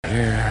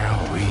Here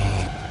we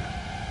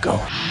go.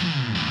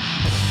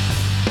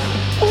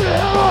 Who the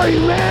hell are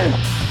you, man?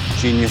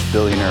 Genius,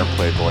 billionaire,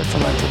 playboy,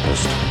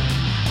 philanthropist.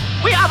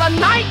 We are the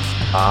knights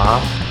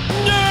Ah.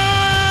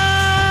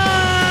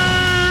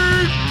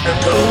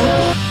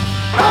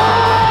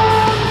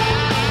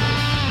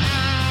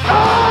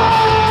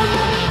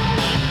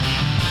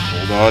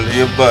 Hold on to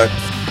your butts.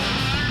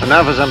 And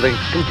now for something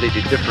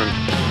completely different.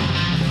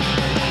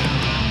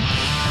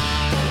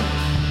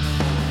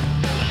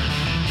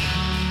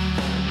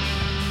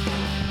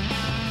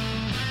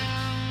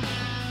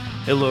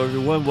 Hello,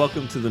 everyone.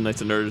 Welcome to the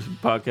Knights of Nerds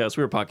podcast.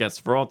 We're a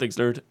podcast for all things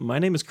nerd. My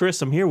name is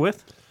Chris. I'm here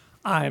with...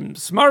 I'm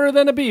smarter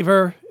than a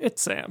beaver.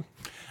 It's Sam.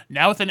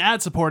 Now with an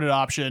ad-supported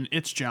option,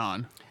 it's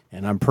John.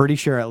 And I'm pretty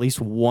sure at least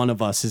one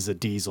of us is a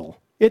diesel.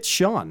 It's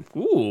Sean.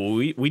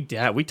 Ooh, we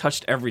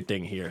touched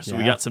everything here. So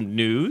we Yeah. got some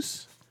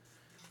news.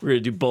 We're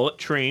going to do Bullet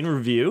Train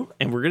review,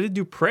 and we're going to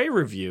do Prey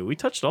review. We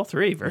touched all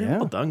three. Very Yeah.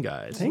 well done,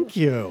 guys. Thank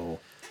you.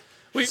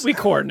 We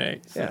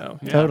coordinate. So.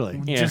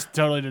 Totally. Yeah. Just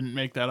totally didn't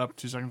make that up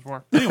 2 seconds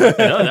before. No,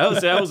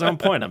 that was on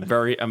point. I'm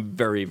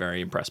very, very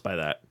impressed by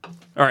that.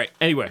 All right.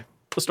 Anyway,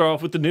 let's start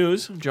off with the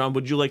news. John,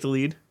 would you like to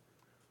lead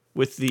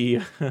with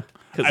the?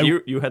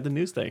 Because you had the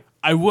news thing.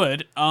 I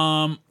would.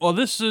 Well,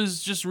 this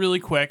is just really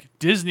quick.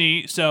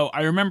 Disney. So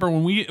I remember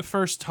when we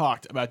first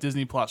talked about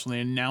Disney Plus when they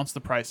announced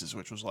the prices,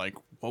 which was like,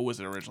 what was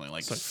it originally?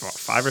 Like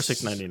 $5 or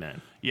 $6.99.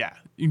 Yeah,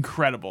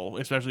 incredible,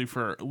 especially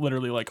for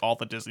literally like all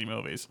the Disney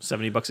movies.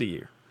 $70 a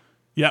year.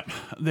 Yep,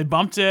 they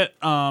bumped it.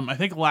 I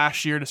think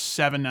last year to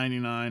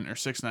 $7.99 or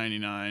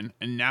 $6.99,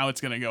 and now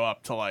it's gonna go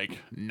up to like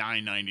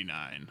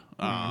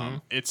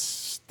 $9.99.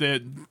 It's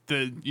the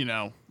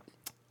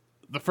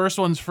the first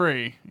one's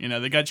free.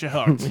 They got you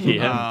hooked.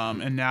 Yeah.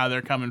 And now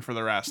they're coming for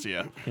the rest of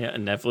you. Yeah,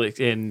 and Netflix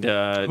and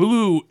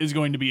Hulu is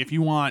going to be, if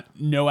you want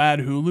no ad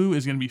Hulu,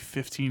 is going to be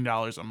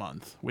 $15 a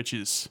month, which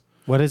is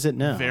What is it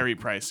now? very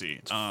pricey.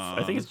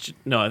 I think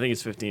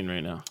it's 15 right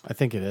now. I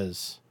think it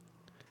is.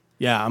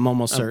 Yeah, I'm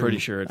almost certain. pretty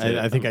sure it's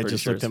I think I'm I pretty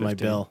just sure looked it's at my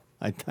 15. bill.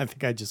 I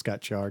think I just got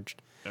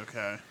charged.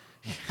 Okay.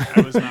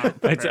 I was not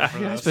prepared for I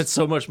this. spent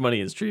so much money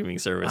in streaming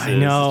services. I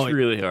know. It's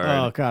really hard.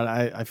 Oh, God.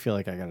 I feel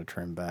like I got to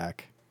trim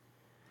back.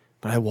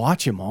 But I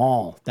watch them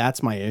all.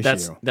 That's my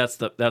issue. That's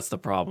the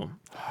problem.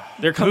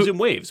 There comes in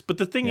waves, but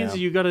the thing is,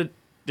 Yeah.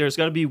 there's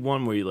got to be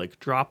one where you like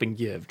drop and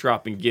give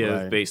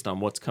Right. based on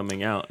what's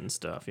coming out and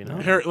stuff.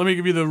 Here, let me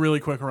give you the really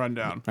quick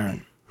rundown. All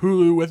right.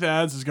 Hulu with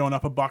ads is going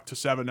up $1 to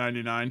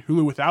 $7.99.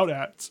 Hulu without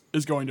ads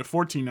is going to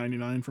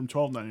 $14.99 from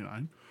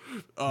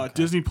 $12.99.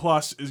 Disney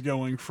Plus is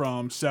going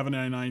from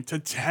 $7.99 to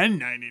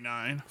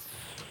 $10.99.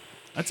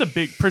 That's a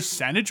big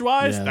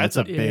percentage-wise. Yeah, that's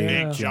that's a big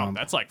jump. jump.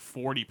 That's like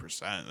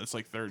 40%. That's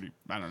like 30.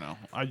 I don't know.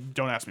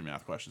 Don't ask me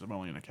math questions. I'm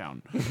only an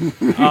accountant.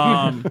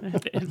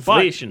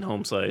 Inflation,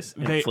 home slice,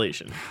 they-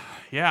 inflation.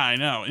 Yeah, I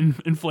know.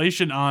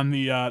 Inflation on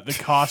the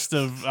cost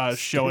of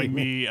showing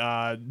me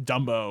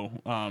Dumbo,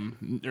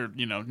 or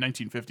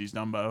 1950s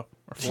Dumbo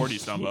or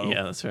 40s Dumbo,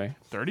 Yeah, that's right.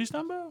 30s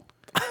Dumbo.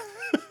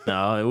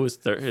 No, it was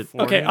 30.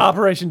 Okay,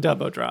 Operation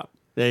Dumbo Drop.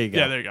 There you go.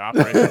 Yeah, there you go.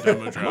 Operation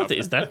Dumbo Drop.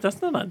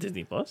 That's not on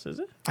Disney Plus, is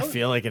it? I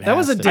feel like it That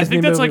was has a to. I Disney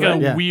think that's movie, like a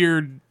right? Yeah.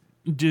 weird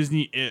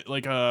Disney,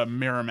 like a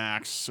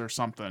Miramax or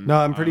something. No,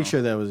 I'm I pretty don't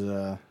sure that was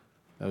know.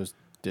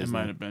 Disney. It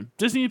might have been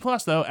Disney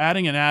Plus though.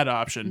 Adding an ad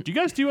option. Do you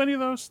guys do any of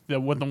those? The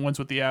ones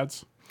with the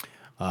ads?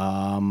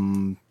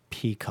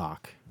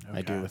 Peacock.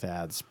 I do Okay. with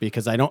ads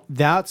because I don't.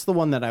 That's the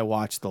one that I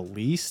watch the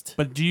least.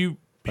 But do you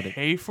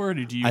pay for it,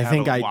 or do you I have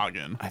think a I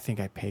login? I think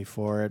I pay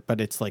for it, but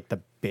it's like the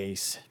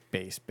base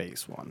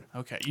one.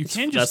 Okay, you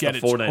can just that's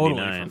get the it totally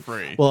 $4.99. for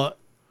free. Well,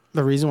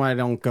 the reason why I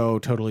don't go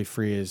totally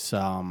free is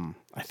I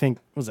think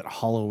was it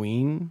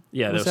Halloween?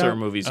 Yeah, was there's certain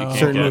that? movies you can't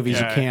Certain get. movies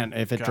you Okay. can't.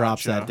 If it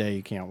drops that Gotcha. day,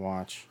 you can't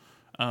watch.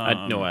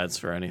 No ads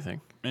for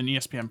anything. And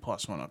ESPN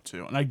Plus went up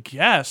too. And I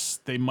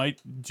guess they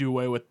might do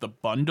away with the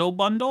bundle,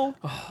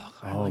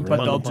 Oh,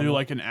 but they'll do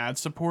like an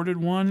ad-supported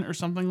one or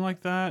something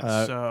like that.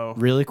 So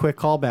Really quick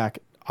callback.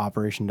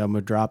 Operation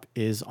Dumbo Drop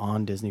is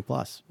on Disney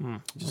Plus.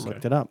 Just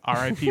looked it up.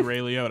 R.I.P. Ray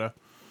Liotta.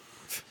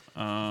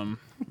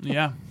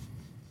 Yeah,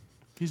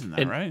 he's in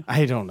that, right?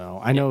 I don't know.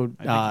 I know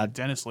I think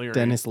Dennis Leary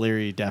Dennis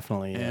Leary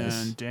definitely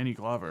is. and Danny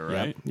Glover,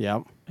 right?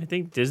 Yep. I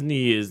think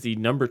Disney is the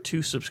number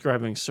 2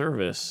 subscribing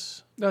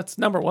service. That's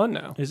number one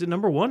now. Is it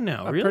number 1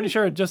 now? I'm really? pretty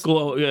sure it just.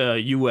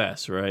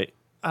 U.S. right?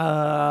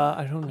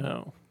 I don't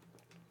know.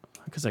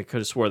 Because I could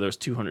have swore there was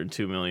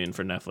 202 million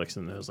for Netflix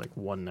and there was like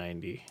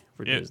 190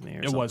 for Disney or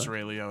It something. was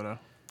Ray Liotta.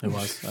 It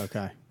was.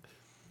 Okay.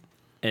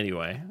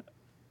 Anyway,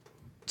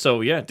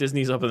 so yeah,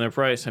 Disney's up in their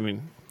price. I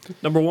mean,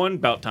 number 1,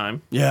 about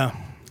time, Yeah.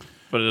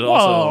 but it Well,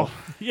 also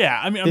yeah.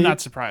 I mean, I'm They- not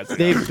surprised.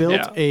 They built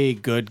Yeah. a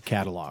good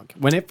catalog.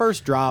 When it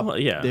first dropped, Well,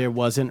 yeah. there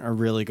wasn't a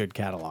really good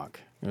catalog.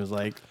 It was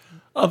like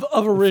Of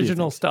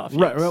original stuff.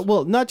 right, yes. right,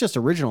 well, not just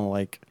original,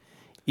 like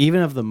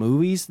even of the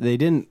movies, they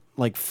didn't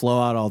like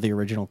flow out all the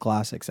original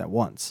classics at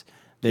once.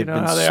 They've You know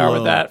been how they are with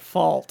slow. that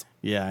fault.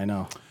 Yeah, I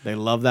know. They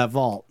love that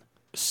vault.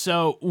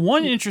 So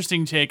one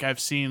interesting take I've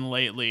seen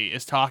lately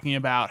is talking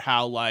about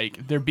how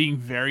like they're being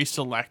very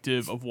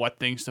selective of what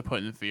things to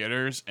put in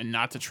theaters, and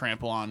not to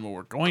trample on what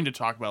we're going to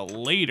talk about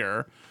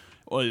later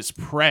was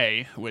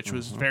Prey, which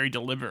was very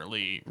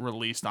deliberately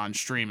released on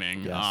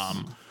streaming. Yes.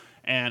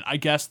 And I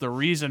guess the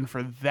reason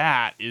for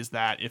that is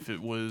that if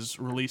it was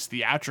released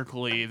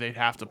theatrically, they'd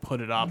have to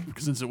put it up,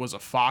 since it was a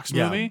Fox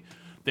Yeah. movie.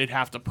 They'd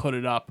have to put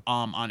it up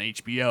on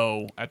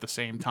HBO at the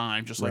same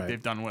time, just like Right.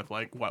 they've done with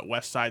like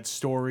West Side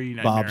Story,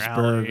 Nightmare Bob's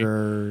Alley.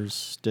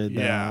 Burgers did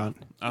Yeah.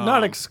 that.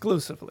 Not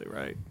exclusively,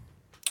 right?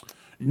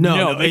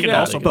 No, they can yeah,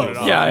 also they put can it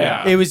both. up.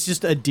 Yeah. It was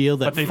just a deal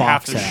that But they'd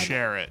Fox have to had.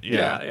 share it. Yeah,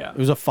 Yeah. yeah. It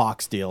was a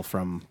Fox deal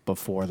from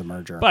before the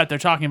merger. But they're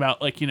talking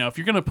about like, if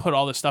you're gonna put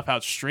all this stuff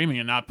out streaming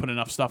and not put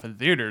enough stuff in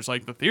theaters,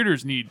 like the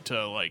theaters need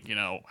to like,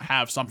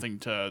 have something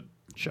to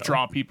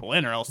draw people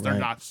in, or else they're Right.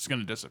 not just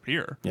gonna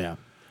disappear. yeah.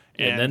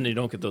 And then you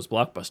don't get those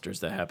blockbusters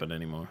that happen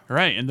anymore.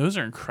 Right, and those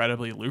are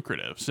incredibly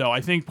lucrative. So I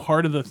think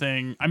part of the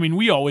thing, I mean,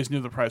 we always knew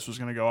the price was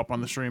going to go up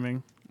on the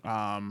streaming,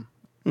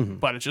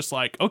 but it's just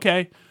like,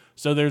 okay,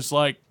 so there's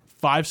like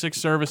 5-6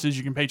 services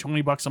you can pay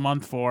 $20 a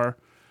month for.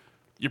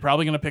 You're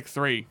probably going to pick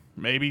 3,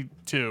 maybe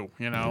 2.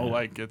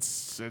 Like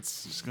it's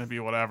just going to be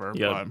whatever.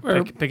 Yeah,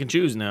 But pick and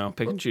choose now.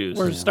 Pick and choose.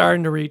 We're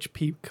starting to reach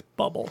peak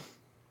bubble.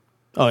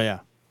 Oh yeah.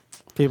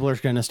 People are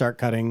going to start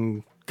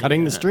cutting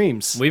the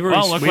streams. We've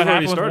already, look we've what already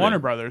happened with started. Warner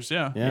Brothers.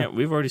 Yeah. Yeah. Yeah,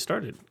 we've already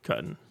started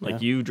cutting.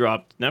 Like you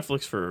dropped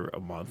Netflix for a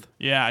month.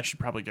 Yeah, I should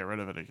probably get rid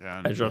of it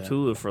again. I dropped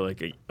Hulu for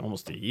like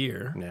almost a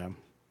year. yeah.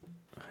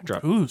 I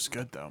dropped. Hulu's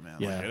good though, man.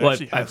 Yeah. Like, it Well,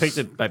 actually I has- picked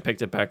it. I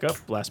picked it back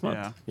up last month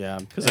Yeah. Yeah.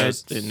 because I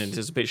was in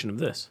anticipation of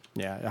this.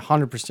 Yeah,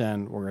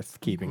 100% worth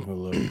keeping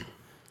Hulu.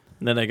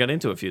 And then I got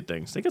into a few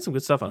things. They got some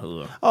good stuff on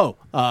Hulu.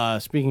 Oh,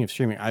 speaking of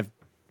streaming, I've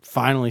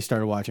finally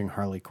started watching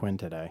Harley Quinn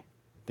today.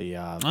 The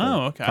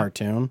okay.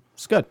 cartoon.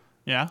 It's good.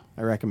 Yeah.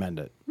 I recommend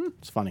it.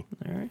 It's funny.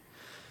 All right.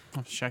 I'll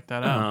have to check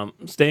that out.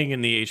 Staying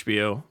in the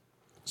HBO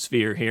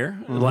sphere here.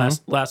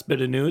 Last bit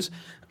of news.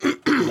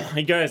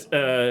 Hey guys,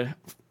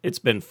 it's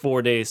been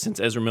 4 days since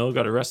Ezra Miller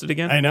got arrested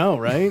again. I know,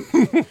 right?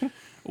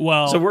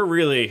 Well, So we're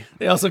really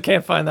They also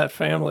can't find that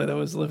family that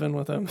was living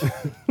with him.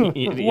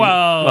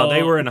 well.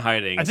 They were in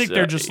hiding. I think so,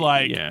 they're just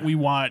like, yeah.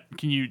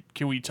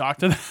 can we talk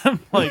to them?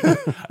 Like, I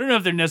don't know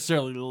if they're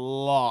necessarily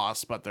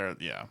lost, but they're,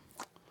 yeah.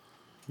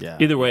 Yeah.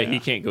 Either way, he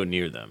can't go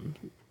near them.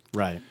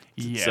 Right.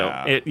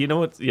 Yeah.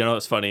 So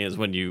what's funny is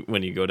when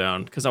you go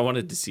down, because I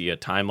wanted to see a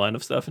timeline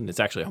of stuff, and it's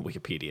actually on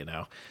Wikipedia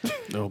now.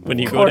 Oh, When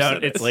you Of go course down,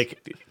 it it's is.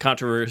 like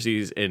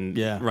controversies and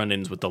Yeah.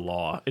 run-ins with the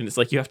law, and it's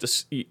like you have to.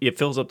 It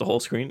fills up the whole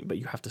screen, but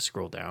you have to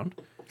scroll down.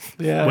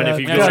 Yeah. When if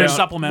you Yeah, go is there a down,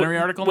 supplementary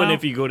article when now?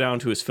 if you go down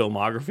to his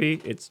filmography,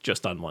 it's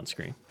just on one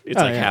screen. It's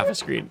Oh, like yeah. half a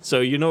screen.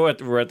 So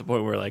we're at the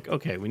point where like,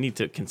 okay, we need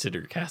to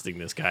consider casting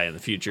this guy in the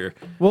future.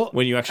 Well-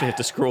 when you actually have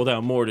to scroll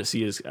down more to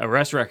see his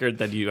arrest record,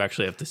 than you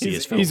actually have to see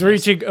his film. He's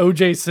list. reaching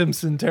O.J.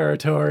 Simpson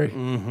territory.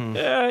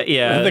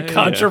 Yeah, The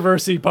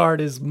controversy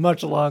part is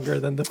much longer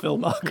than the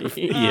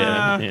filmography.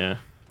 Yeah.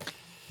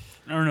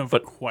 I don't know if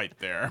But- we're quite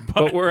there, but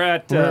But we're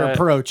at. We're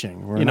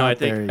approaching. We're I not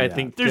think. there I yet.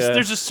 think.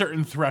 there's a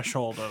certain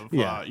threshold of,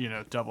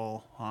 Yeah.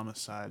 double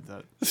homicide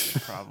that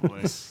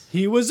probably.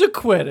 He was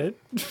acquitted.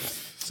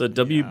 So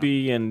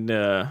WB and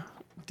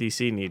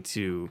DC need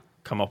to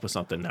come up with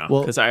something now,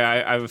 Well- because I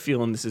have a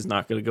feeling this is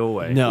not going to go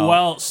away. No.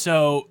 Well,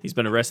 so He's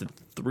been arrested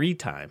 3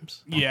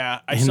 times. yeah,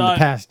 I in saw the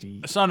past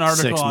I saw an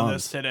article 6 on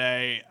months. this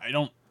today. I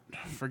don't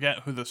forget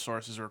who the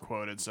sources were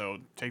quoted, so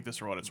take this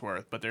for what it's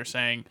worth. But they're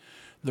saying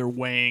they're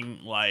weighing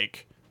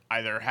like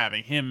either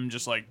having him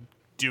just like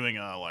doing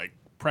a like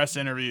press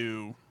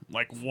interview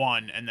like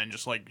one, and then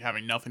just like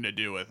having nothing to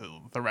do with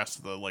the rest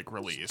of the like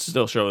release.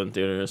 Still showing in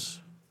theaters.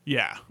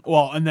 Yeah.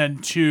 Well, and then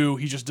 2,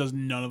 he just does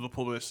none of the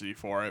publicity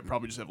for it.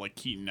 Probably just have like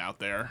Keaton out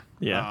there.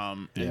 Yeah.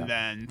 And Yeah.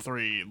 then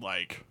 3,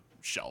 like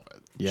shelve it.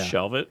 Yeah.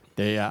 Shelve it.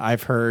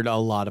 I've heard a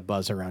lot of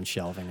buzz around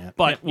shelving it.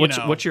 But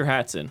What's your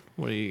hats in?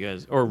 What are you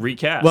guys or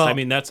recast? Well, I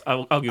mean, that's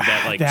I'll give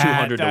that like that-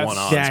 200 to 1 that's-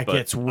 odds. that but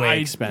gets way I-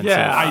 expensive.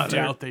 yeah. I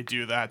they're- doubt they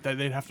do that.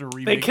 They'd have to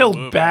remake They the killed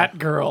movie.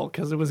 Batgirl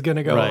because it was going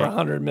to go Right. over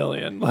 100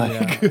 million.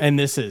 Like, And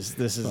this is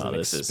Wow, an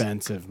this is-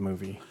 expensive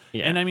movie.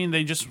 yeah. And I mean,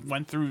 they just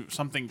went through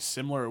something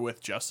similar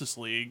with Justice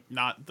League,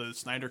 not the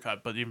Snyder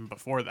Cut, but even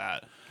before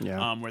that,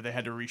 Yeah. where they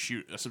had to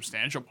reshoot a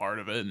substantial part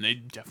of it, and they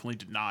definitely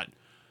did not.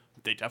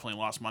 They definitely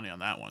lost money on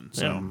that one.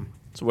 So Yeah.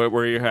 So where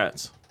are your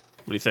hats?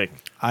 What do you think?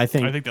 I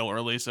think, I think they'll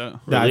release it.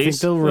 I think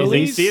they'll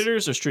release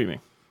theaters or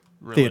streaming?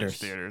 Release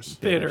Theaters.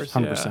 theaters.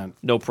 100%.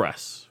 No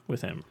press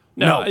with him.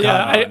 no, No, yeah,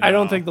 no, I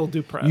don't no. think they'll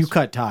do press. You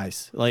cut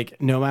ties. Like,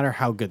 no matter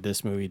how good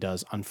this movie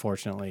does,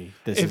 unfortunately,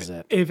 this is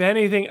it. If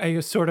anything, I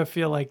sort of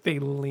feel like they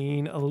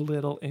lean a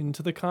little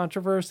into the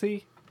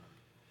controversy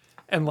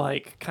and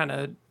like kind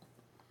of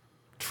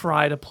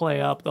try to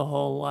play up the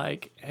whole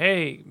like,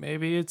 hey,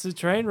 maybe it's a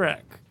train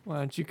wreck. Why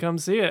don't you come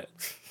see it?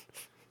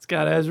 It's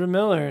got Ezra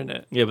Miller in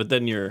it. Yeah, but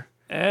then you're.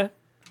 Eh?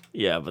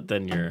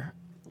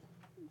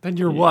 Then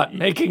you're what?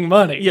 Making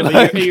money. Yeah,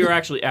 Like- but you're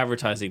actually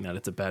advertising that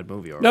it's a bad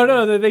movie already.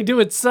 no, they do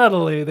it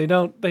subtly. They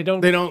don't. They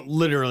don't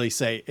literally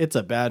say it's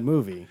a bad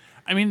movie.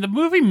 I mean, the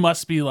movie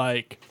must be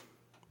like,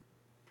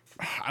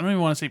 I don't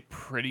even want to say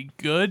pretty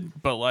good,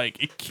 but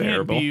like it can't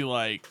Bearable. be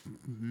like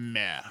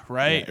meh,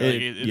 right? Yeah, Like,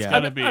 it- it's yeah.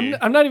 gotta be.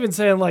 I'm not even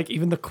saying like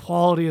even the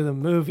quality of the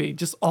movie,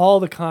 just all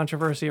the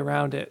controversy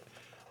around it.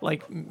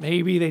 Like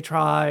maybe they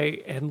try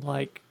and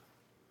like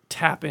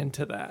tap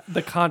into that,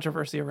 the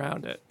controversy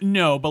around it.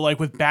 No, but like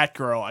with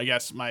Batgirl, I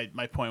guess my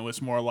point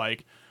was more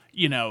like,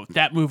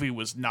 that movie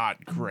was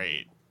not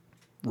great.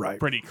 Right.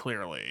 Pretty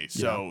clearly.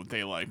 So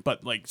they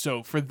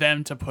so for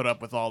them to put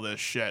up with all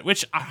this shit,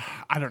 which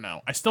I don't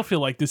know. I still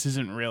feel like this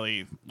isn't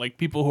really like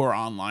people who are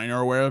online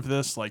are aware of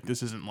this. Like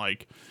this isn't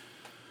like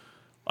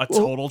a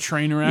total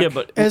train wreck. Yeah,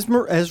 but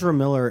Ezra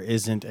Miller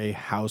isn't a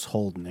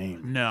household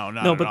name. no,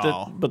 not No, at but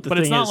all. the it's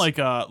thing not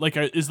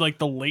is- is like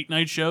the late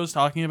night shows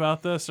talking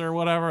about this or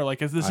whatever.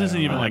 Like if this isn't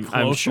even like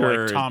I'm close sure-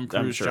 to like Tom I'm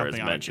Cruise sure it's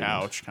jumping on a mentioned.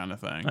 couch kind of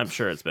thing. I'm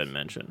sure it's been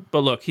mentioned. But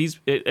look,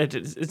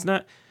 it's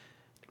not.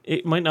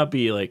 It might not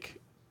be like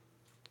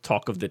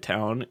talk of the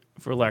town,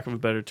 for lack of a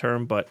better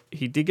term, but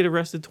he did get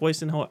arrested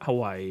twice in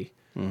Hawaii,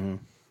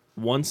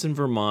 once in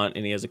Vermont,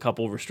 and he has a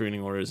couple of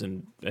restraining orders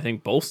in I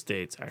think both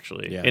states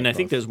actually, Yeah, and I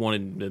think both. there's one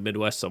in the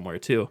Midwest somewhere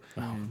too.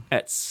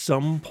 At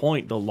some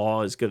point, the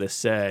law is going to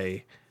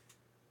say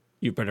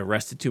you've been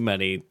arrested too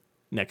many.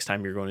 Next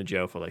time you're going to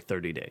jail for like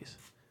 30 days.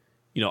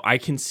 I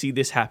can see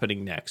this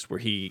happening next, where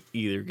he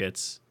either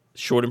gets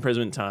short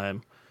imprisonment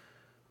time,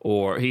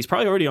 or he's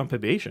probably already on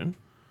probation.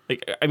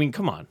 Like, I mean,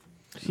 come on.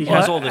 He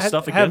has all this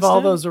stuff against Have all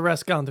him. those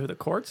arrests gone through the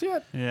courts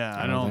yet? Yeah,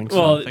 I don't don't. think I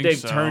so. don't Well, think they've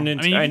so. turned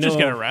into- I mean, you I can just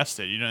get know-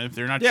 arrested. If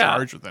they're not Yeah.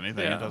 charged with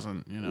anything, Yeah. it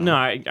doesn't. No,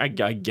 I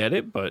get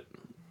it, but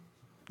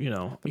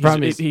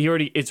problem is-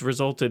 it's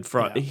resulted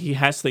from he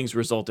has things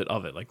resulted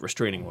of it, like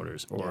restraining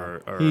orders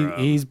or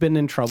He's been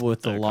in trouble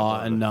with the a couple law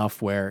of it.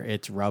 enough where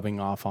it's rubbing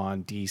off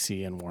on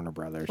DC and Warner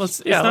Brothers. Well,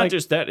 it's Yeah, not like-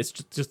 just that. It's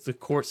just the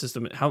court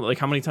system. How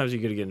many times are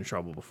you going to get in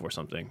trouble before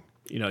something?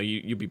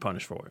 You'd be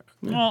punished for it.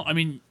 Well, I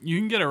mean, you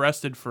can get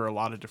arrested for a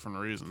lot of different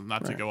reasons.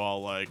 Not to go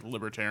all like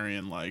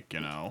libertarian, like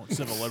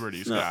civil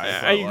liberties guy.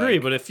 I agree,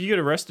 but if you get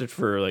arrested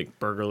for like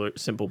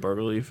simple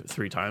burglary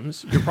 3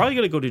 times, you're probably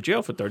going to go to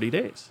jail for 30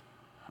 days.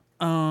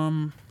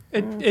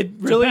 It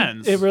really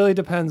Depends. it really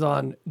depends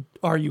on,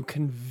 are you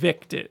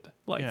convicted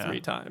like Yeah.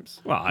 3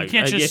 times? Well, I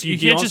can't guess just- you you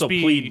can can't also just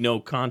be- plead no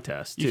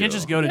contest. you can't too.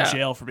 just go to Yeah.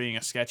 jail for being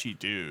a sketchy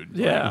dude.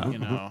 Yeah. Like,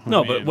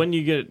 No, I but mean,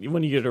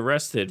 when you get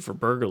arrested for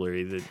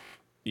burglary,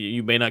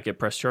 you may not get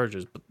pressed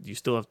charges, but you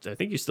still have to. I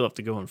think you still have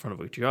to go in front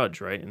of a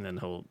judge, right? And then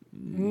he'll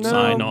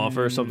sign off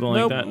or something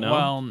like that. No,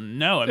 Well,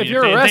 no. I mean,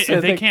 you're arrested,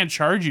 if they they- can't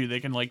charge you, they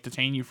can like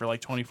detain you for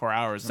like 24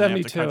 hours. And they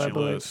have to 72, cut I you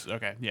believe. loose.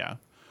 Okay, yeah.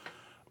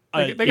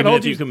 They can even hold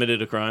if you you.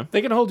 committed a crime.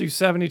 They can hold you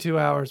 72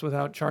 hours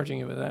without charging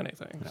you with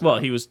anything. Well,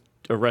 he was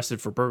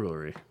arrested for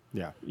burglary.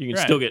 yeah. You can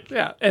Right. still get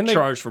Yeah, and they,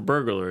 charged for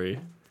burglary,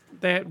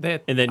 they and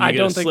then you I get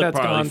don't a think slip that's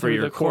probably gone for through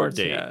your the court courts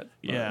date. yet.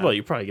 Yeah. Well,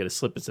 you probably get a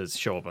slip that says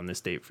show up on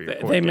this date for your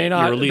court they date. may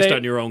not- You're released they-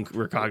 on your own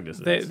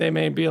recognizance. They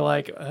may be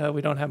like,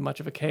 we don't have much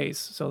of a case,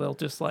 so they'll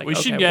just like. We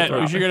okay, should we'll get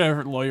drop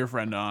it. a lawyer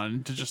friend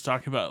on to just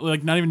talk about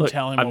not even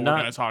tell him I'm what not- we're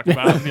going to talk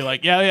about and be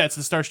like, yeah, it's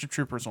the Starship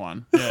Troopers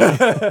one.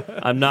 Yeah.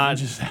 I'm not.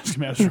 Just ask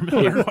him Ezra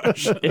Miller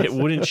questions. It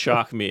wouldn't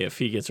shock me if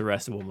he gets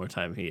arrested one more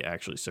time. He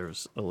actually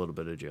serves a little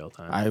bit of jail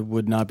time. I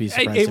would not be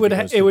surprised. It if would he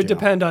goes it to would jail.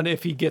 depend on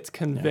if he gets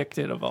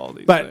convicted of all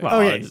these. But things.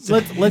 Well, okay,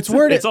 it's- let's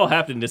word it. It's all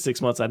happened in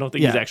 6 months. I don't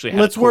think he's actually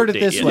had let's a court word it date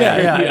this yet. way.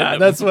 yeah.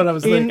 That's what I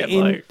was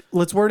thinking.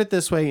 Let's word it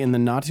this way: in the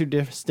not too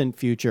distant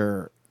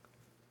future,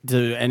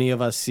 do any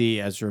of us see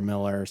Ezra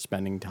Miller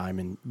spending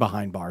time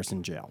behind bars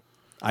in jail?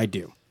 I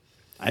do.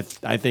 I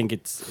think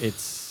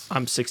it's.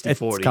 I'm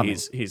 60-40. coming.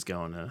 He's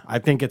going to. I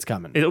think it's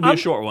coming. It'll be a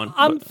short one.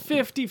 I'm but-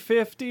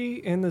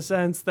 50-50 in the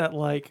sense that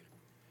like,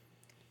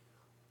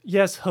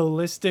 yes,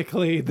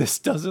 holistically this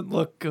doesn't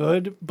look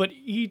good, but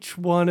each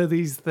one of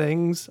these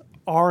things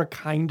are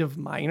kind of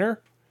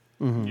minor.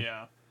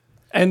 Yeah.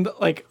 And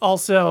like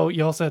also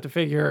you also have to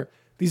figure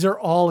these are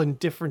all in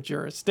different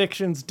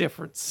jurisdictions,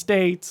 different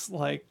states,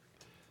 like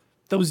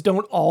those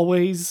don't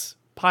always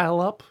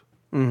pile up.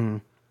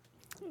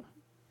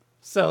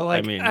 So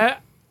like mean-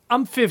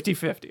 I'm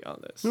 50-50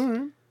 on this.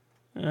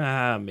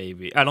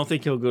 Maybe. I don't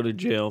think he'll go to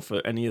jail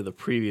for any of the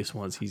previous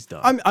ones he's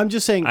done. I'm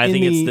just saying. I in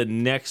think it's the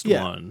next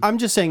Yeah, one. I'm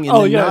just saying in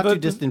Oh, the yeah, not the- too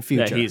distant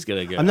future. he's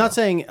gonna go. I'm not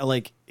saying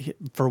like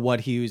for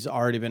what he's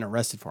already been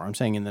arrested for. I'm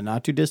saying in the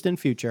not too distant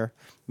future,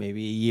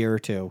 maybe a year or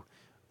two,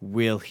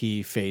 will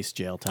he face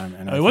jail time?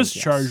 And I He was think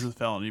yes. charged with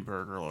felony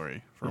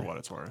burglary for what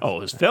it's worth. Oh,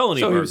 his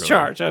felony So he burglary. was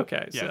charged.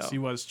 Okay. yes, so. he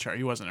was charged.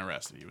 He wasn't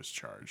arrested. He was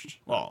charged.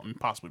 Well, I mean,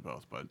 possibly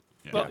both, but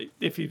yeah. Well,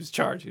 if he was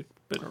charged, he'd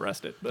been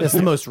arrested. But That's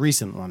the most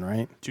recent one,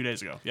 right? 2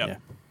 days ago. Yep.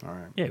 Yeah. All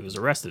right. Yeah, he was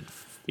arrested.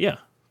 Yeah.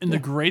 In the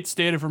great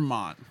state of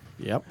Vermont.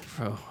 Yep.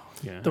 Oh,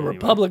 yeah. the anyway.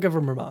 Republic of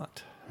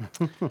Vermont.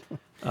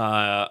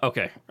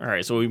 Okay. All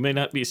right. So we may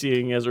not be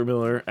seeing Ezra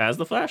Miller as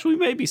the Flash. We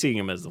may be seeing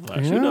him as the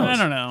Flash. Who Yeah. knows? I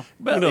don't know.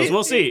 But Who knows?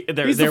 We'll see.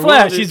 He's the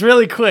Flash. He's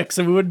really quick,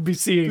 so we wouldn't be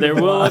seeing. They're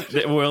him a lot.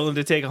 willing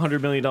to take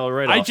 $100 million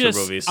write-offs for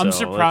movies. I'm so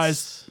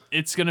surprised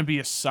it's going to be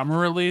a summer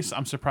release.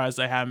 I'm surprised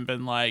they haven't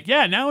been like,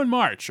 yeah, now in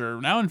March or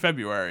now in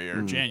February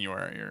or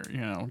January or,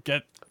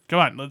 Come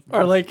on.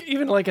 Or like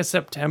even like a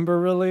September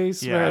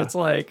release where Yeah. it's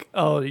like,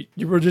 oh,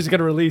 we're just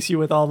gonna release you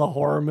with all the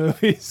horror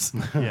movies.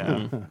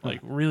 Yeah. Like,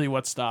 really,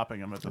 what's stopping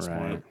him at this Right.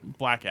 point?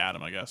 Black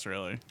Adam, I guess,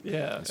 really.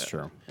 Yeah, That's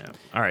true. Yeah.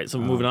 All right, so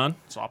moving on.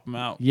 Swap him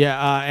out.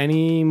 Yeah.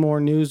 Any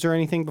more news or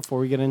anything before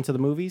we get into the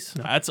movies?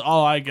 That's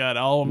all I got.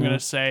 All I'm going to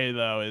say,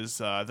 though, is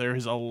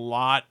there's a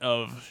lot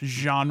of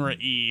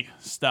genre-y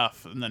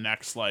stuff in the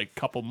next, like,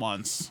 couple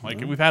months.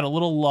 Like, we've had a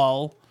little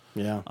lull.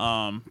 Yeah.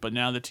 But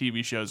now the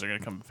TV shows are going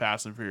to come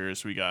fast and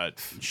furious. We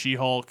got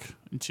She-Hulk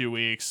in 2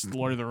 weeks,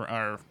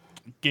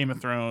 Game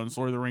of Thrones,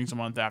 Lord of the Rings a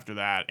month after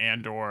that,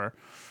 Andor.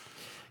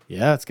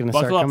 Yeah, it's gonna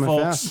start Buckle up, coming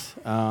folks. fast.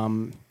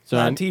 So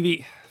on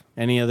TV.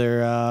 any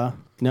other?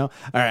 No. All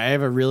right. I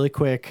have a really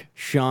quick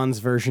Sean's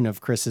version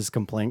of Chris's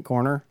complaint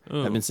corner.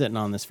 I've been sitting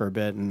on this for a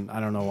bit, and I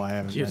don't know why I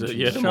haven't. You mentioned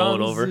had it. to mull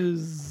it over.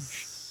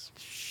 Sean's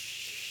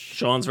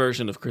Sean's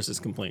version of Chris's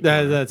complaint.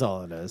 That's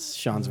all it is.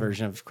 Sean's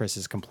version of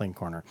Chris's complaint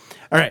corner.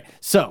 All right.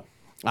 So,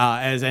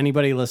 as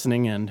anybody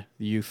listening, and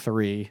you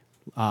three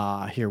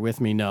here with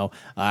me know,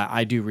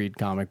 I do read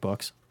comic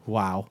books.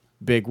 Wow.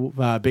 Big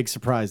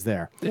surprise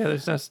there. Yeah,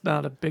 there's just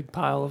not a big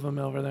pile of them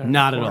over there. in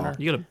Not the at corner. all.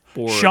 You got a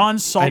board.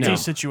 Sean's I know.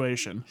 salty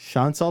situation.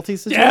 Sean salty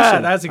situation. Yeah,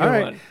 that's a good All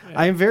right. one. Yeah.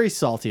 I am very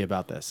salty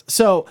about this.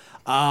 So,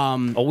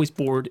 Always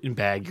board and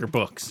bag your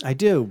books. I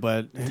do,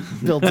 but it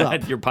builds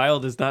up. Your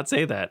pile does not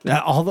say that.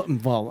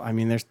 I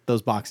mean,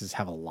 those boxes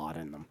have a lot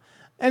in them.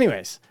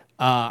 Anyways,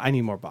 I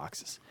need more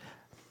boxes.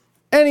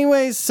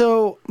 Anyways,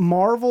 so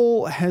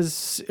Marvel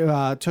has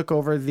took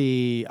over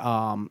the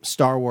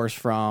Star Wars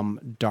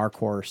from Dark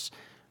Horse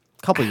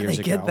a couple years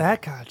They ago. get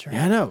that contract.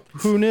 Yeah, I know.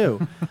 Who knew?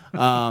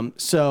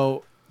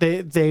 So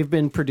they've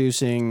been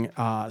producing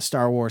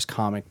Star Wars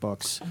comic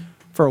books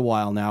for a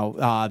while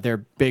now. Their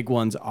big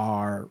ones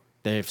are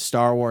they have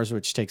Star Wars,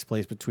 which takes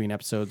place between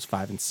episodes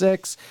 5 and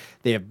 6.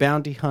 They have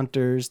Bounty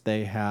Hunters.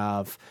 They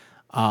have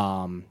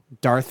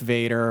Darth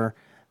Vader.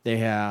 They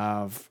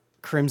have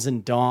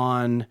Crimson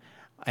Dawn,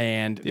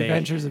 and The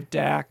Adventures of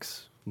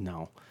Dax.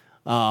 no.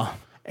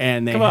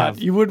 And they Come have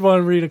on, you would want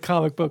to read a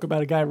comic book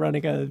about a guy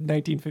running a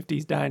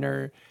 1950s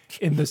diner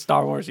in the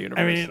Star Wars universe.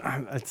 I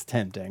mean, it's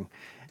tempting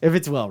if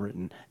it's well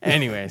written.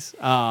 Anyways, Big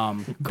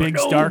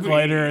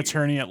Starklighter,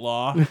 attorney at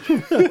law.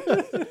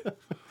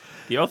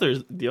 The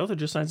author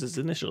just signs his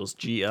initials,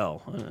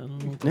 GL. I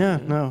don't know. yeah,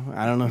 no,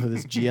 I don't know who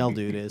this GL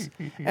dude is.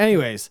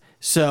 Anyways,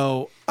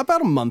 so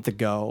about a month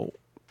ago,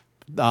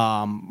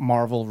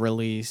 Marvel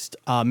released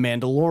a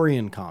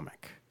Mandalorian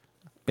comic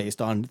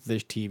based on the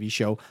TV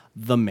show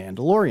The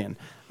Mandalorian,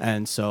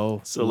 and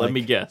so Let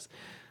me guess.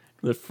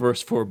 The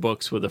first 4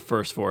 books were the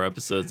first 4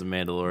 episodes of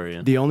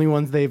Mandalorian. The only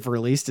ones they've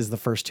released is the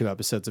first 2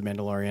 episodes of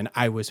Mandalorian.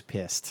 I was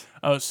pissed.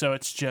 Oh, so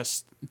it's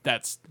just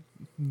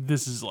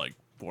this is like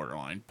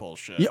borderline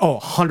bullshit. Yeah,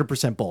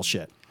 100%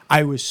 bullshit.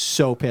 I was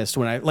so pissed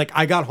when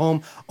I got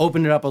home,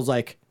 opened it up, I was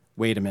like,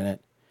 wait a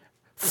minute.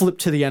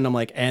 Flipped to the end, I'm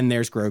like, and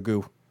there's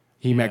Grogu.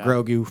 He met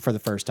Grogu for the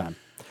first time.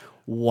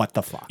 What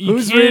the fuck? You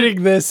Who's can't-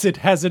 reading this? It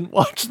hasn't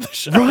watched the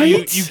show.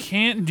 Right? You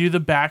can't do the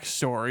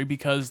backstory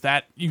because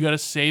that you got to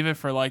save it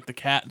for like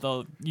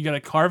you got to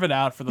carve it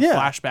out for the Yeah.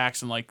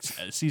 flashbacks in like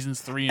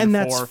seasons 3 and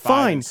And 4, that's 5,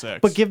 fine. and 6.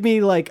 But give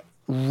me like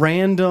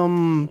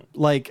random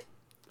like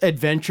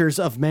adventures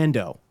of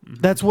Mando.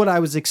 That's what I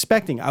was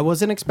expecting. I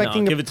wasn't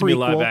expecting No, a give it to me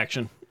live prequel.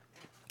 action.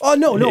 Oh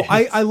no,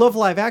 I love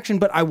live action,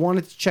 but I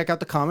wanted to check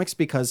out the comics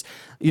because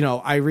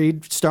I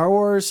read Star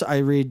Wars, I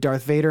read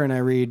Darth Vader, and I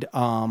read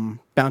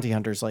Bounty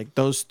Hunters, like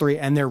those 3,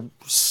 and they're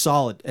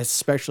solid,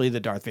 especially the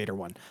Darth Vader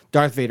one.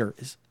 Darth Vader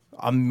is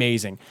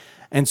amazing.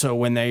 And so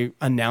when they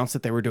announced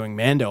that they were doing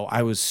Mando,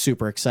 I was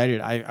super excited.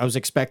 I was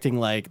expecting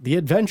like the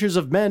adventures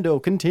of Mando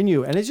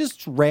continue, and it's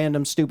just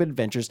random stupid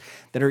adventures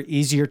that are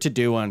easier to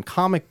do on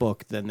comic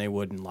book than they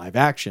would in live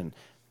action.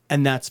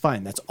 And that's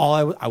fine. That's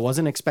all I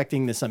wasn't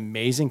expecting this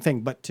amazing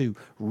thing, but to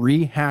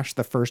rehash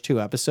the first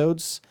 2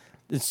 episodes,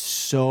 it's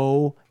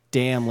so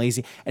damn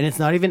lazy. And it's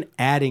not even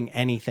adding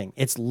anything.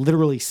 It's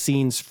literally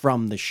scenes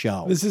from the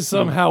show. This is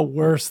somehow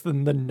worse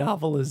than the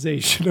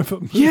novelization of a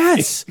movie.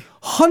 Yes,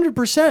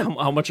 100%.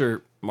 How much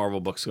are Marvel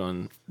books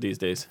going these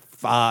days?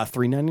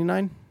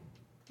 $3.99.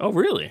 Oh,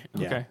 really?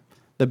 Yeah. Okay.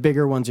 The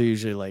bigger ones are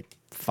usually like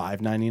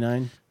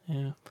 $5.99.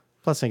 Yeah.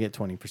 Plus, I get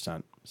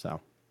 20%.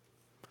 So,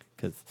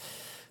 because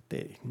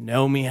they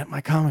know me at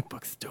my comic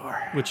book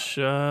store. Which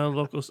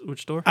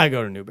store? I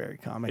go to Newberry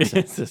Comics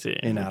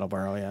in Yeah.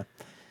 Attleboro. Yeah,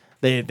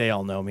 they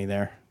all know me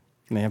there.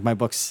 And they have my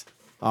books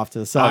off to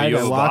the side. you I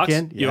have a walk box?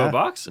 in. You have a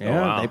box? Oh,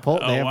 Yeah, wow.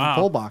 they have wow. a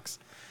pull box.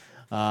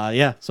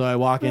 Yeah, so I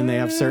walk in. They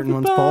have certain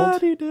ones pulled.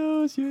 Everybody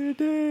knows your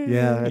name.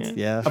 Yeah,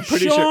 yeah.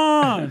 Pretty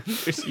Sean!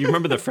 sure. You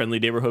remember the Friendly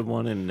Neighborhood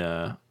one in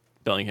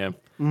Bellingham?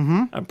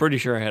 Mm-hmm. I'm pretty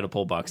sure I had a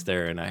pull box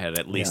there, and I had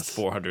at least Yes.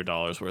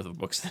 $400 worth of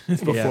books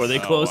before Yes. they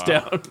Oh, closed wow.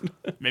 down.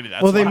 Maybe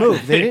that's Well, they why.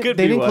 moved. They It could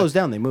didn't be why. close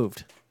down. They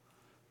moved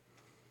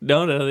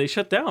No, they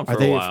shut down for Are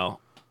they- a while.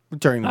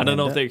 during. The I don't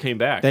know if pandemic. they came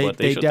back. They but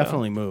they shut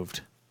definitely down.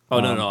 moved. Oh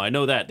no, I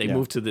know that they yeah.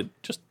 moved to the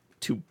just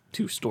two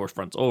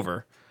storefronts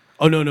over.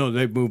 Oh no,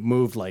 they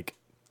moved like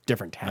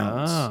different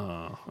towns.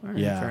 Oh, all right,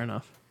 Yeah. fair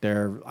enough.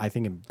 They're I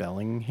think in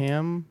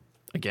Bellingham.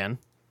 Again?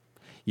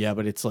 Yeah,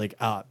 but it's like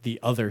the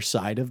other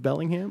side of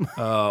Bellingham.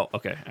 Oh,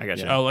 okay. I got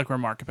you. Oh, like where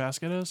Market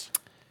Basket is?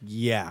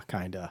 Yeah,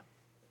 kind of.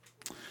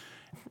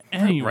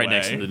 Anyway. Right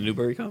next to the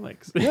Newbury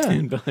Comics. Yeah.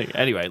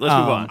 Anyway, let's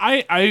move on.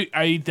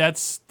 I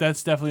that's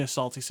definitely a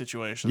salty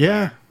situation.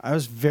 Yeah, I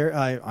was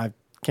I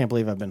can't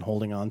believe I've been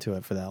holding on to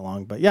it for that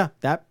long. But yeah,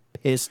 that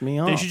pissed me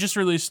They off. should just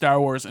release Star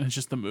Wars and it's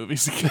just the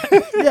movies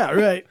again. Yeah,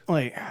 right.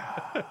 Like,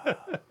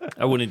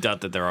 I wouldn't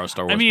doubt that there are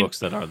Star Wars mean- books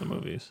that are the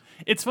movies.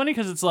 It's funny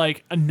because it's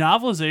like a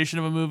novelization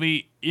of a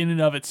movie in and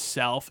of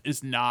itself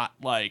is not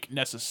like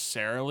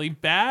necessarily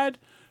bad,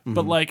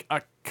 but like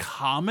a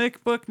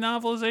comic book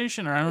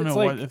novelization, or I don't It's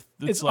know like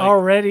what it's like,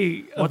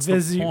 already a, what's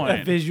the point?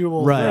 a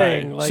visual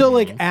right. thing. Like, So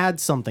like add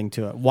something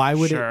to it. Why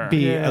would Sure. it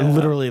be Yeah.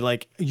 literally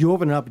like you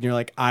open it up and you're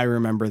like, I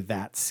remember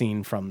that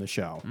scene from the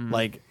show.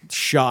 Like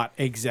shot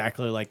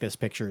exactly like this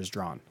picture is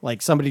drawn.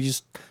 Like somebody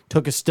just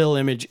took a still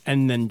image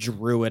and then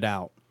drew it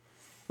out.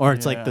 Or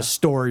it's like Yeah. the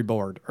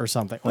storyboard or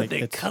something. Like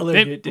they it's, colored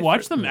it.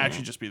 Watch them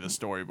actually just be the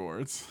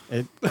storyboards.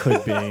 it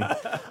could be.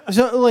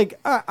 So like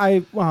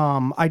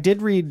I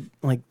did read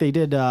like they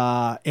did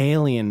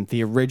Alien,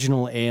 the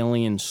original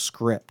Alien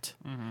script.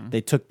 They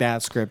took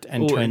that script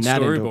and Ooh, turned and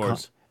that into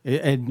storyboards.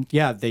 and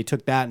yeah, they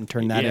took that and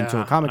turned that into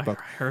a comic book.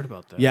 I heard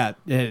about that.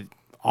 Yeah,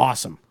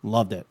 awesome.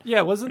 Loved it.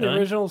 Yeah, wasn't the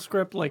Really? original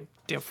script like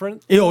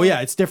different? Oh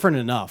yeah, it's different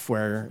enough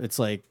where it's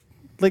like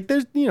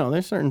there's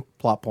there's certain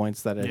plot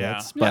points that it Yeah.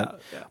 hits,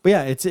 but Yeah. but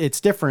yeah, it's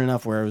different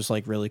enough where it was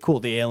like really cool.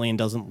 The alien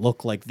doesn't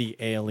look like the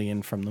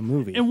alien from the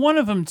movie. And one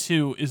of them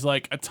too is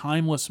like a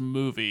timeless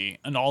movie,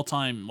 an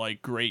all-time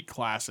like great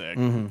classic.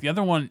 The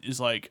other one is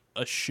like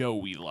a show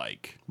we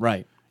like.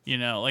 Right. You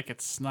know, like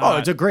it's not. Oh,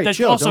 it's a great that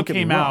show, Also don't get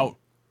me came wrong. out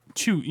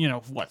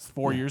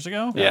 4 years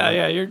ago.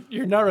 Yeah,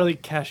 you're not really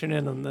cashing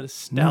in on the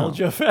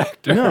nostalgia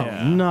factor. No,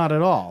 Yeah. not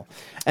at all.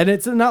 And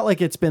it's not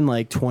like it's been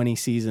like 20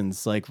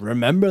 seasons. Like,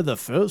 remember the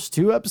first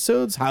 2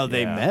 episodes, how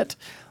they Yeah. met?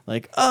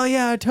 Like, oh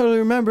yeah, I totally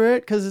remember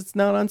it because it's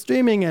not on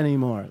streaming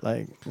anymore.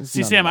 Like, it's See,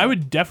 none of Sam, I that.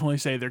 would definitely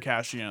say they're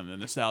cashing in on the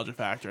nostalgia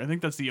factor. I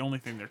think that's the only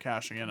thing they're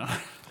cashing in on.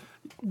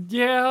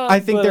 Yeah, I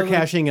think but, they're like,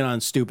 cashing in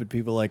on stupid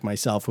people like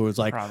myself who was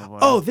like, Probably.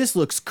 oh, this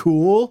looks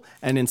cool.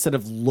 And instead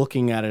of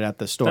looking at it at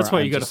the store, That's why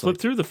I'm you got to just flip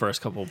like, through the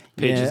first couple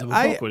pages Yeah, of a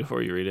I- book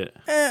before you read it.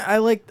 I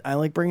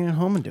like bringing it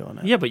home and doing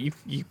it. Yeah, but you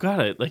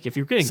gotta like if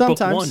you're getting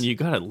Sometimes. book one, you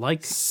gotta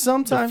like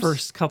Sometimes the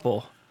first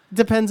couple.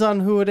 depends on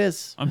who it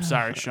is. I'm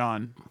sorry,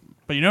 Sean.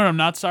 But you know what I'm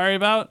not sorry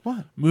about?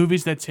 What?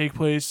 Movies that take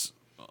place,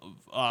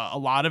 a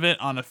lot of it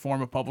on a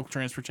form of public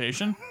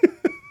transportation.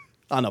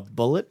 On a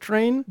bullet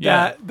train?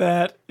 Yeah.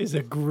 That is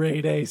a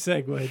grade A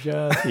segue,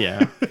 John.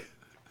 Yeah.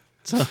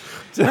 So,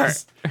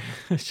 Just-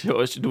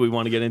 do we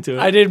want to get into it?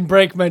 I didn't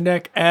break my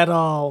neck at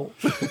all.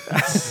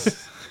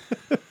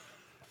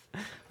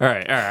 All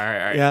right.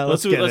 Yeah,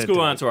 let's get let's into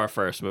go on it. to our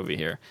first movie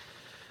here.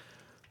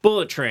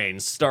 Bullet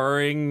Train,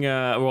 starring,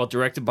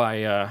 directed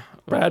by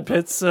Brad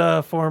Pitt's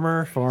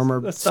former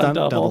stunt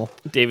double.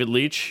 David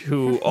Leitch,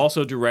 who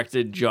also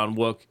directed John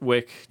Wick,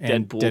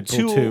 And Deadpool, Deadpool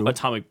 2, 2.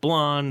 Atomic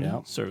Blonde,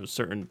 Yeah. sort of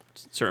certain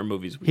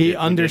movies. He did enjoy and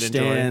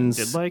understands-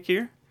 did like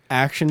here.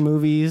 Action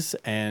movies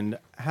and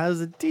has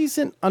a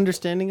decent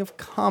understanding of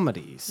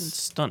comedies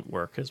Stunt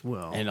work as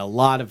well. and a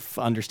lot of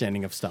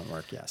understanding of stunt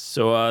work. Yes.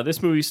 So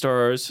this movie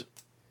stars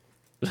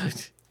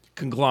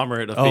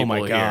conglomerate of Oh people my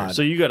here. God.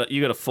 So you got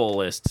a full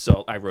list.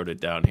 So I wrote it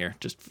down here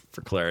just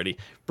for clarity.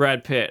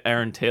 Brad Pitt,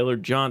 Aaron Taylor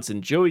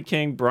Johnson, Joey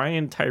King,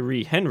 Brian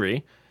Tyree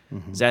Henry,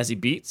 Mm-hmm. Zazie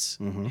Beetz,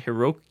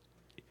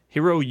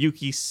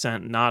 Hiroyuki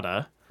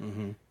Sanada,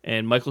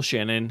 and Michael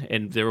Shannon.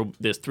 And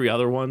there's 3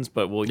 other ones,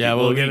 but we'll get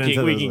into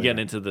those we can get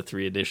later. into the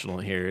 3 additional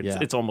here. It's, Yeah.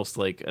 it's almost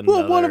like another,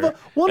 Well, one of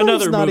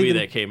them's another not movie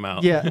even- that came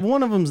out. Yeah,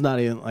 one of them's not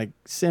even like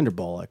Sandra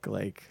Bullock.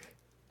 Like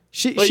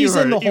Well, you she's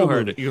heard in the it, you whole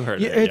heard movie. it, you heard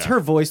Yeah, it, it's yeah. her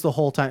voice the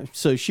whole time.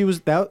 So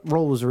that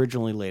role was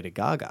originally Lady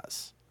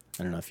Gaga's.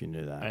 I don't know if you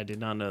knew that. I did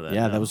not know that.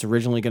 Yeah, no. that was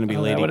originally going to be Oh,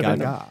 that Lady would have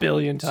been Gaga. a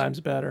billion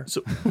times better.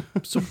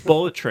 So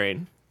Bullet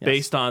Train,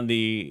 based on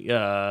the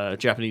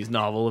Japanese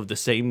novel of the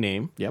same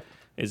name, Yep.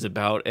 is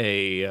about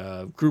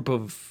a group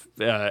of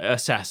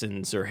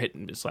assassins or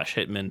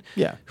hitmen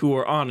Yeah. who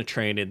are on a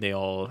train and they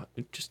all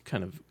just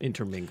kind of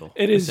intermingle.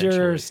 It is your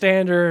essentially.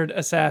 standard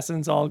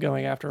assassins all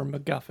going after a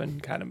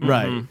MacGuffin kind of movie.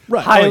 Right.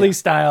 Right. Highly Oh, yeah.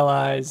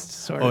 stylized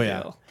sort of Oh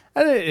yeah. deal.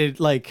 And it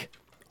like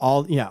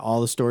all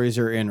the stories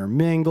are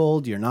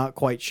intermingled. You're not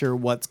quite sure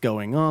what's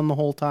going on the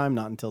whole time.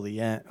 Not until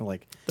the end.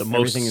 Like the most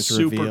everything is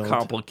super revealed.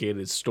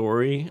 complicated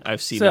story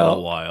I've seen So- in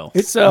a while.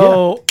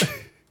 So,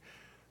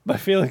 my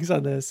feelings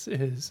on this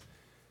is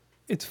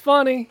it's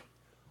funny.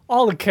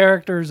 All the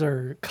characters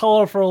are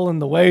colorful in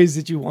the ways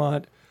that you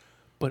want.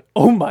 But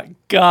oh my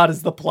God,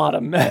 is the plot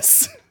a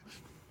mess?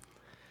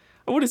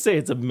 I wouldn't say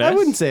it's a mess. I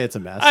wouldn't say it's a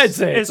mess. I'd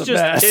say it's, it's a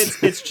just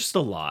mess. it's just a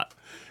lot.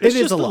 It's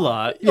is just a a lot.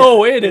 lot.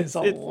 Oh, it is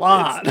a It-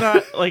 lot.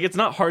 It's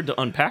not hard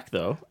to unpack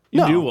though.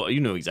 You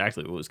knew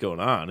exactly what was going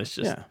on. It's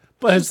just Yeah.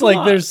 But it's just a like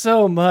lot. there's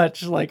so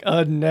much like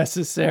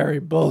unnecessary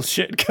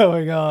bullshit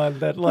going on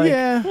that like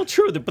Yeah. Well,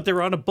 true, but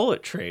they're on a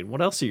bullet train.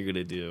 What else are you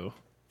gonna do?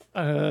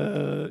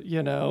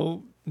 you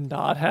know,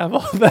 not have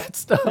all that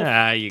stuff.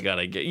 You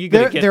gotta get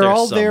get They're there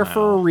all there somehow.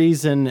 for a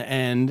reason,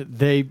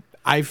 and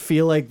I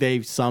feel like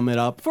they sum it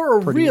up For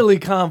a pretty- really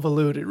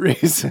convoluted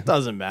reason.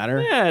 Doesn't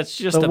matter. Yeah, it's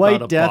just The about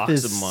White a Death box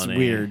is of money.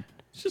 weird.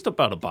 It's just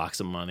about a box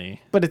of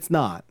money. But it's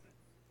not.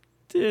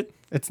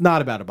 It's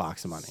not about a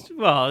box of money.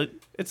 Well,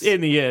 it's in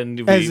the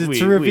end. As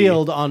it's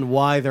revealed on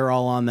why they're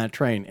all on that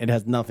train, it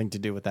has nothing to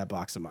do with that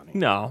box of money.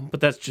 No, but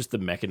that's just the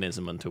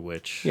mechanism into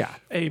which. Yeah.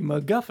 A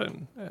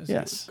MacGuffin, as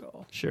Yes. you would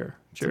call. Sure.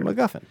 It's a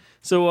MacGuffin.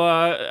 So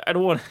I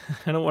don't want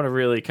to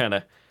really kind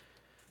of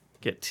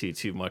get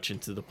too much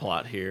into the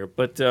plot here,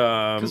 but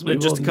Because we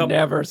just will a couple.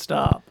 never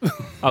stop.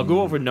 I'll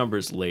go over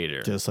numbers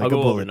later. Just like I'll a go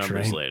over bullet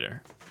numbers train.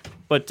 later.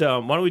 But why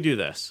don't we do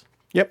this?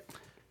 Yep.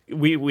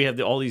 We have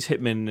all these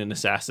hitmen and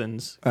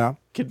assassins.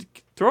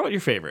 Throw out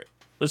your favorite.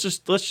 Let's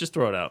just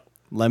throw it out.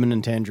 Lemon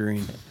and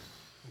Tangerine.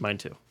 Mine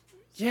too.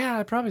 Yeah,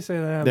 I'd probably say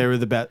that. They were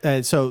the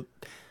best. So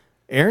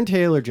Aaron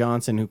Taylor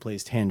Johnson, who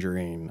plays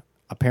Tangerine,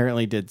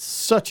 apparently did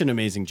such an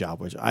amazing job,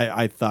 which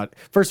I thought,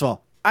 first of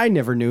all, I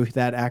never knew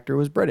that actor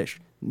was British.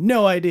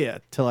 No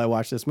idea till I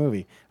watched this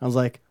movie. I was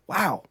like,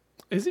 wow,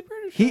 Is he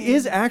British? he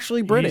is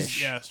actually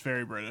British. Yes,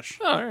 very British.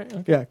 Oh, all right.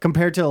 Okay. Yeah,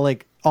 compared to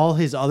like all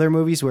his other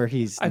movies where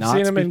he's I've not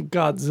seen him in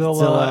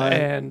Godzilla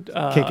and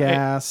Kick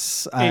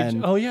Ass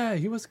and oh yeah,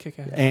 he was Kick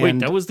Ass. Wait,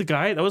 that was the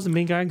guy. That was the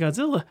main guy in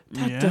Godzilla.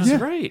 That does Yeah.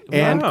 right.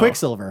 and Wow.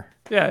 Quicksilver.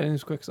 Yeah, and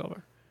he's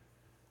Quicksilver.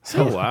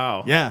 Oh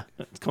wow. Yeah,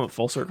 It's coming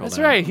full circle. That's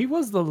now. right. He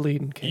was the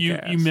lead in Kick You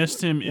Ass. you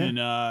missed him in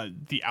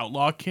The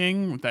Outlaw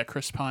King with that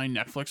Chris Pine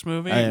Netflix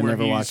movie. I where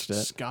never he's watched it.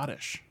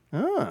 Scottish.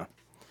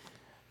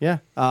 yeah.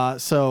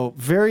 So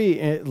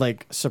very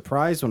like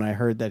surprised when I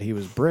heard that he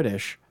was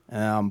British,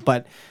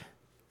 but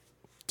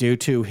due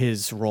to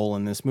his role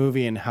in this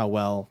movie and how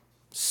well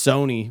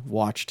Sony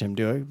watched him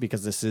do it,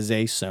 because this is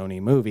a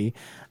Sony movie,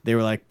 they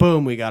were like,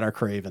 boom, we got our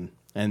Craven.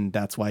 And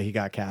that's why he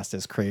got cast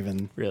as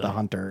Craven Really? the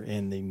Hunter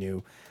in the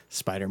new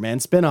Spider-Man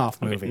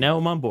spin-off movie. Now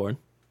I'm on board.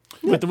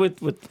 With the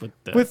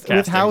with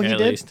casting, how he at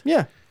did. least.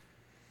 Yeah.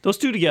 Those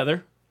two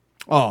together.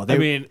 Oh, I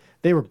mean,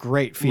 they were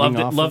great feeding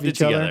off loved of it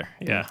each other. together.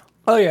 Yeah.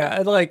 Oh yeah,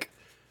 and like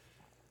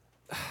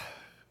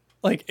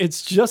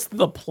it's just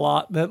the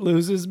plot that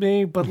loses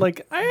me, but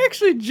like I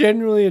actually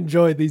genuinely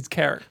enjoyed these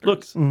characters.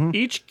 Look, Mm-hmm.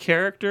 each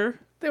character.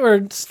 They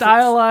were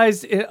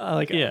stylized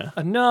Yeah.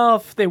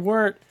 enough. They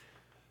weren't.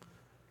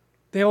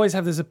 They always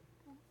have this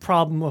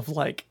problem of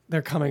like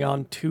they're coming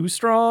on too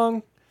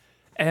strong,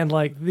 and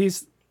like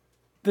this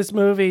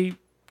movie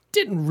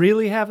didn't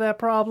really have that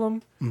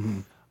problem.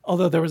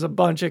 Although there was a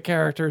bunch of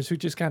characters who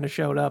just kind of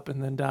showed up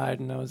and then died,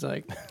 and I was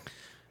like,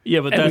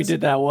 Yeah, but and that's we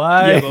did that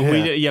why?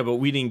 Yeah, but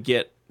we didn't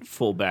get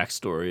full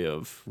backstory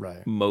of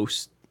Right.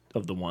 most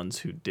of the ones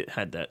who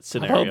had that About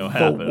scenario the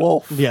happen.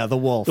 wolf. Yeah, the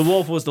wolf. The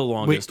wolf was the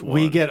longest one.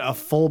 we get a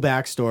full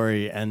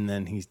backstory and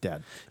then he's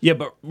dead. Yeah,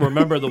 but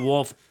remember the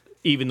wolf.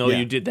 Even though Yeah.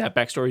 you did that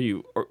backstory,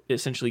 you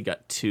essentially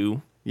got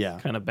two Yeah.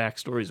 kind of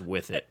backstories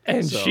with it.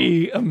 And So-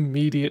 she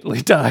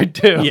immediately died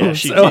too. yeah,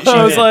 she so did. She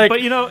I was did. like,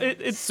 but you know,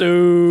 it's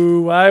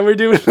so why are we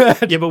doing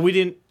that? yeah, but we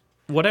didn't.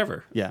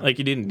 Whatever. Yeah. like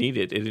you didn't need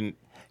it. It didn't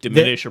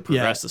diminish or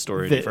progress the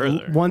story any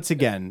further. Once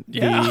again,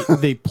 Yeah.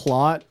 the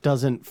plot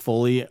doesn't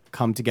fully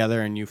come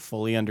together and you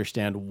fully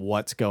understand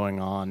what's going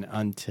on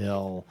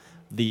until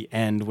the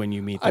end when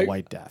you meet the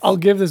White Death. I'll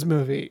give this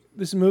movie.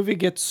 This movie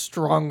gets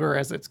stronger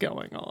as it's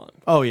going on.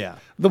 Oh yeah.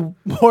 The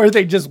more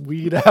they just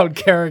weed out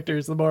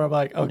characters, the more I'm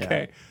like,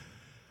 okay,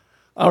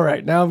 all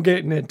right, now I'm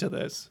getting into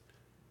this.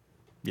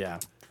 Yeah.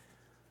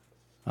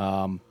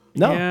 No.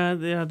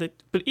 Yeah.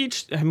 But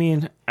each, I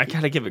mean, I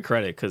gotta give it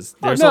credit because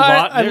there's no, a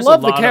lot. I there's love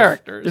a the lot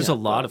characters. There's Yeah. a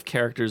lot of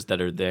characters that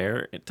are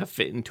there to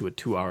fit into a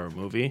 2-hour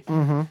movie,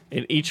 Mm-hmm.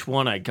 and each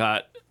one I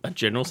got a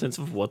general sense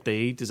of what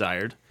they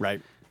desired.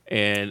 Right.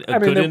 And I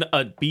mean,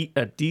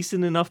 a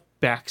decent enough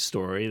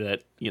backstory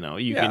that you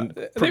can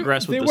They-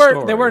 progress they with the weren't,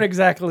 story. They weren't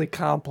exactly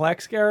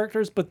complex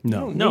characters, but you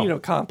don't no, need a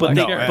complex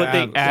but character. they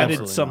absolutely added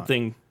not.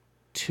 something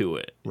to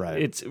it.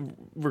 Right. It's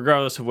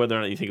regardless of whether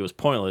or not you think it was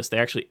pointless. They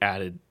actually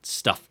added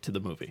stuff to the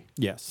movie.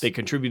 Yes. They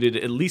contributed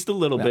at least a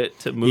little bit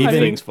to move even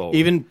things forward.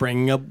 even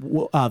bringing up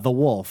the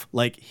wolf,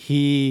 like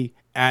he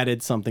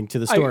added something to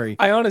the story.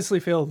 I honestly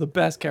feel the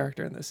best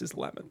character in this is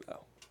Lemon,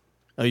 though.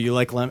 Oh, you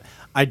like lemon?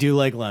 I do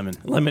like lemon.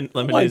 Lemon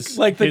Like, is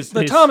like the, his,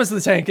 the his- Thomas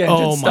the Tank Engine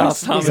Oh my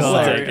stuff. Thomas is the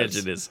Tank hilarious.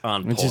 Engine is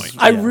on Which is- point.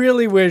 I Yeah.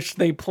 really wish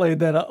they played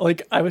that up.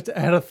 Like I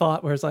had a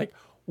thought where it's like,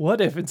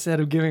 what if instead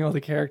of giving all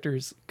the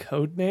characters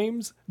code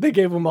names, they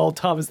gave them all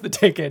Thomas the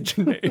Tank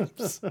Engine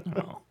names?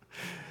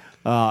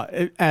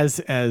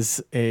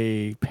 As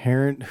a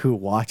parent who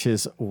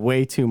watches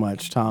way too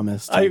much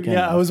Thomas, I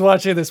Tank was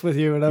watching this with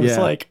you, and I was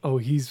Yeah. like, oh,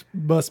 he's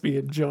must be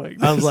enjoying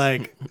this. I was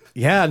like,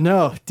 yeah,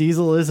 no,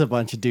 Diesel is a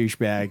bunch of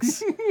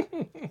douchebags.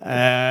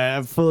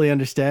 I fully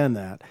understand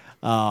that.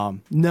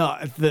 No,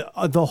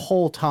 the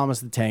whole Thomas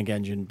the Tank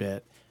Engine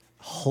bit,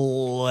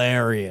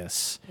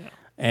 hilarious.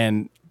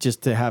 And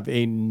just to have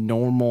a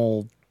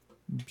normal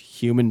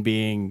human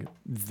being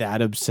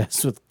that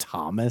obsessed with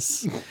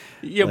Thomas.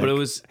 yeah, but like- it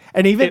was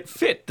And even it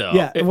fit though.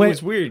 Yeah, it when-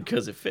 was weird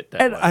because it fit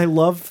that and way. I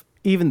love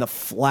even the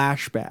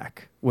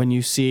flashback when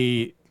you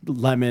see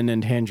Lemon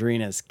and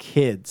Tangerine as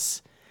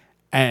kids,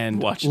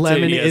 and Watching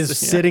Lemon TV, is yeah.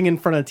 sitting in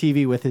front of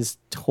TV with his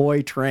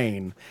toy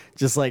train,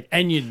 just like,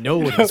 and you know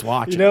what he's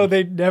watching. You know,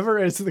 they never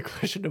answer the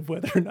question of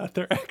whether or not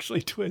they're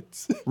actually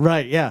twins.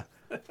 Right? Yeah,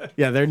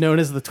 yeah. They're known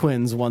as the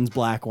twins. One's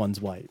black, one's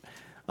white.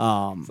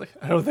 It's like,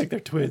 I don't think they're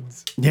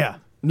twins. Yeah.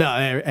 No,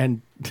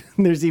 and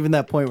there's even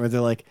that point where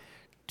they're like,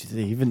 do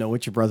they even know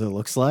what your brother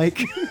looks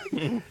like?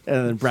 And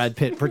then Brad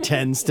Pitt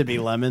pretends to be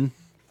Lemon.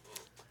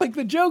 Like,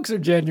 the jokes are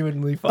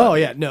genuinely funny. Oh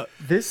yeah, no.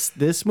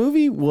 This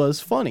movie was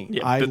funny.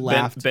 Yeah, I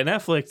laughed. Ben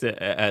Affleck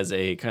as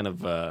a kind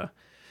of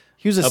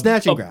He was a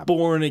snatch and grab.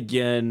 born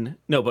again.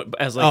 No, but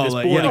as Oh, like this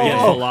like, born yeah. again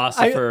Oh,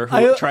 philosopher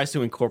I- who tries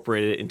to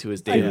incorporate it into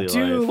his daily I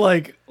do life.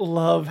 like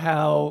love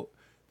how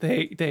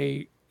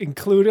they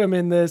include him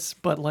in this,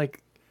 but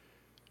like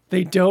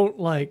they don't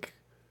like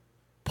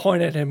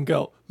point at him and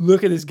go,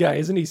 look at this guy,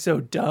 isn't he so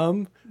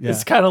dumb? Yeah.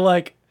 It's kind of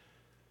like,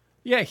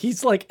 yeah,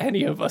 he's like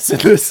any of us in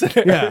this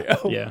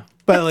scenario. Yeah.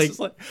 But It's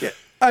like, just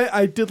like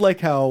I did like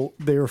how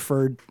they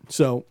referred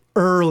so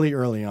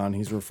early on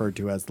he's referred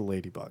to as the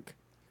ladybug.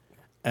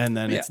 And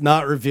then it's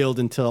not revealed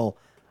until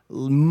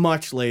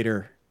much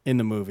later in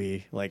the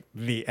movie, like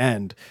the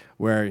end,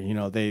 where, you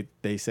know, they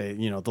say,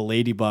 you know, the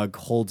ladybug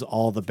holds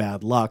all the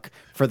bad luck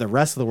for the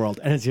rest of the world.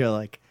 And it's you're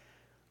like,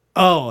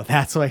 oh,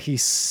 that's why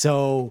he's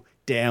so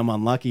damn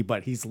unlucky,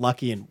 but he's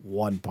lucky in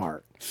one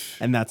part.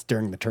 And that's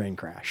during the train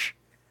crash.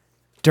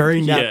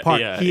 During that Yeah,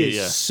 part, yeah, he is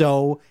yeah.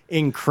 so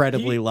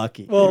incredibly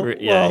lucky. well,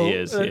 Yeah, he well,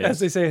 is, as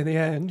they say in the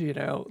end, you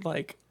know,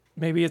 like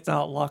maybe it's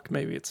not luck,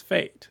 maybe it's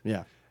fate.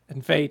 Yeah.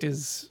 And fate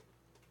is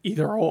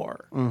either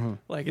or. Mm-hmm.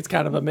 Like it's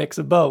kind of a mix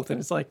of both. And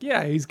it's like,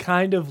 yeah, he's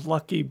kind of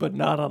lucky, but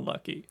not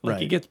unlucky. Like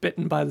he Right. gets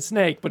bitten by the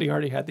snake, but he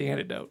already had the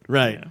antidote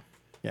Right.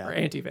 Yeah. or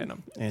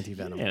anti-venom.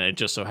 Anti-venom. And it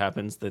just so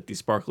happens that the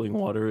sparkling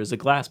water is a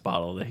glass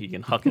bottle that he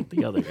can huck at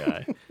the other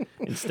guy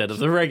instead of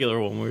the regular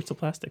one where it's a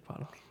plastic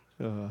bottle.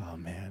 Oh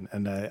man,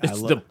 and I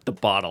It's love the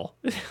bottle.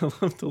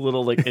 The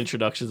little like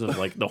introductions of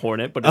like the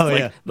Hornet, but it's Oh, like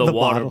yeah, the the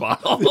water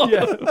bottle.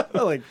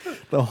 like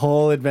the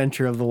whole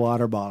adventure of the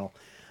water bottle.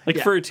 Like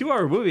for a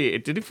 2-hour movie,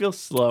 it didn't feel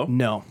slow.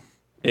 No,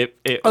 It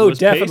Oh, was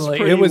paced definitely.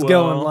 pretty It was well.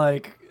 going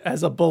like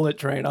as a bullet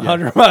train,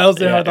 100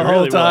 miles an Yeah, hour the it whole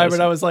really time. was.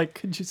 And I was like,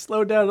 could you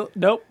slow down?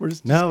 Nope, we're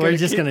just we're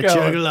just keep gonna going.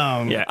 chug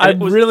along. Yeah, I'm it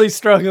was, really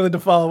struggling to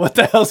follow what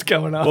the hell's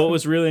going on. what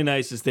was really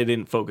nice is they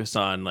didn't focus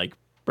on like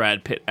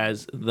Brad Pitt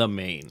as the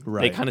main. They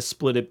Right. kind of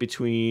split it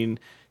between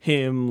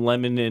him,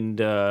 Lemon, and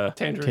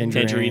Tangerine.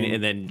 Tangerine,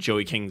 and then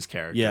Joey King's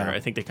character. Yeah. I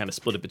think they kind of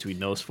split it between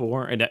those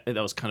four, and that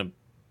was kind of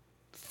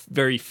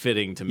very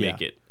fitting to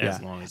make it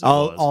as long as it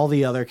was. all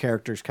the other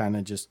characters kind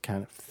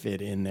of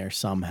fit in there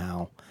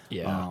somehow.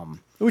 Yeah.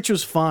 Which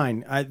was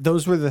fine.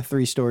 Those were the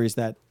three stories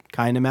that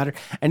kind of mattered,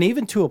 and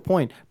even to a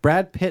point,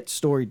 Brad Pitt's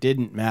story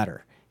didn't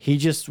matter. He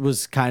just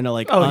was kind of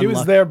like, Oh, he was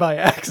unlucky. there by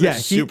accident. Yeah,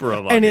 super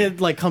unlucky. and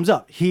it like comes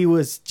up. He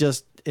was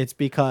just. It's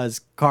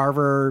because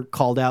Carver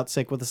called out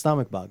sick with a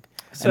stomach bug.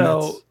 And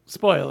So,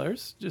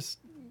 spoilers, just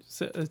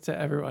to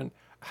everyone.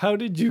 How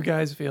did you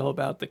guys feel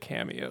about the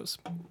cameos?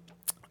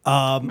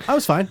 I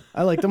was fine.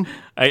 I liked him.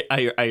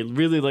 I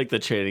really like the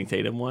Channing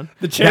Tatum one.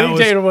 The Channing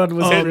was Tatum one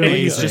was amazing. And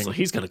really he's good. just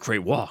he's got a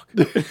great walk.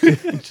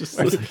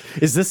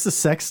 Is this the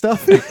sex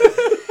stuff?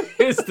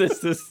 Is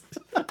this?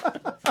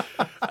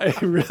 I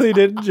really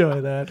did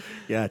enjoy that.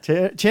 Yeah,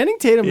 Channing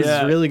Tatum is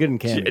really good in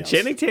cameos.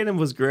 Channing Tatum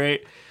was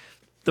great.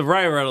 The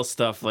Ryan Reynolds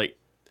stuff, like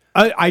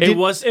I it did,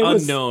 was It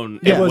was- unknown.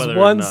 It was whether or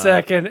 1 not-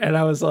 second, and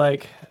I was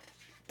like,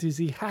 does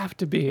he have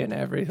to be in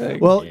everything?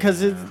 well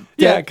because it's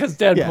because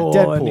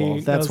Deadpool, and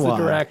he that's knows why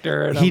the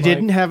director. And he I'm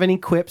didn't like, have any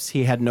quips.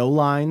 He had no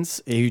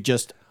lines. He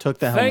just took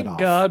the helmet thank off.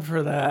 God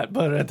for that.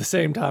 But at the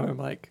same time, I'm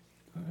like,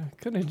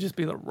 couldn't it just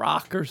be The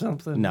Rock or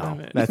something? No, I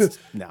mean, that's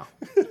no.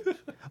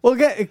 Well,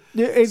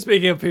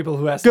 speaking of people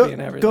who has to be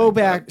in everything. go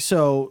but- back.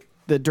 So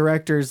the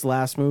director's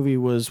last movie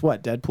was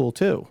what? Deadpool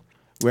 2,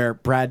 where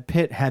Brad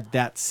Pitt had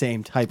that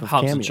same type of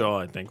Hobbs cameo. and Shaw,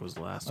 I think, was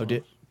the last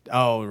one.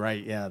 Oh,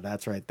 right. Yeah,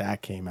 that's right.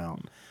 That came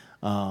out.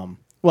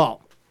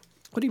 Well,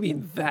 What do you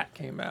mean that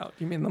came out?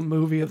 You mean the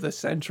movie of the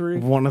century?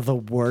 one of the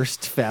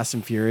worst Fast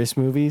and Furious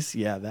movies.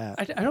 Yeah,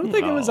 that. I don't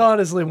think it was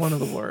honestly one of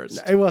the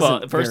worst. It wasn't.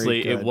 Well,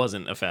 firstly, very it good.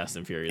 wasn't a Fast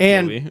and Furious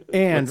And movie. Let's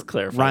and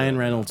clarify Ryan that.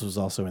 Reynolds was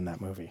also in that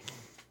movie.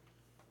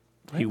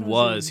 He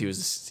was.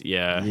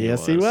 Yeah.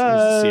 Yes, he He was.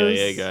 was a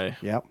CIA guy.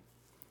 Yep.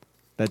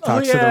 That Oh,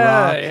 talks yeah, to the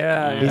Rock.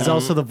 yeah, He's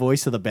also the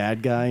voice of the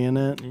bad guy in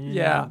it.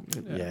 yeah.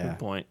 Yeah. Good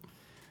point.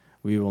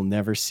 We will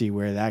never see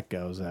where that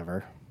goes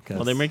ever. 'cause-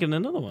 Well, they're making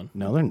another one.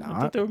 No, they're I thought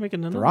not. they were making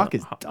another. Rock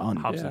is one. done.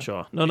 Hobbs Yeah. and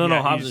Shaw. No,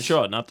 Yeah, Hobbs and he's-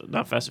 Shaw.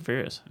 Not Fast and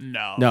Furious.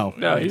 No. No,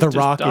 No, he's The just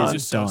Rock done.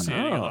 is done.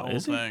 Dissociating the Oh, whole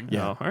is he? thing.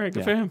 Yeah. Oh, all right, good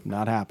Yeah, for him.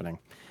 not happening.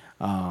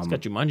 He's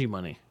got Jumanji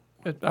money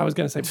I was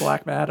gonna say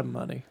Black Adam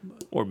money.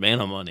 or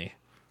mana money.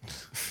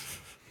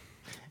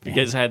 You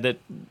guys had that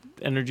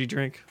energy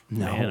drink?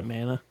 No.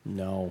 Mana.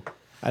 No,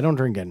 I don't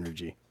drink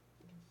energy.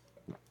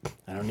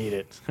 I don't need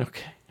it.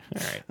 Okay.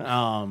 All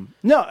right.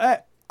 No,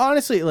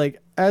 honestly, like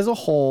as a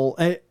whole,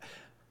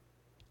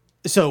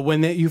 so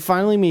when you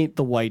finally meet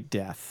the White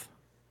Death,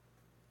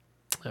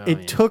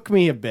 it took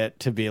me a bit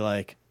to be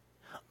like,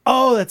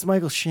 oh, that's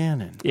Michael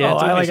Shannon. Yeah, it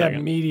took me I a like second.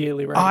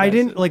 immediately Oh, recognized I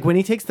didn't it. like when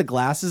he takes the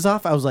glasses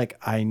off. I was like,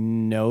 I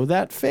know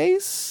that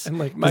face. And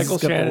like This Michael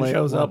has got the Shannon light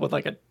shows one. up with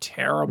like a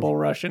terrible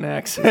Russian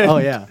accent. Oh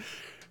yeah,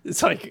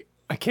 It's like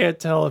I can't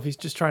tell if he's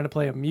just trying to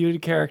play a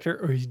muted character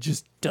or he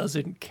just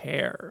doesn't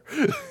care.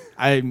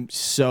 I'm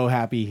so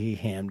happy he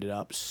hammed it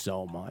up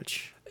so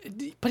much,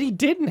 But he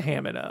didn't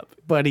ham it up.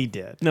 but he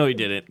did. No, he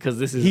didn't, because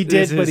this is He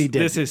did, this but is- he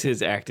didn't. This is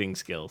his acting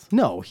skills.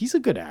 No, he's a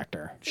good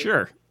actor.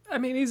 Sure. I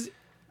mean,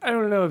 I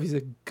don't know if he's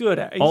a good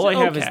actor. All I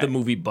have is the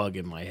movie Bug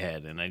in my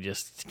head, and I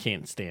just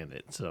can't stand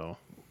it. So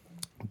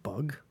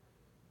Bug.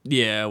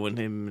 yeah,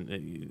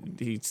 when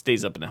he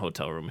stays up in a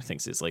hotel room, he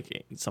thinks it's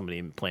like somebody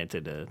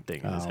implanted a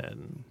thing in his head.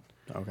 And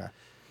Okay,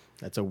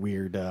 that's a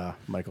weird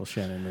Michael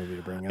Shannon movie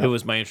to bring up. it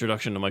was my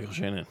introduction to Michael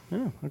Shannon.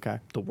 Oh, okay.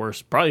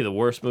 Probably the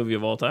worst movie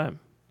of all time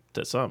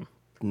to some.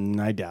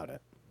 I doubt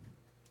it.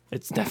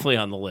 It's definitely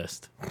on the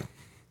list.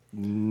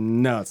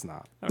 No, it's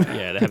not.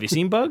 Yeah, have you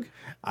seen Bug?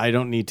 I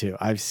don't need to.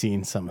 I've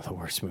seen some of the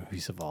worst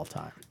movies of all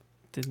time.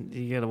 Didn't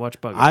you gotta watch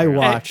Bug? I apparently.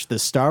 watched the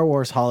Star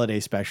Wars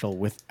Holiday Special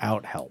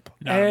without help.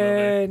 Not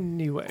a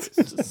movie.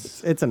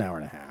 Anyways, It's an hour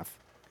and a half.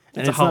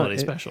 And It's a holiday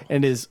not, special.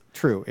 It is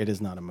true. It is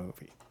not a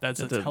movie. That's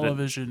a That-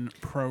 television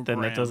program.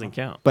 Then that doesn't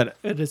count. But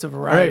it is a all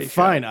variety. right,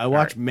 fine. I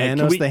watched Can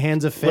Manos: we- The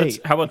Hands of Let's,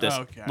 Fate. how about this?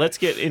 Okay. Let's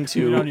get We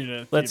into don't need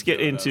to let's keep get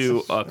doing into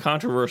this. a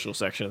controversial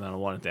section that I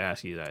wanted to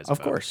ask you guys.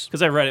 Of course.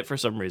 because I read it for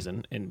some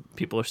reason, and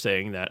people are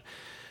saying that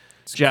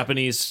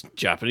Japanese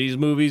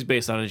movies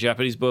based on a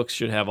Japanese book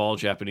should have all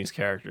Japanese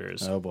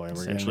characters. Oh, boy, we're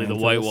getting essentially the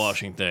into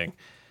whitewashing thing.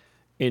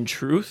 In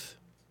truth,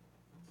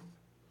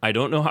 I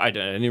don't know. I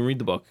didn't read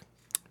the book.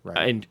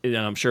 Right. And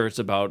I'm sure it's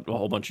about a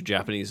whole bunch of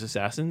Japanese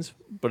assassins,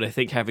 but I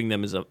think having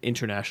them as an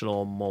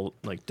international,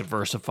 like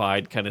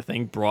diversified kind of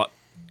thing brought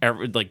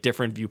like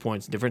different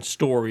viewpoints, different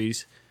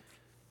stories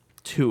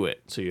to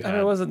it. So you And it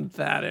had. wasn't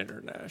that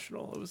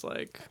international. It was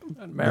like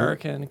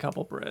American, a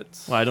couple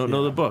Brits. Well, I don't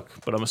know the book,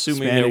 but I'm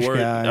assuming Spanish there were.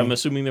 guy. I'm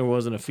assuming there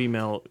wasn't a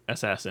female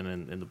assassin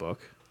in the book.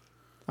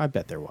 I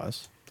bet there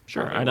was.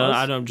 Sure, Probably I don't.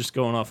 was. I'm just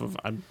going off of.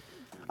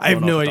 I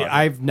have Going no off the idea. document.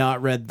 I've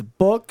not read the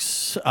books,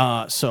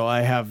 so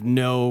I have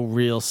no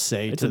real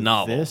say It's to a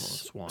novel.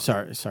 this. It's one.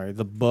 Sorry.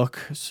 The book,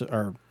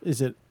 or is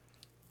it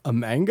a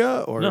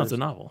manga or? No, it's a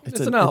novel.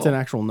 It's a It's novel. an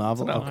actual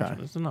novel. novel. Okay.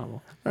 It's a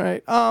novel. All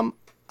right.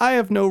 I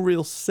have no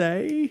real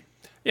say.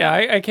 Yeah,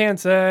 I can't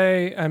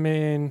say. I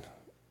mean,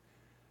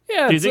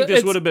 yeah. Do you think this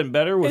it's- would have been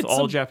better with it's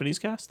all a- Japanese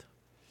cast?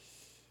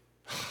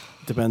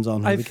 Depends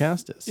on who I the f-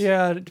 cast is.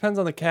 Yeah, it depends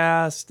on the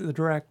cast, the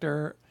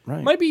director.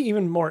 Right. Might be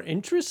even more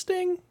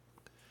interesting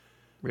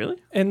Really?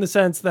 in the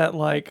sense that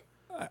like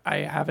I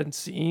haven't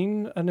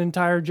seen an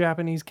entire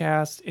Japanese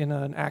cast in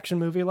an action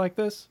movie like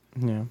this.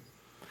 Yeah.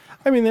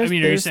 I mean, there's. Are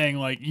you there's- saying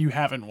like you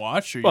haven't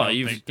watched? Or you Well, don't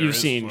you've think there you've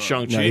is seen one?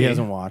 Shang-Chi. No, he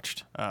hasn't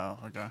watched. Oh,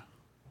 okay.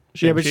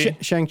 Yeah, but Shang-Chi?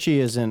 Shang-Chi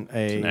isn't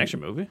An action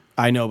movie.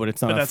 I know, but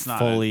it's not But a that's not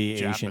fully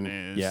Asian.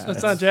 Japanese. Yeah,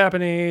 It's not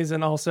Japanese,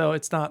 and also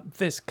it's not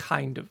this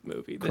kind of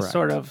movie. This Correct.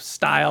 sort of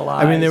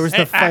stylized. I mean, there was the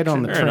Hey, fight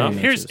on the action. train. enough.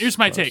 which Here's is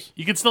my close. take.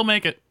 You can still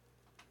make it.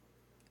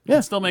 You Yeah.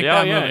 can still make Yeah,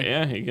 that yeah, movie.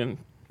 yeah.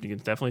 You can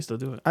definitely still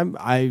do it.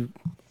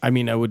 I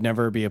mean, I would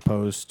never be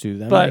opposed to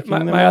them. But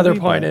making the my other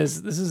movie, point but-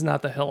 is, this is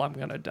not the hill I'm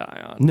gonna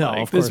die on. No,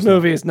 Like, of this course not.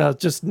 movie is not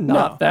just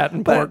not No. that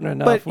important But-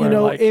 enough. but, you where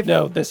know, like, if-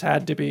 no, this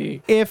had to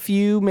be. if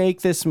you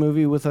make this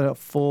movie with a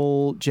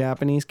full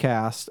Japanese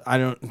cast,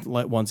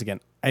 once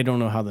again, I don't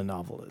know how the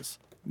novel is.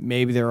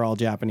 Maybe they're all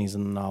Japanese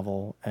in the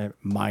novel,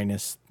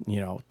 minus,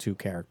 two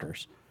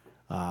characters.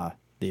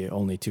 The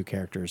only two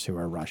characters who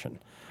are Russian.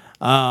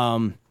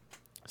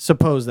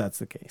 Suppose that's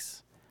the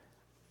case.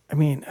 I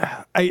mean,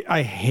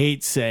 I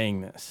hate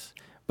saying this,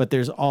 but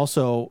there's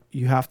also,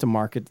 you have to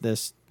market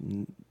this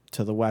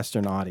to the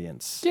Western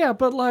audience. Yeah,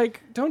 but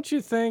like, don't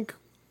you think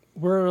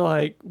we're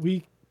like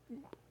we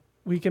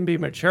can be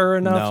mature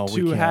enough No,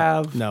 we to can't.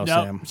 have? No, Nope.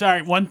 Sam.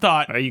 Sorry, one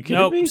thought. Are you kidding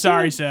Nope. me,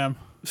 Sorry, Sam.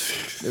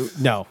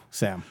 No,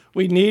 Sam.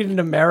 We need an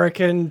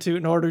American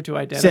in order to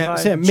identify.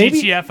 Sam,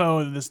 maybe.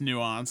 GTFO this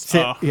nuance.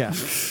 Sam, Oh. yeah.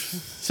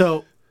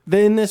 So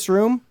in this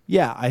room,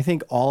 yeah, I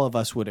think all of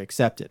us would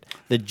accept it.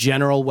 The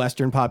general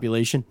Western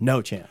population,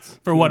 no chance.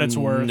 For what it's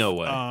worth, No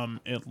way.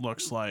 It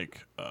looks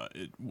like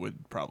it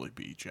would probably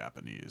be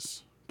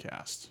Japanese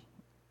cast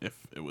if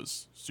it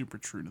was super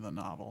true to the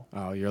novel.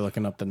 Oh, you're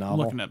looking up the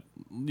novel. Looking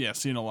at,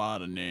 seeing a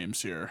lot of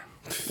names here.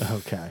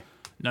 Okay.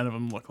 None of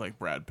them look like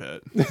Brad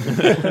Pitt.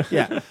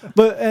 Yeah,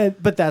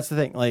 but that's the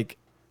thing. Like,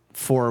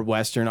 for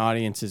Western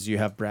audiences, you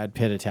have Brad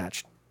Pitt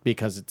attached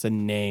because it's a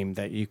name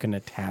that you can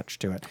attach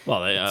to it.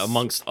 Well,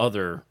 amongst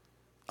other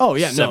Oh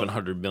yeah,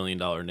 $700 million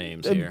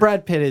names no. here.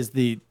 Brad Pitt is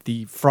the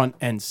front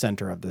and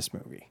center of this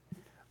movie.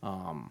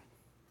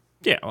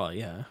 Yeah, well,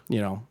 yeah.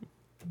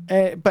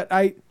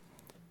 But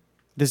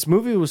this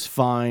movie was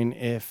fine.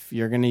 If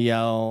you're gonna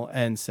yell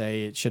and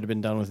say it should have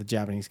been done with a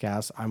Japanese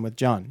cast, I'm with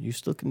John. You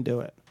still can do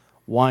it.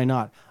 Why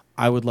not?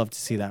 I would love to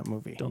see that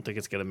movie. Don't think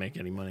it's gonna make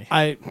any money.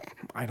 I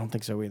don't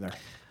think so either.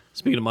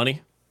 Speaking of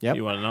money, Yep.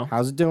 you want to know?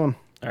 How's it doing?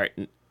 All right,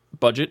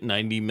 budget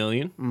 $90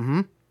 million.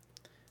 Mm-hmm.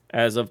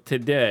 As of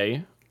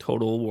today,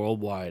 Total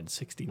worldwide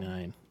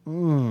 69.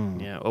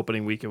 Yeah,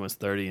 opening weekend was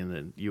 30 in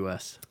the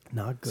U.S.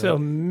 Not good. So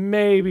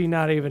maybe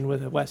not even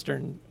with a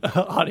Western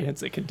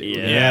audience it can do.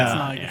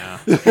 Yeah,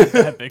 it's not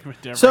that big of a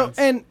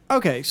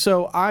difference.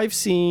 So I've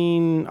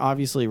seen,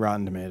 obviously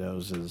Rotten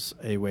Tomatoes is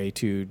a way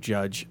to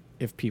judge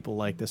if people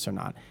like this or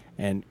not,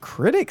 and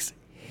critics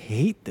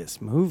hate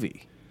this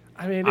movie.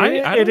 I mean, I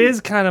it don't-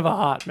 is kind of a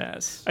hot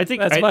mess. I think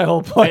that's my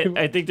whole point.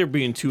 I think they're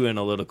being too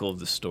analytical of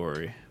the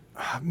story.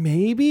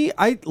 Maybe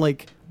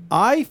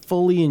I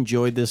fully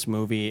enjoyed this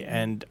movie,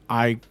 and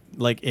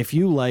if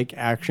you like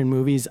action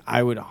movies,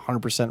 I would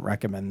 100%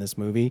 recommend this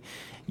movie.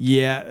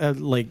 Yeah,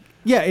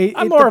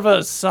 I'm more of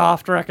a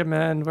soft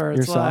recommend where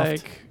it's You're soft?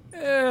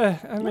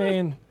 like, I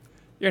mean,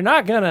 you're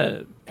not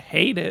gonna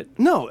hate it.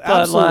 No, but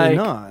absolutely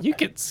not. You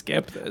could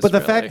skip this. But the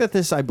really. fact that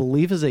this, I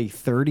believe, is a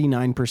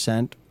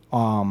 39%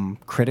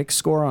 critic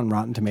score on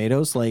Rotten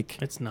Tomatoes,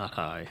 It's not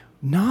high.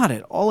 not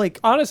at all.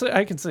 honestly,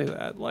 I can say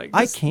that.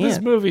 I This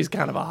can't. movie's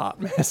kind of a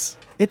hot mess.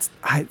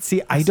 I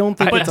don't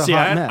think it's a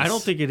hot mess. I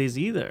don't think it is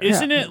either.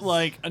 Isn't it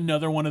like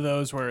another one of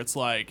those where it's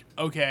like,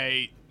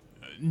 okay,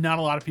 not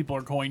a lot of people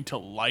are going to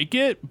like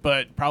it,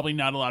 but probably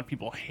not a lot of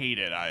people hate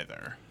it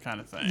either, kind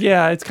of thing.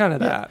 Yeah, it's kind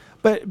of that.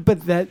 But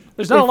that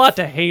There's not a lot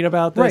to hate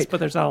about this, Right. but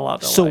there's not a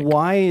lot to So like.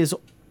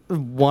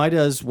 why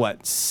does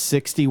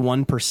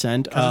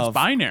 61% Because of it's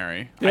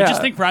binary. I Yeah.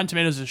 just think Rotten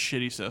Tomatoes is a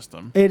shitty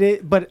system.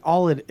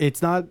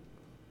 it's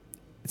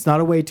not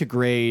a way to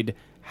grade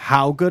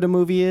how good a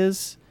movie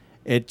is.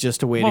 It's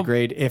just a way to Well,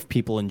 grade if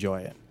people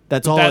enjoy it.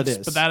 That's all it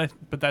is.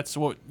 But that's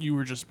what you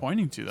were just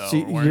pointing to, though. So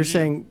weren't you're you?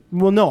 saying,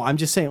 well, no, I'm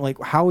just saying,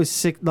 like, how is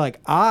sick? Like,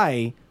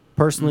 I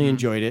personally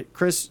enjoyed it.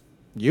 Chris,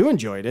 you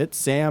enjoyed it.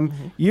 Sam,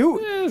 you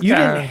kinda-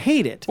 didn't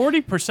hate it.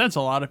 40%'s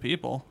a lot of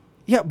people.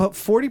 Yeah, but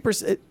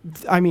 40%.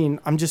 I mean,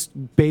 I'm just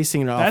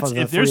basing it off That's of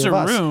the if there's three a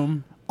of us.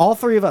 room. All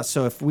three of us.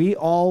 So if we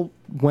all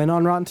went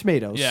on Rotten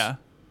Tomatoes, Yeah.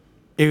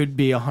 it would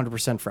be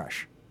 100%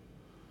 fresh,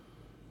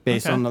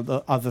 based Okay. on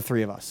the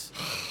three of us.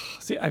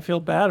 See, I feel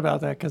bad about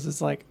that because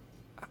it's like,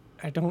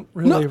 I don't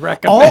really No,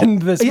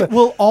 recommend this. yeah,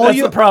 well, all That's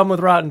you- the problem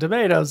with Rotten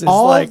Tomatoes is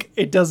all- like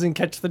it doesn't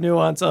catch the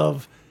nuance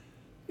of,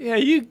 yeah,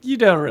 you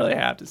don't really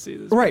have to see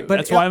this. Right, movie. but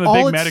That's why I'm a all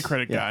big it's-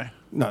 Metacritic guy.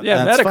 No,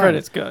 yeah, that's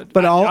Metacritic's fine. good.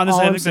 But Honestly, all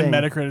I I'm think saying, the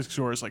Metacritic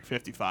score is like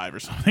 55 or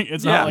something.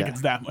 It's Yeah. not like Yeah.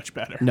 it's that much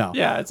better. no,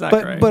 Yeah, it's not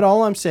but, great. But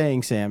all I'm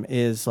saying, Sam,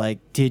 is like,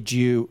 did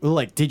you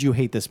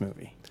hate this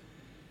movie?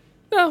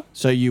 no,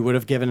 So you would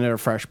have given it a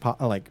fresh,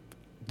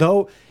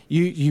 though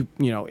you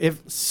know,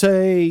 if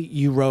say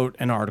you wrote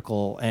an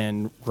article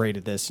and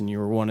rated this, and you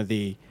were one of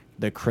the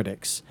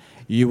critics,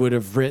 you would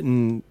have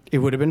written, it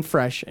would have been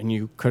fresh, and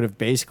you could have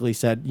basically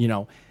said, you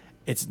know,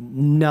 it's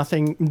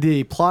nothing.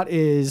 The plot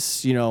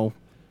is, you know,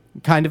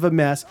 kind of a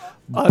mess,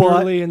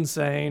 utterly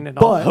insane and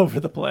all but- over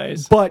the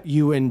place. but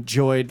you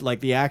enjoyed like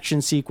the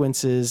action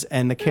sequences,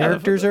 and the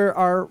characters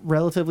are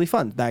relatively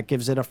fun. That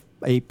gives it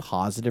a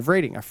positive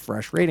rating, a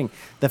fresh rating.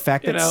 The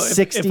fact You that know,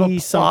 60 if a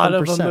plot something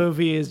of a percent.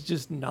 movie is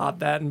just not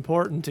that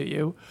important to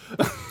you,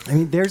 I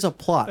mean, there's a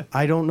plot.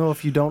 I don't know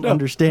if you don't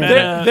understand.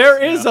 Meta- it.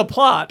 there is a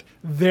plot.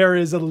 There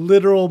is a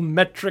literal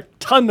metric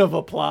ton of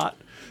a plot.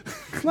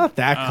 It's not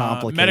that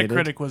complicated.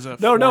 Metacritic was a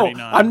No,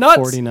 49. I'm not.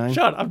 49?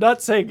 Sean, I'm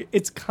not saying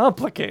it's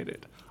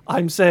complicated.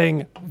 I'm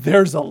saying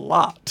there's a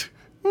lot.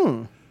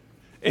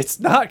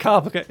 It's not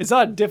complicated. It's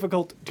not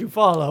difficult to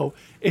follow.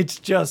 It's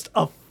just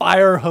a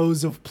fire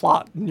hose of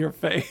plot in your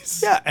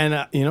face. Yeah,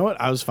 and you know what?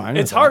 I was fine.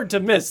 It's with hard to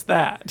miss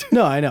that. That.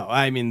 No, I know.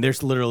 I mean,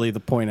 there's literally the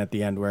point at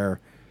the end where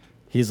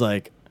he's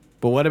like,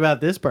 "But what about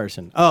this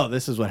person? Oh,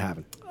 this is what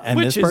happened." And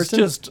Which this is person,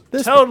 just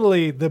this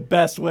totally the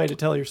best way to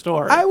tell your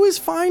story. I was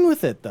fine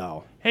with it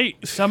though. Hey,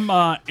 some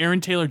Aaron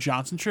Taylor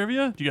Johnson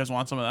trivia. Do you guys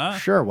want some of that?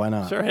 Sure, why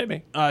not? Sure, hit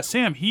me.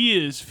 Sam, he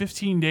is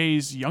 15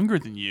 days younger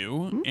than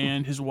you,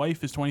 and his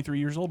wife is 23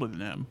 years older than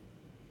him.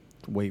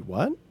 Wait,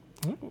 what?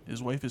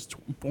 His wife is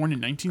born in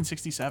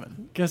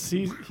 1967. Guess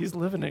he's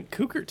living in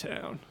Cougar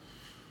Town.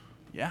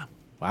 Yeah.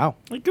 Wow.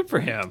 Like, good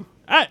for him.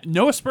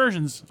 No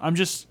aspersions. I'm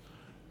just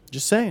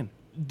Just saying.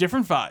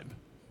 different vibe.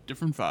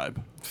 Different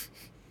vibe.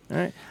 All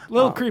right. A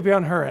little creepy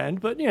on her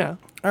end, but yeah.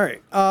 All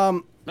right.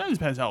 That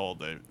depends how old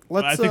they.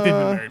 Let's, I think they've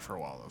been uh, married for a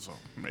while, though, so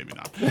maybe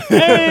not.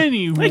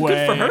 Anyway, Hey,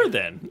 good for her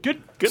then.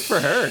 Good for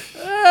her.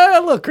 A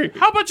little creepy.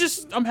 How about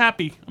just? I'm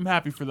happy. I'm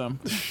happy for them.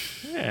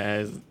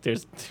 Yeah,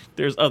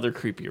 there's other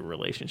creepier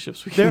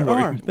relationships we There can work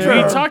are. with. There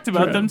We are. talked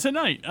about them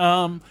tonight.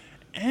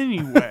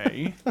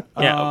 Anyway,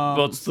 Yeah,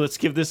 let's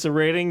give this a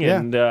rating Yeah.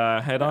 and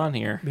head on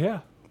here. Yeah.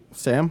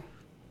 Sam?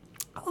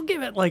 I'll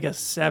give it like a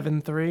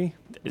 7.3.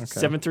 It's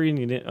 7-3 and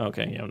you didn't.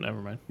 Okay, yeah,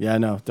 never mind. Yeah,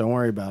 no, don't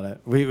worry about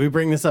it. We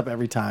bring this up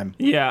every time.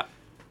 Yeah,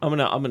 I'm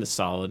gonna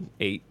solid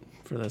 8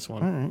 for this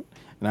one. All right.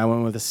 And I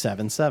went with a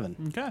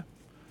 7.7. okay,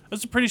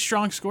 that's a pretty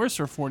strong score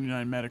for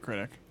 49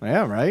 Metacritic.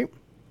 Yeah, right?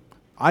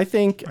 I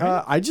think,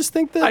 I just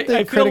think that the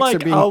I feel critics like are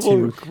being I will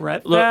too...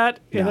 regret Look, that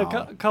in a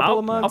no. couple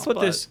of months. I'll put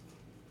but this.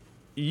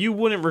 You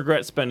wouldn't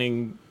regret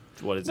spending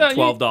what is No, it, you-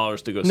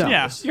 $12 to go see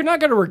Yeah. this. You're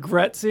not going to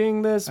regret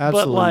seeing this,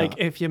 Absolutely but like not.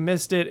 if you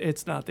missed it,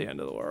 it's not the end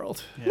of the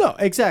world. No,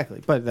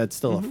 exactly. But that's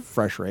still a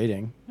fresh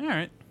rating. All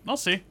right. I'll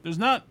see. There's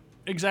not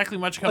exactly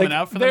much coming Like,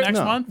 out for the there- next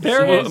no. month.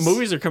 There Well, is-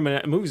 movies are coming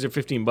out. Movies are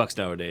 $15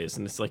 nowadays,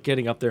 and it's like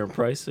getting up there in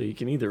price. So you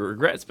can either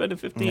regret spending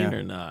 15 Yeah.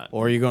 or not,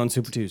 Or you go on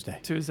Super Tuesday.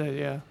 Tuesday,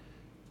 yeah.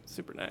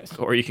 Super nice.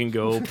 or you can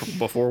go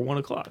before 1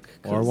 o'clock.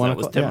 'cause Or 1 that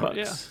was o'clock, $10.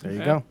 yeah. Yeah. There you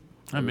Yeah.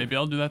 go. Maybe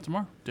I'll do that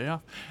tomorrow. Day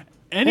off.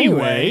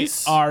 Anyway,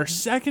 Anyways. our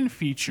second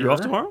feature. You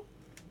off tomorrow?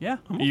 Yeah.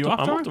 I'm Are you off off I'm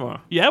off tomorrow?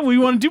 tomorrow. Yeah. What do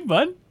you want to do,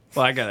 bud?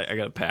 Well, I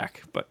gotta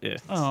pack, but yeah.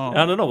 Oh.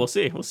 I don't know. We'll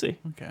see. We'll see.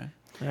 Okay.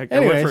 I went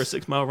Anyways. for a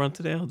 6-mile run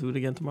today. I'll do it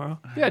again tomorrow.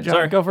 Yeah, John,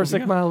 Sorry. go for a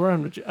 6 mile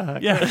run.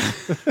 Yeah.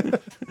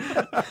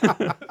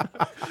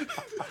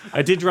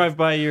 I did drive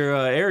by your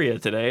area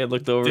today and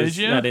looked over. Did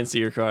you? I didn't see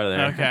your car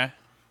there. Okay.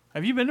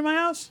 Have you been to my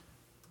house?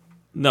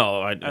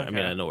 No, I mean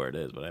Okay. I know where it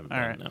is, but I haven't. All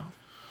been, right. No.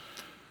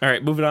 All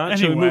right, moving on.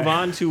 Shall we Anyway. move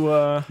on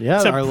to? Yeah,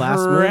 To our last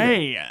movie.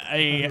 Prey,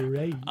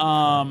 a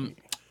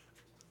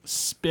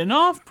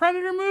spin-off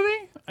Predator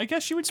movie, I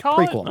guess you would call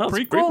prequel. it. Oh, it's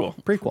a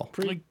prequel.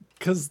 Prequel. Like,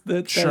 Because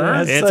that Sure.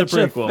 has It's a such a,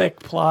 prequel. thick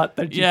plot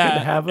that you yeah,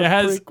 could have a it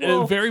has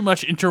prequel. very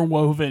much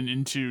interwoven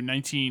into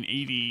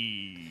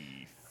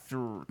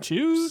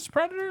 1982's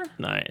Predator.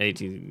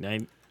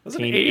 1989.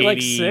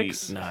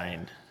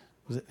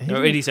 Was it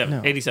No, 87.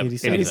 No, 87.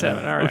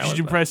 87. All right. We should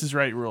do Price is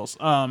Right rules.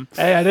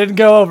 Hey, I didn't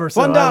go over.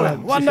 So $1. I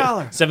win.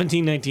 $1.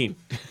 1719.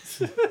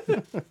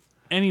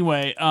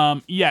 Anyway,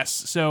 yes.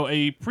 So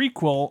a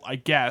prequel, I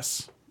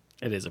guess.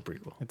 It is a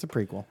prequel. It's a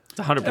prequel. It's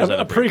 100%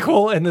 A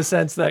prequel in the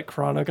sense that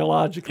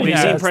chronologically. Have you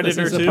yes, seen this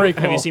Predator is a 2? prequel.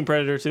 Have you seen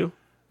Predator 2?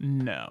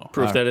 No.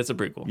 Proof that it's a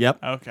prequel. Yep.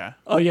 Okay.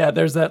 Oh yeah,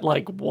 there's that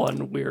like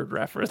one weird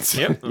reference.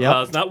 Yep. Yep.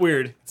 It's not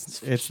weird. It's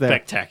there.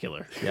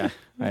 Spectacular. Yeah,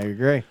 I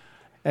agree.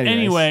 Anyways.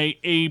 Anyway,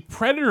 a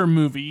Predator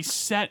movie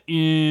set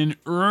in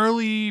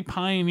early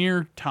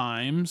pioneer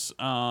times.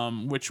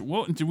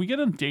 Did we get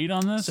a date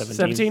on this?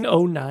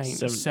 1709.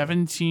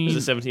 17.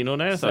 Is it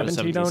 1709? I thought it was 1709.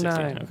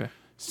 1716. Okay.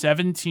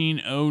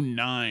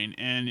 1709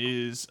 and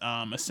is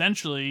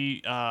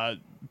essentially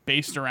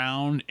based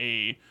around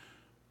a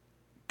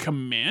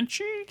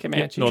Comanche.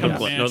 Comanche. Northern, yeah.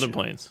 Comanche. Northern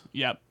Plains.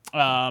 Yep.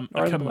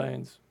 Northern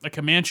Plains. A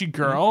Comanche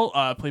girl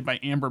played by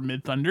Amber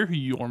Midthunder, who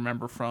you'll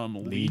remember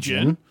from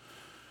Legion.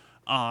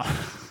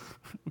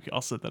 We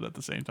all said that at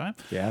the same time.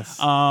 Yes.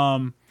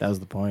 That was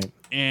the point.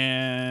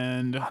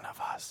 And None of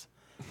us.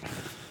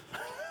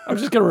 I'm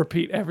just gonna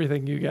repeat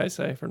everything you guys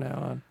say from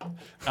now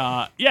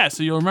on. yeah,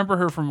 so you'll remember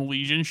her from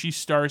Legion. She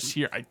stars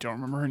here. I don't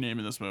remember her name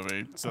in this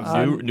movie. So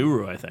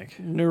Nuru, I think.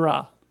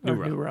 Nura. Or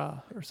Nura.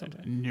 Nura or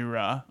something.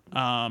 Nura.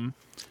 Only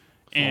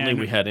And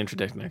we had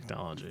internet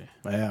technology.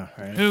 Yeah,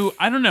 right. who,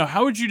 I don't know,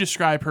 how would you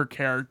describe her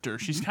character?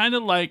 She's kind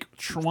of like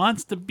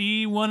wants to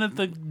be one of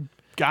the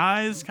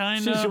guys,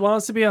 kind She of.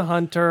 wants to be a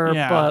hunter,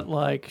 Yeah. but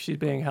like she's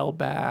being held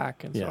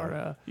back and Yeah. sort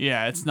of.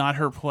 Yeah, it's not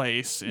her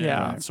place. In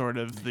Yeah. sort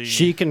of the.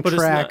 She can But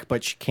it's track, not-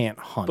 but she can't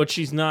hunt. But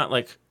she's not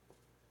like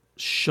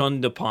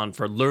shunned upon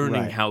for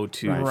learning Right. how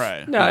to.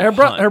 Right. No, her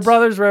hunt.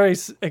 brother's very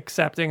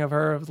accepting of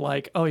her. Of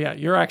like, oh yeah,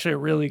 you're actually a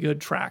really good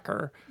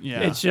tracker. Yeah.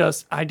 It's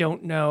just I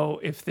don't know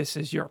if this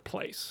is your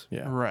place.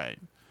 yeah. Right.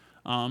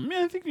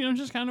 Yeah, I think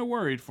just kind of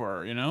worried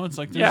for her. It's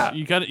like Yeah.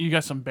 you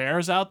got some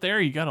bears out there.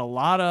 You got a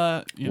lot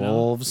of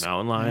Wolves,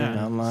 Mountain lion.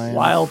 mountain lions.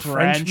 Wild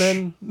French.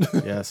 Frenchman.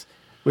 Yes.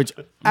 Which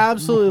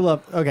absolutely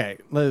love. Okay,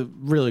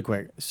 really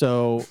quick.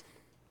 So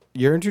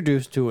you're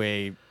introduced to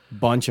a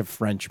bunch of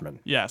Frenchmen,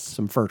 Yes.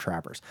 some fur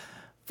trappers.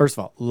 First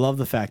of all, love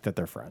the fact that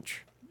they're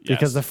French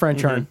because Yes. the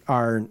French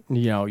aren't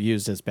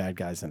used as bad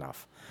guys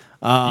enough.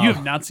 You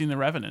have not seen The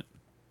Revenant.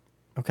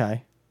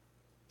 Okay.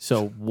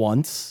 So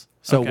once.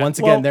 So Okay. once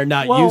again, they're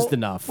not well, used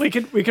enough. We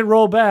could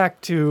roll back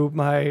to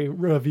my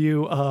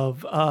review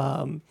of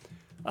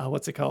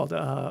what's it called?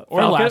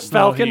 Last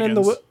Falcon and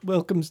the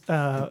Mohicans.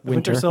 Winter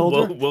Winter.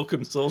 Soldier.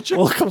 Welcome, soldier.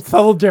 Welcome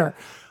Soldier.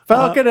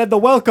 Falcon and the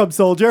Welcome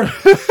Soldier.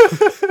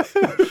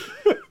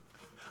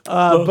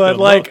 But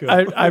like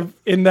I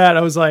in that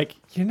I was like,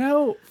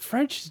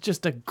 French is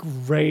just a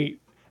great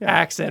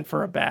accent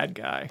for a bad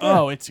guy.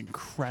 Oh, it's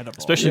incredible.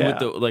 Especially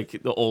Yeah.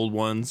 with the old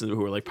ones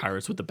who are like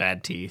pirates with the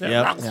bad teeth.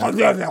 Yep.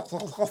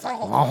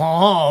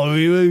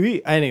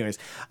 Anyways,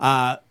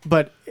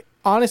 but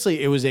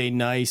honestly, it was a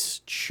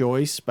nice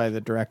choice by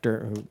the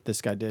director. Who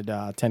this guy did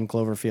 10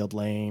 Cloverfield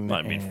Lane.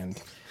 I mean,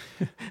 and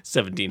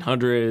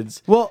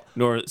 1700s. well,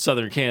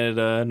 Southern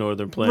Canada,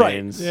 Northern right.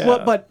 Plains. Yeah.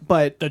 Well,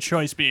 but the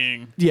choice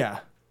being yeah,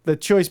 the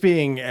choice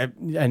being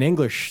an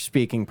English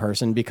speaking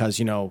person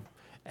because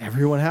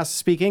everyone has to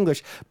speak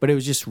English. But it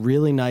was just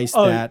really nice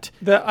that.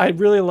 I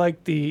really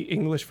like the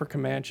English for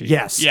Comanche.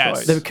 Yes.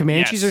 Yes. The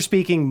Comanches Yes. are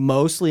speaking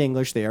mostly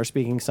English. They are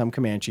speaking some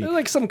Comanche. There's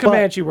like some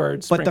Comanche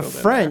words. But the sprinkled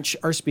in French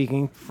are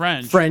speaking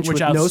French with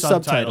without no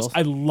subtitles. subtitles.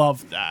 I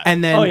love that.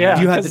 And then Oh, yeah,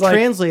 you had 'cause, the like-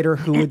 translator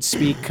who would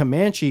speak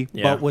Comanche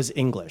Yeah. but was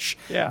English.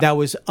 Yeah. That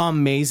was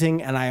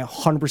amazing, and I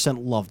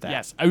 100% love that.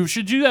 yes, I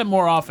should do that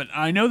more often.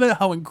 I know that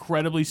how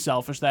incredibly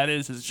selfish that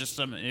is. As just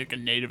like a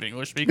native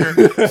English speaker,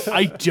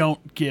 I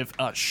don't give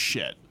a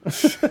shit.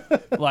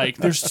 Like,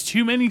 there's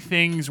too many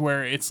things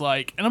where it's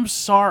like, and I'm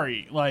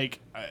sorry, like,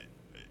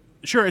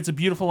 sure, it's a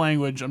beautiful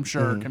language, I'm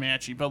sure,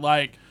 Comanche, but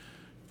like,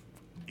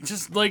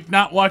 just like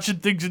not watching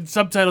things in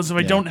subtitles if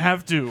I don't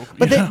have to.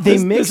 But they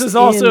mix. This is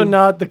also in-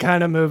 not the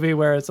kind of movie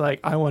where it's like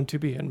I want to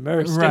be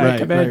immersed in Right, the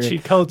Comanche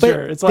right.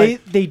 culture. But It's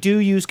like they do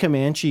use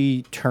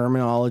Comanche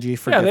terminology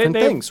for Yeah, they- different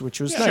they- things, which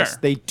was Yeah. nice. Sure.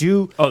 They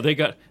do. Oh, they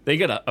got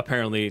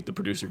apparently the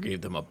producer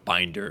gave them a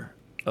binder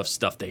of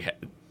stuff they had,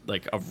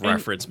 like of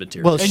reference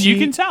material. Well, and she, you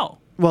can tell.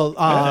 Well,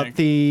 I think.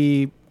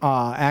 the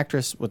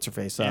actress, what's her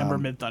face? Amber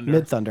Midthunder.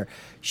 Midthunder.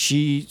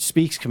 She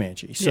speaks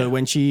Comanche. So Yeah.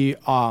 when she is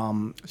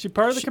she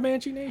part of the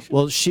Comanche Nation?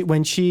 well,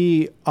 when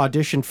she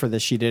auditioned for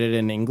this, she did it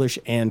in English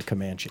and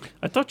Comanche.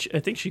 I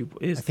think she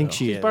is. I think though.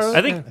 she is. part of-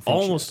 I think Yeah, I think she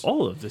almost is.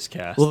 all of this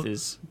cast Well,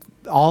 is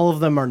All of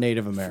them are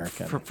Native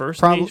American. for First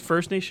Probably-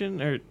 First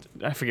Nation, or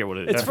I forget what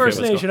it is. It's First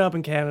Nation up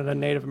in Canada,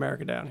 Native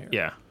America down here.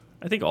 Yeah,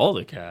 I think all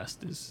the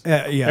cast is.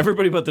 Yeah.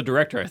 Everybody but the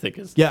director, I think,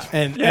 is. Yeah,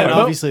 and but-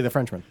 obviously the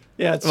Frenchman.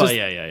 Yeah, it's Well, just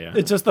yeah.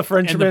 it's just the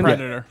Frenchman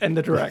Predator. and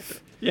the director.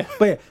 Yeah.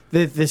 But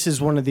yeah, this is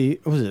one of the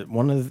was it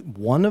one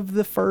of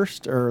the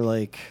first or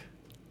like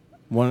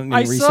one in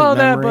I recent saw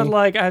that, memory? but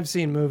like I've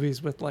seen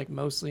movies with like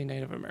mostly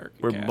Native American.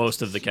 Where cast.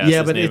 most of the cast.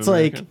 yeah, is but Native it's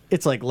like American.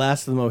 it's like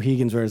Last of the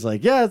Mohegans, where it's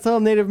like, yeah, it's all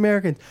Native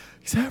American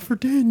except for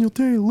Daniel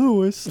Day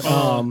Lewis.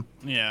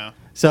 Yeah.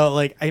 So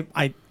like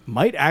I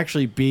might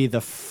actually be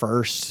the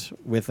first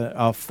with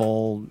a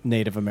full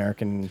Native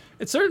American.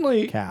 It's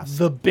certainly Cast.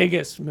 the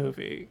biggest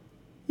movie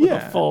with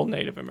Yeah. a full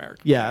Native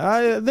American.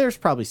 Yeah, there's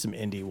probably some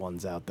indie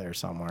ones out there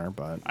somewhere,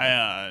 but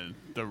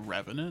The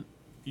Revenant.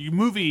 You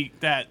movie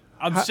that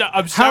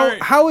I'm sorry.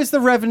 how is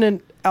the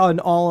Revenant an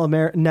all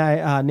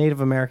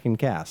Native American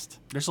cast?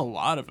 There's a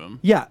lot of them.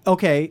 Yeah.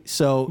 Okay.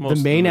 So Most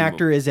the main of them-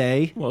 actor is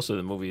a. most of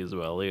the movie is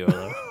about Leo.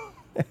 Though.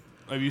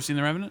 Have you seen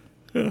The Revenant?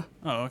 Yeah.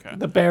 Oh, okay.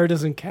 The bear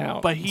doesn't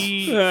count. But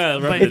he. The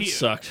but Revenant he-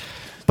 sucked.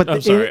 But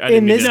I'm sorry, I didn't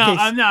in mean this to- No, case,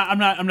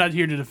 I'm not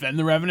here to defend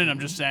The Revenant. I'm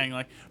just saying,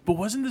 like, but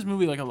wasn't this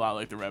movie like a lot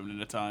like The Revenant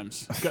at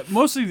times?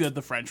 Mostly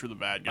the French were the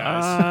bad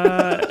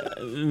guys.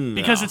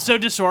 Because it's so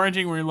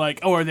disorienting where you're like,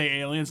 oh, are they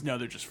aliens? No,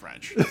 they're just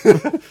French.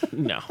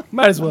 No,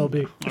 Might as well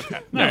be. Okay.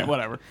 All right,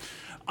 whatever.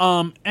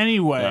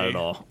 Anyway. not at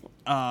all.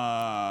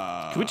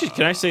 Uh,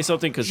 Can I say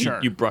something? Because Sure.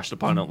 you brushed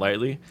upon it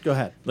lightly. go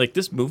ahead. Like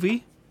this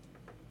movie,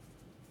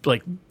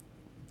 like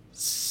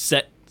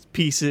set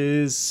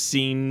pieces,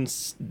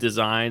 scenes,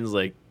 designs,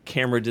 like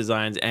camera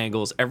designs,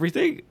 angles,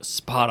 everything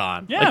spot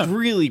on. Yeah. Like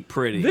really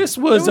pretty. This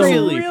was it was a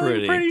really a really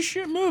pretty. pretty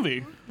shit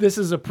movie. This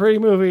is a pretty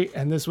movie,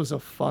 and this was a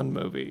fun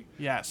movie.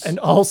 Yes. And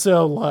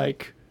also,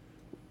 like,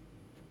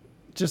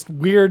 just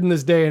weird in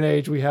this day and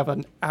age, we have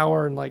an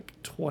hour and like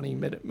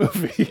 20-minute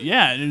movie.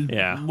 yeah. And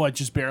Yeah. What?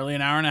 Just barely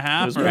an hour and a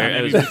half. It was Or very-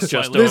 maybe it was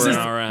just slightly over This an is,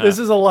 hour and a this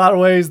half. is a lot of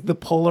ways the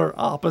polar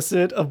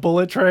opposite of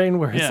Bullet Train,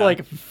 where it's Yeah.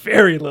 like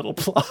very little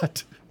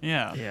plot.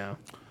 Yeah. Yeah.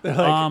 They're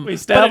like, we but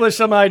established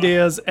some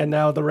ideas, and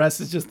now the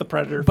rest is just the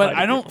Predator. But fighting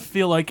I don't people.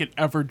 feel like it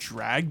ever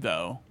dragged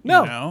though.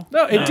 No, You know?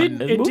 no, it didn't.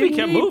 The It movie didn't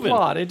kept need moving.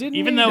 plot. It didn't.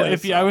 Even need though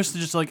us. if I was to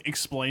just like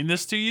explain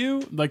this to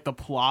you, like the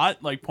plot,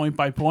 like point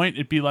by point,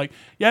 it'd be like,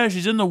 yeah,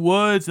 she's in the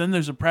woods, then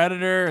there's a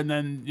predator, and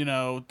then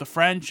the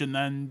French, and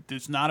then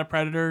it's not a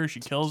predator, she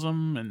kills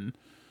him, and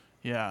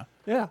yeah,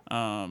 yeah,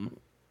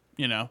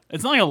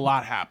 it's not like a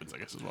lot happens. I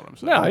guess is what I'm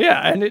saying. no,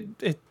 yeah, and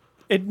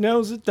it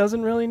knows it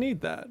doesn't really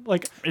need that.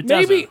 Like It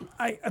maybe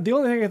doesn't. the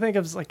only thing I think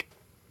of is like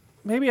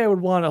maybe I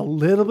would want a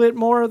little bit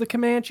more of the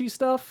Comanche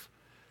stuff.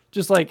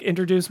 Just like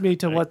introduce me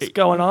to what's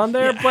going on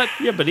there, but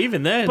Yeah, but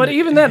even then,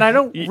 I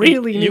don't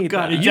really you need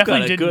got that. you definitely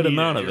got a didn't good need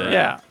amount it, of you're it. right.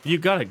 Yeah. You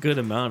got a good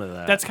amount of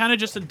that. That's kind of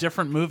just a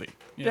different movie.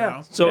 You Yeah.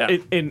 know? So Yeah.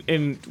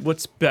 and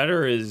what's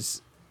better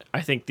is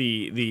I think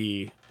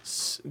the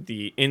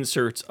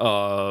inserts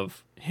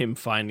of him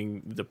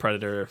finding the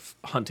predator,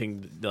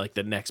 hunting like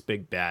the next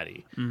big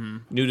baddie,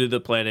 new to the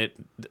planet.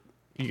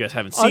 You guys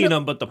haven't I'm seen gonna-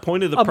 him, but the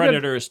point of the I'm gonna-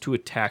 predator is to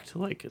attack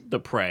like the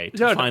prey, to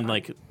No, no. find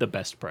like the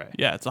best prey.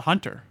 Yeah, it's a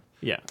hunter.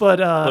 Yeah, But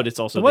it's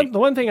also the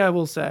one thing I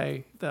will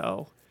say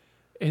though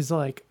is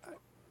like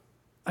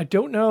I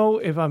don't know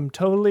if I'm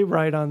totally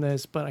right on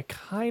this, but I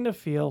kind of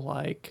feel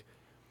like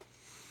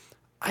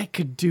I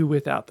could do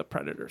without the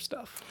Predator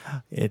stuff.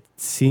 It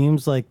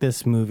seems like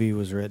this movie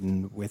was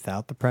written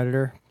without the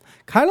Predator,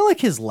 kind of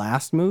like his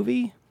last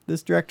movie.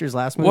 This director's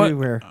last movie,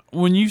 where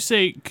When you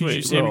say, could Wait,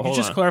 you say, whoa, could you hold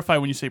just on. clarify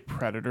when you say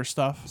predator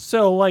stuff?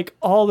 So like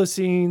all the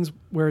scenes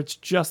where it's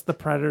just the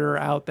Predator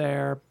out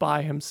there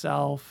by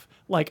himself,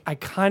 like I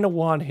kind of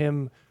want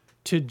him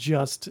to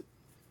just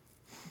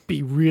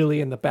be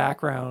really in the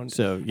background.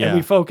 So, and yeah.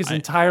 we focus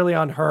entirely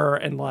on her,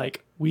 and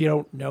like we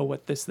don't know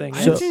what this thing I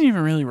is. didn't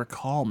even really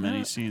recall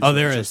many scenes. Oh, with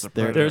there just is. the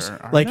predator. There's-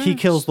 Are like there? he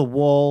kills the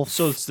wolf,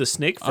 so it's the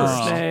snake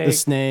first, Snake. the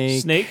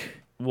snake. snake,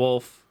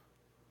 wolf,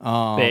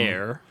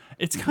 bear.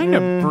 It's kind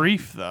of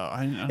brief though.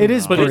 I don't It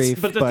is know. But brief,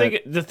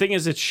 the thing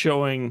is, it's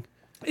showing.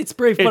 It's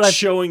brief, but It's I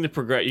showing the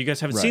progress. You guys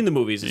haven't Right. seen the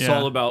movies. It's Yeah.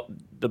 all about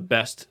the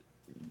best.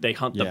 They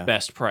hunt the Yeah.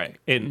 best prey,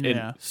 and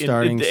Yeah.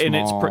 Starting and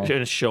it's small. and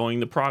it's showing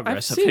the I've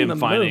progress of seen him the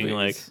finding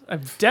movies.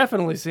 I've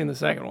definitely seen the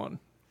second one.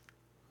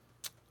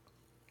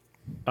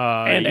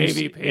 like And you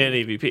AVP. and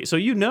AVP. So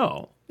you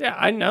know, Yeah,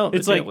 I know. the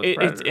It's deal like with it's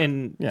Predator.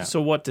 and Yeah.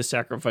 so what to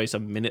sacrifice a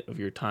minute of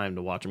your time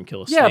to watch him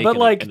kill a snake? Yeah, but and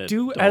like, a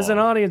as an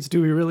dog? audience,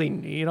 do we really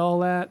need all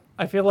that?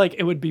 I feel like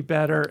it would be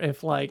better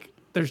if like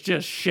there's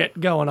just shit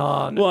going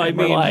on. Well, I and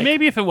we're mean, like,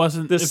 Maybe if it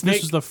wasn't, The if snake-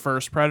 this was the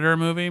first Predator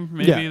movie,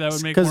 maybe Yeah, that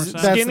would make 'cause more sense.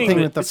 that's the Skinning thing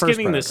the, with the first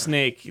skinning the Predator.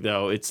 snake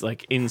though. It's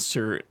like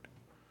insert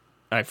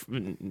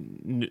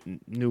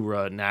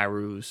Nura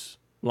Naru's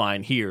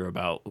line here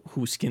about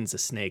who skins a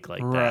snake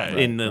like that. Right,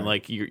 And then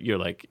like you're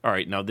like, all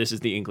right, now this is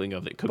the inkling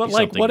of it. Could but be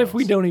like, something what if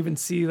we else. don't even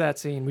see that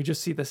scene? We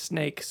just see the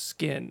snake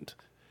skinned,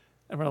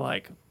 and we're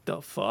like,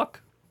 the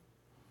fuck?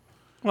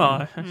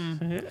 Well,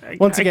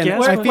 Once again, guess, I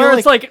Where, feel where like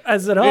it's like,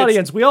 as an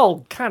audience, we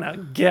all kind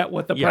of get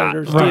what the yeah,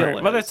 Predator's right. deal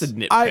is. But that's a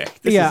nitpick. I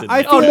This is a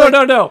I nitpick. feel Oh,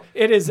 like, no.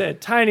 It is a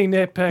tiny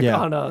nitpick Yeah.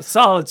 on a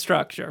solid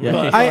structure. Yeah.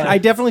 But, I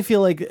definitely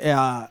feel like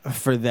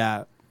for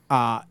that,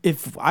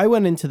 if I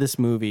went into this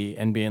movie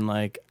and being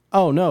like,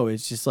 oh no,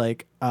 it's just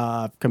like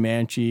a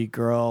Comanche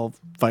girl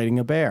fighting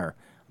a bear.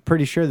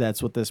 Pretty sure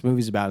that's what this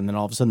movie's about. And then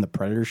all of a sudden the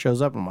Predator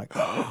shows up and I'm like,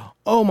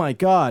 oh my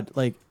God.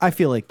 Like, I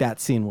feel like that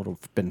scene would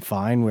have been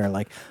fine where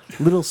like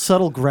little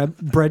subtle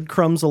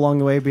breadcrumbs along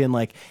the way being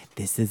like,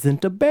 this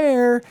isn't a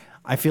bear.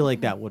 I feel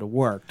like that would have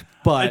worked.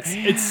 But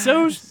It's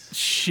so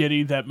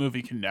shitty that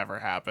movie can never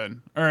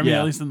happen, or I mean, Yeah.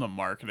 at least in the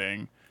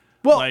marketing.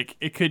 Well- like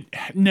it could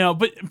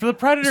but the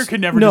Predator could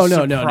never No, just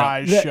no, no, no.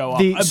 surprise The- show up.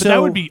 the- But so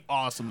that would be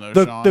awesome though,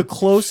 Sean. the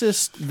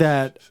closest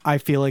that I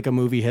feel like a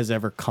movie has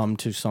ever come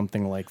to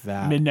something like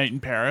that. Midnight in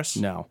Paris.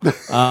 No,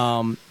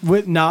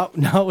 with not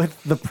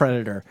with the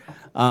Predator,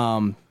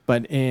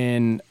 but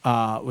in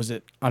was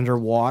it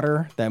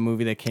Underwater, that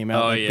movie that came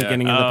out Oh, at the yeah.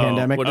 beginning of the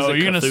pandemic? What is Oh, it?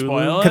 you're gonna Cthulhu?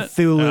 spoil it?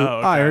 Cthulhu. Oh,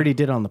 okay. I already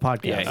did on the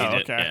podcast. Yeah, he Oh,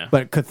 did. okay. Yeah.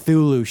 But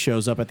Cthulhu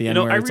shows up at the You end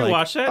know, where I it's like,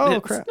 rewatched that. oh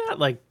It's crap. not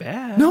like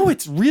bad. No,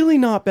 it's really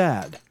not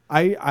bad.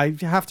 I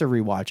have to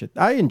rewatch it.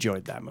 I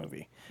enjoyed that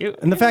movie.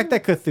 And the fact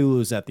that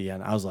Cthulhu's at the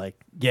end, I was like,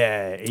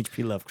 yeah,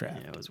 H.P. Lovecraft.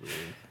 Yeah, it was weird.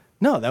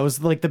 No, that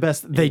was like the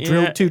best. They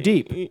drilled too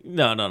deep.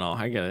 No,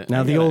 I get it.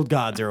 Now I the get old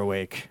gods are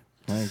awake.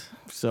 Like,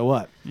 so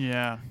what?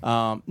 Yeah.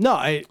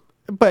 No,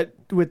 but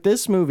with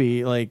this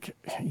movie, like,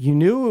 you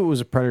knew it was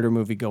a Predator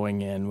movie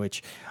going in,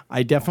 which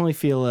I definitely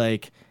feel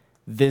like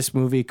this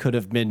movie could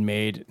have been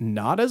made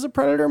not as a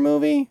Predator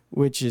movie,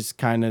 which is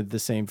kind of the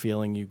same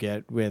feeling you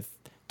get with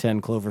 10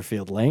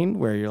 Cloverfield Lane,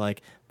 where you're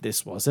like,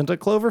 this wasn't a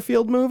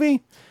Cloverfield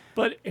movie.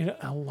 But in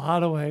a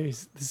lot of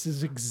ways, this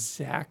is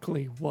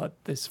exactly what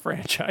this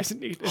franchise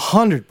needed.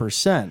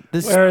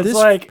 100%. Where it's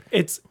like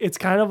it's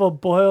kind of a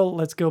boil.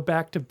 Let's go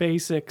back to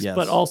basics, Yes.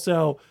 but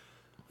also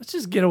let's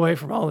just get away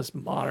from all this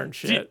modern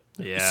shit.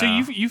 Yeah. So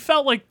you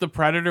felt like the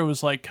Predator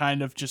was like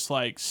kind of just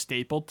like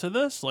stapled to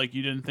this? Like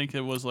you didn't think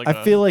it was like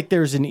I feel like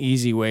there's an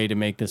easy way to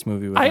make this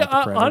movie without the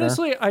Predator.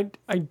 Honestly, I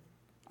I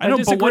know, but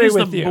disagree what is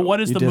with the you. but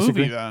what is You the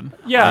disagree? movie then?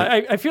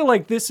 Yeah, I feel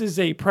like this is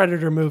a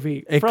Predator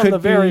movie It from could the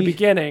very be-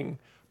 beginning,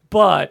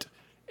 but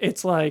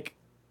it's like,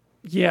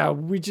 yeah,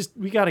 we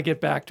got to get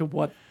back to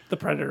what the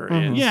Predator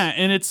is. Yeah,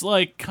 and it's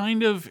like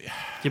kind of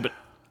Yeah, but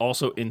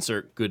also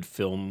insert good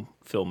filming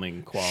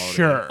quality.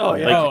 sure. Oh,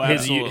 yeah. Like Oh,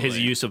 his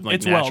absolutely. use of like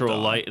It's well natural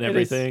done. light and It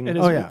is- everything. It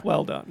is Oh, yeah.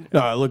 well done.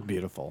 No, it looked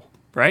beautiful.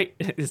 Right?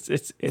 It's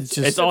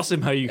just-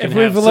 awesome how you can if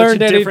have we've such a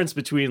learned any- difference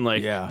between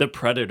like Yeah. the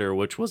Predator,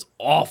 which was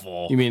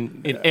awful. You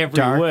mean in every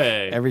dark?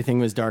 way? Everything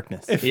was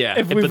darkness. Yeah,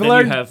 if but we've then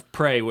learned- you have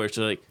Prey, where it's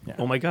like,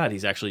 oh my god,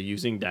 he's actually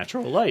using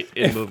natural light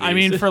in movies. I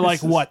mean, for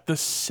like what, the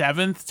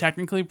 7th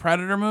technically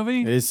Predator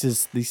movie? This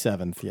is the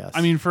 7th, yes.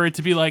 I mean, for it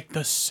to be like the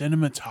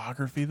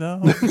cinematography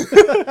though,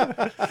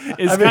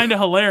 is kind of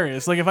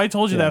hilarious. Like if I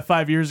told you that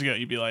 5 years ago,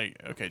 you'd be like,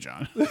 "Okay,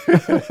 John."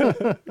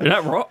 you're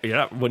not wrong. You're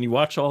not. When you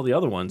watch all the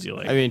other ones, you're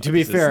like, I mean, to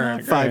be this is fair,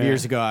 not 5 great.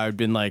 years ago, I would have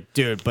been like,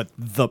 dude, but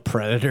The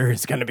Predator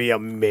is going to be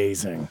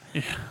amazing.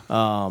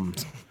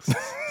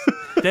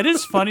 That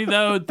is funny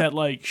though that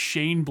like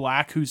Shane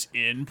Black, who's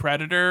in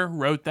Predator,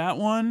 wrote that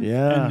one.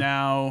 Yeah. And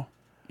now,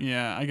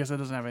 yeah, I guess that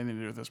doesn't have anything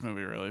to do with this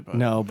movie really. But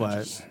No, it but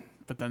just-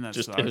 but then that's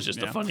It was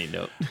just a funny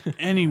note.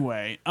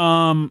 Anyway,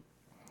 can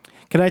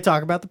I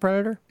talk about The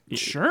Predator?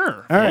 sure,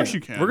 of right. course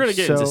you can. We're gonna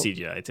get into So-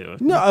 CGI too.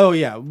 No, oh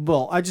yeah.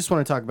 Well, I just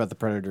want to talk about the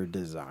Predator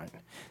design.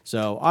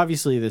 So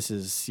obviously, this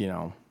is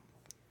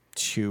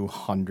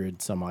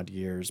 200 some odd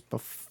years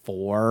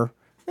before,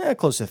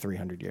 close to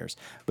 300 years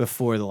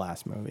before the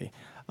last movie.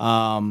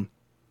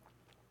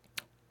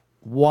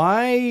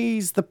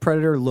 Why's the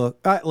Predator look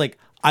like?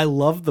 I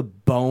love the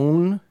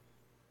bone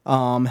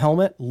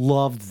helmet.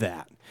 Loved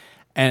that.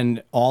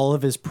 And all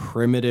of his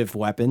primitive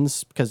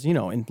weapons, because,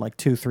 in like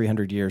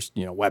 200-300 years,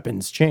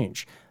 weapons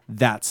change.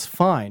 That's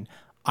fine.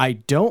 I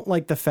don't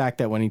like the fact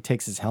that when he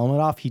takes his helmet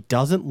off, he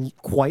doesn't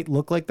quite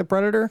look like the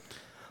Predator.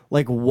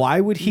 Like, why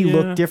would he Yeah.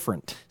 look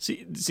different?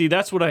 See,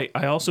 that's what I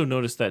also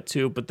noticed that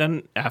too. But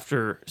then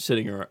after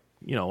sitting,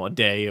 a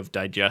day of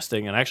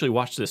digesting, and I actually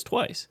watched this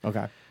twice.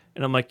 Okay.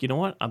 And I'm like, you know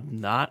what? I'm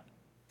not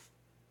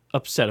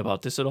upset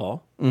about this at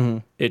all. Mm-hmm.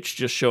 It's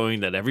just showing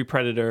that every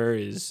Predator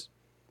is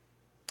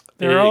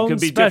Their own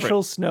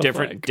special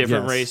snowflake.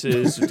 different Yes.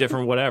 races,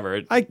 different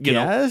whatever. I You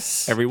know,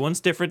 guess. everyone's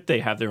different.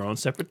 They have their own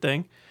separate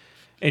thing.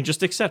 and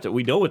just accept it.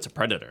 We know it's a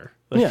predator.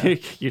 Like,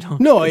 Yeah. you know.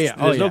 No, it's-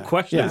 yeah. Oh, There's no yeah.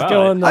 question Yeah. about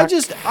Going it.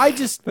 the- I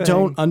just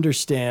don't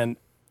understand.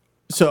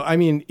 So I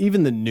mean,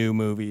 even the new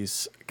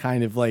movies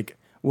kind of like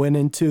went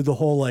into the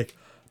whole like,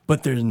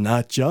 but there's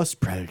not just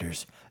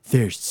predators.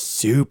 There's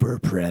super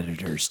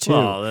predators too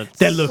Well, that's-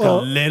 that look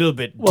Well- a little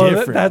bit Well,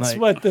 different. that's like-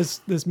 what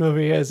this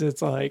movie is.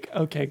 It's like,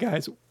 okay,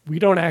 guys, we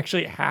don't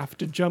actually have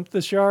to jump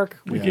the shark.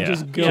 We can Yeah.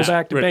 just go Yeah.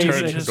 back to Return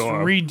basics. to Just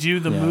Dora.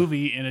 redo the Yeah.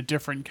 movie in a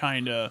different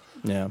kind of.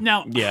 Yeah.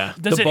 Now, Yeah.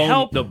 does the it bone,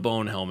 help? The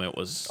bone helmet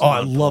was. Oh, I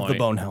on love the point.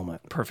 bone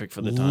helmet. Perfect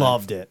for the time.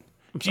 Loved it.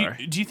 Do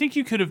Sorry. you think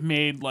you could have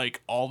made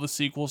like all the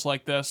sequels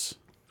like this?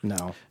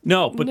 No.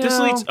 No, but this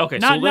No. leads. Okay,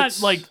 Not so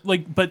let's like.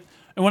 But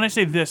and when I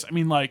say this, I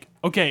mean like,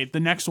 okay, the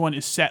next one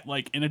is set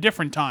like in a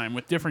different time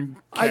with different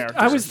characters.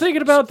 I was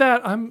thinking about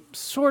that. I'm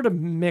sort of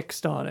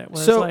mixed on it.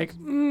 Where So, it's like,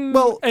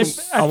 well, I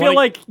feel wanna-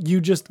 like you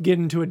just get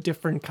into a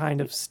different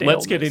kind of staleness.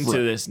 let's get into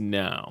this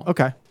now.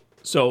 Okay.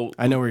 So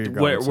I know where you're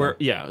going, so.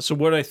 Yeah. So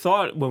what I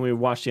thought when we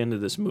watched the end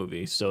of this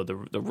movie, so the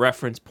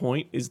reference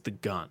point is the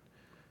gun.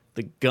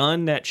 The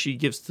gun that she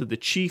gives to the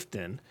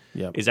chieftain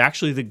Yep. is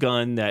actually the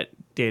gun that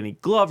Danny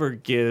Glover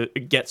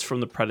gets from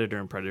the Predator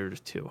in Predator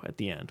 2 at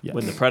the end. Yes.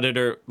 When the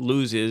Predator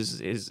loses,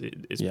 his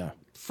Yeah.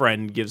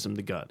 friend gives him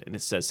the gun, and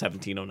it says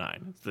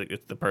 1709.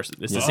 It's the person.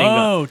 It's the same gun.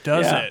 Oh,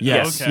 does Yeah. it?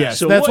 Yes. Okay. Yes.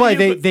 So That's what why you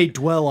they, could- they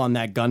dwell on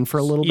that gun for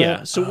a little Yeah.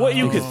 bit. So what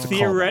you could It's a callback.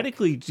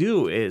 theoretically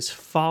do is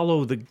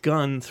follow the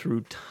gun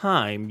through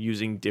time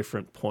using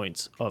different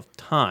points of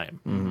time.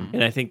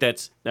 And I think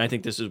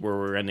this is where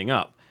we're ending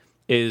up.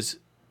 Is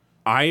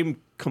I'm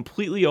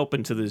completely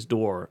open to this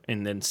door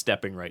and then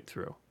stepping right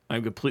through.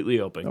 I'm completely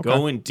open.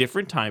 Go in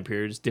different time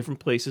periods, different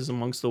places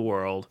amongst the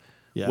world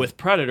Yeah. with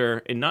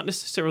Predator, and not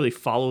necessarily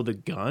follow the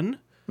gun,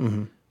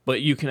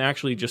 but you can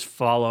actually just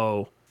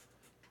follow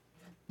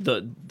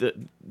the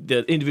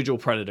individual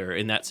predator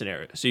in that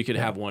scenario. So you could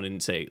have one in,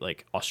 say,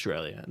 like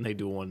Australia, and they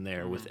do one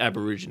there with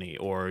Aborigine,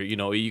 or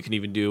you can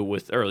even do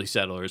with early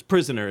settlers,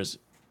 prisoners,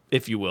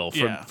 if you will,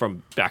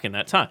 from back in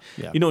that time.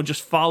 Yeah.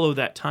 Just follow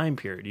that time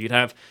period.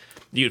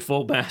 You'd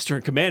full master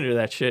and commander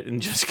that shit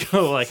and just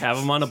go like have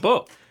them on a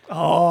boat.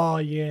 Oh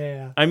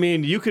yeah. I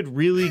mean, you could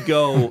really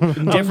go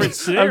in different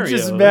scenarios. I'm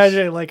just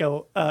imagining like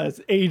a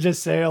Age of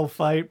Sail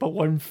fight, but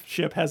one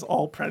ship has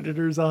all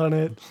predators on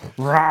it.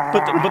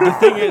 But the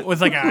thing is, with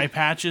like eye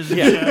patches. And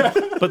yeah.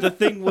 shit. But the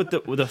thing with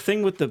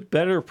the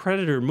better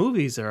Predator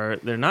movies they're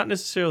not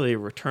necessarily a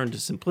return to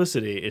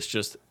simplicity. It's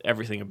just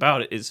everything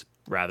about it is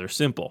rather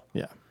simple.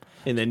 Yeah.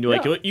 And then,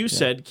 like what you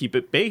said, keep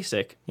it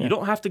basic. You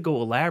don't have to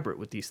go elaborate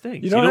with these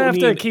things. You don't have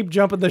to need- keep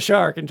jumping the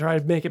shark and try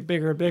to make it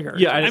bigger and bigger.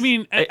 Yeah, I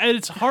mean, at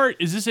its heart,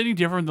 is this any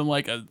different than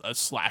like a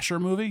slasher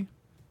movie?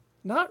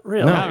 Not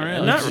really. Not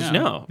really. Not, Yeah.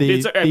 no. The,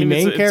 It's a- I the mean,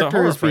 main it's a character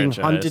horror is being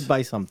franchise. hunted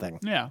by something.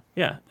 Yeah.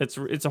 Yeah, it's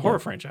a horror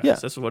franchise. Yeah.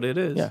 That's what it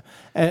is.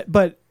 Yeah.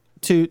 But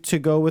to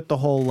go with the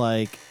whole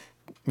like,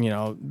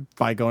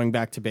 by going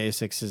back to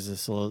basics, is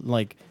this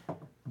like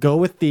go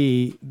with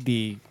the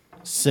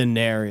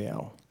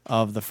scenario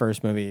of the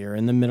first movie. You're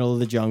in the middle of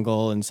the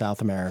jungle in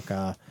South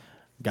America.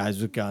 Guys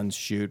with guns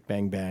shoot,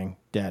 bang bang,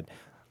 dead.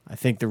 I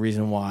think the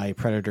reason why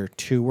Predator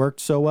 2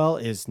 worked so well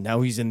is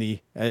now he's in the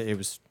it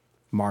was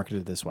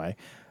marketed this way.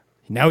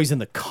 Now he's in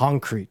the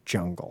concrete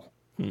jungle.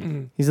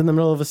 He's in the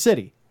middle of a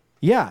city.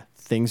 Yeah,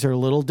 things are a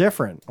little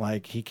different.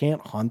 Like he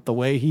can't hunt the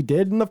way he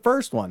did in the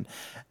first one.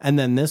 And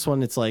then this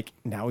one, it's like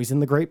now he's in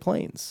the Great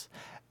Plains.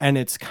 And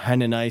it's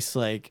kind of nice,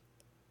 like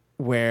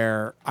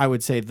where I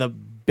would say the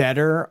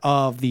better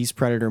of these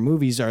Predator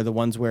movies are the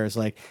ones where it's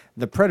like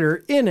the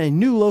Predator in a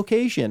new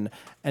location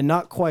and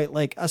not quite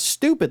like a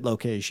stupid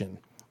location,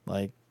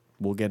 like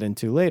we'll get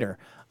into later.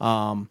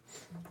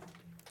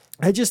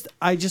 I just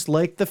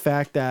like the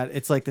fact that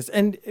it's like this,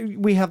 and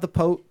we have the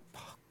post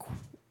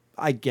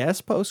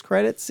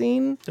credit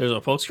scene. There's a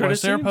post-credit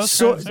Was there a scene? post-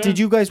 So, Credit did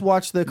you guys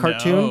watch the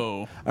cartoon?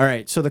 No. All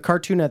right, so the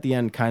cartoon at the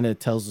end kind of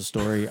tells the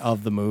story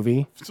of the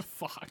movie.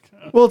 Fuck.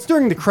 Well, it's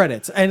during the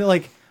credits, and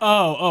like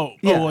Oh,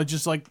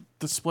 just like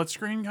the split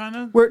screen kind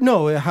of.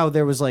 how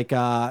there was like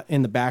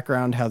in the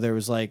background how there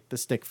was like the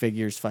stick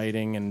figures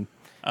fighting and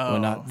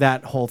whatnot.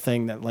 That whole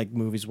thing that like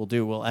movies will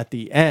do. Well, at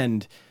the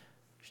end,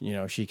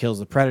 she kills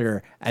the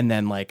Predator, and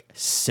then like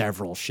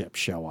several ships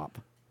show up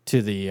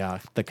to the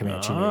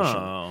Comanche Nation.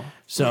 Oh.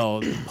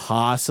 So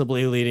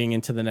possibly leading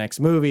into the next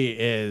movie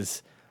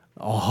is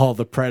all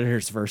the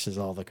Predators versus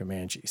all the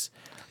Comanches.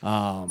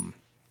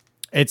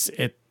 That's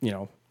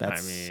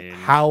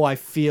how I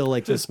feel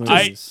like this movie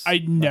is.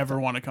 I never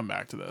want to come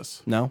back to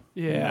this. No?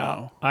 Yeah.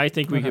 No. I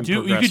think we can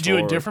You progress could do a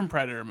forward. different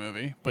Predator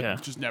movie, but Yeah.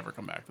 just never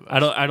come back to this.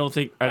 I don't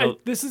think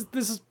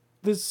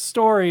This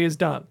story is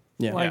done.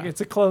 Yeah. Like Yeah.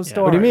 it's a closed Yeah.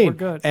 story. What do you mean? We're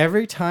good.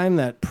 Every time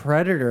that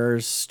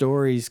Predator's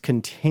stories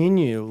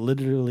continue,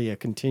 literally a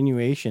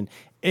continuation,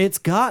 it's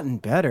gotten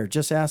better.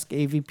 Just ask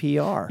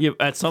AVPR. Yeah,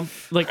 at some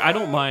I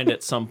don't mind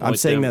at some point. I'm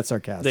saying them- that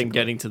sarcastically. Then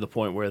getting to the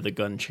point where the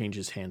gun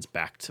changes hands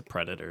back to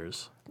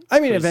predators. I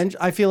mean,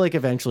 I feel like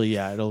eventually,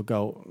 yeah, it'll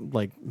go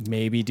like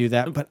maybe do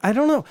that, but I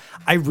don't know.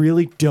 I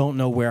really don't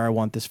know where I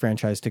want this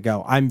franchise to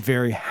go. I'm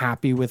very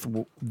happy with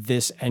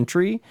this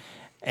entry,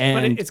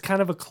 And But it's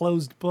kind of a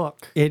closed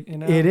book. It- you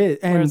know? it is,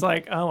 Where and- it's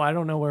like, oh, I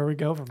don't know where we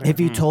go from here. if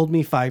you told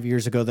me 5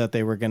 years ago that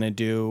they were going to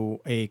do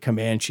a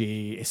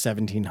Comanche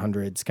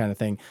 1700s kind of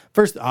thing,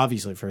 first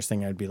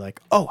thing I'd be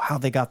like, oh, how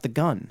they got the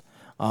gun.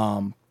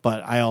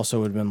 But I also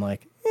would have been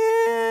like,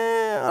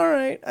 all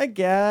right, I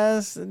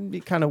guess. It'd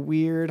be kind of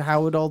weird.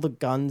 How would all the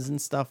guns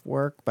and stuff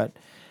work? But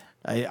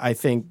I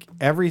think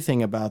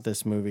everything about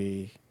this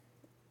movie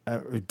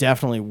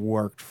definitely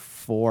worked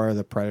for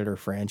the Predator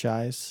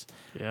franchise.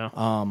 Yeah.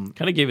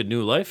 Kind of gave it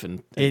new life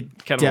in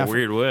It kind of a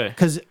weird way.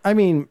 Because, I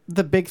mean,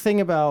 the big thing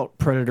about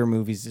Predator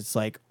movies, it's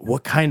like,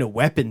 what kind of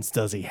weapons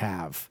does he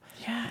have?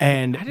 Yeah,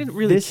 and I didn't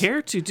really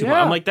care too much.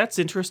 I'm like, that's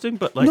interesting,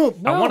 but like, No,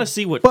 I want to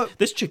see what but-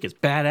 this chick is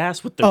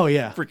badass with the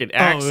freaking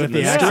axe and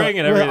the string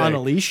and everything. on a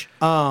leash.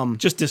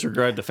 Just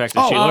disregard the fact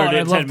that she learned I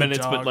it in love 10 the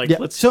minutes, but dog. like, Yeah,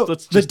 let's so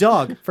let's the just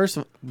dog. First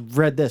of all,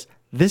 read this.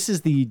 This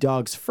is the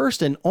dog's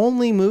first and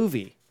only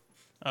movie.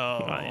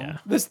 yeah.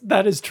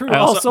 That is true. I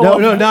also-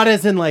 No, not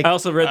as in like. I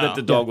also read that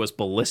the dog was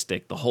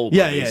ballistic the whole movie.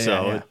 Yeah.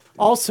 So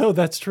Also,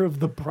 that's true of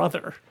the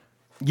brother.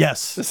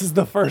 Yes. This is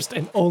the first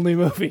and only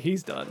movie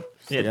he's done.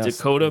 yeah, Yes,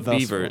 Dakota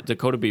thus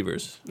far.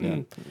 Beavers.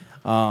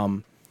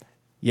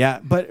 Yeah,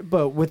 but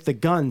with the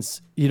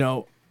guns,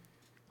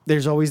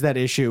 there's always that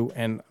issue,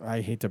 and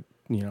I hate to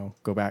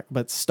go back,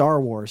 but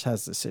Star Wars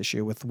has this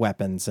issue with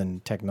weapons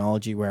and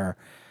technology where,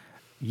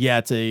 yeah,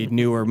 it's a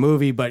newer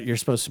movie, but you're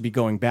supposed to be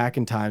going back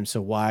in time, so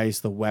why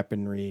is the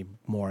weaponry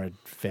more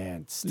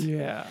advanced?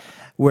 Yeah.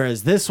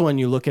 Whereas this one,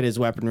 you look at his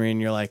weaponry and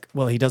you're like,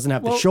 well, he doesn't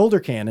have the shoulder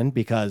cannon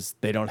because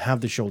they don't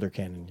have the shoulder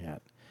cannon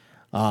yet.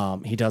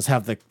 He does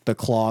have the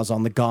claws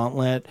on the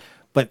gauntlet,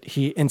 but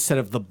he, instead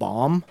of the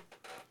bomb,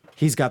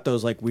 he's got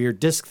those like weird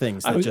disc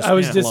things. That I was blow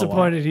up.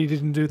 disappointed he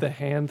didn't do the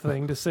hand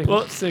thing to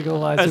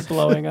signalize it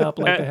blowing up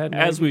like the head.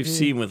 As we've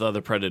seen with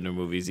other Predator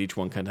movies, each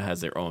one kind of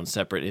has their own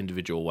separate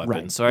individual weapon.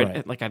 Right, so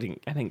right. I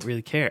didn't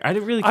really care. I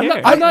didn't really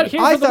care. I'm not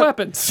here I for the thought-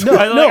 weapons. No,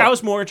 I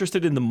was more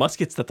interested in the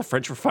muskets that the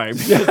French were firing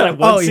because that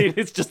one Oh, yeah. scene,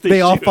 it's just They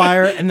all shoot,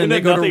 fire, and then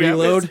they go to nothing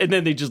happens, reload. and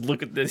then they just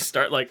they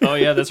start like, oh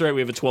yeah, that's right, we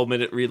have a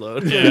 12-minute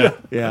reload.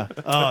 Yeah.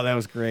 Oh, that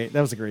was great.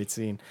 That was a great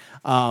scene.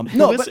 No,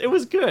 but it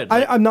was good.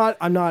 I'm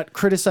not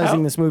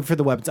criticizing this movie for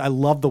the weapons. I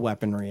love the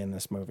weaponry in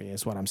this movie,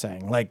 is what I'm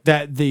saying. Like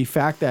that, the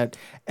fact that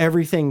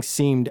everything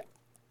seemed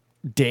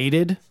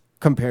dated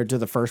compared to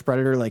the first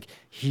Predator. Like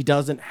he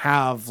doesn't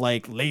have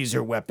like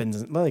laser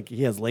weapons. Like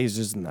he has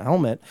lasers in the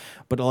helmet,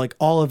 but like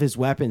all of his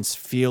weapons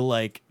feel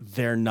like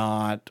they're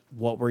not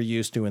what we're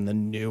used to in the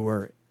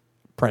newer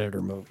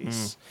Predator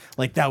movies.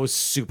 Like that was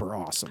super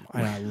awesome.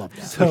 I love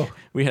that. So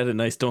we had a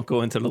nice "don't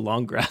go into the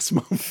long grass"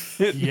 moment.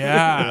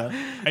 Yeah,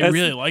 I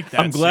really like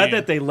that. I'm glad scene.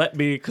 that they let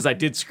me, because I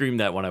did scream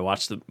that when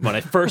I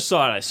first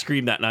saw it. I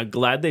screamed that, and I'm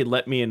glad they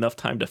let me enough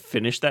time to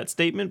finish that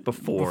statement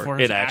before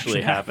it it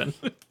actually happened.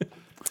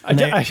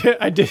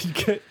 I did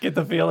get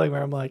the feeling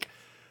where I'm like,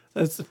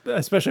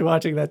 especially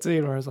watching that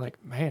scene where I was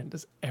like, man,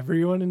 does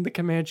everyone in the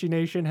Comanche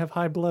Nation have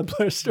high blood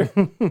pressure?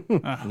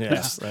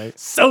 Yes, right.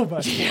 So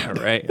much. Yeah,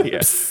 right.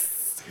 Yeah.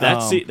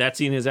 That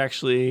scene is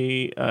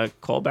actually a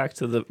callback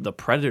to the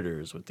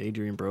Predators with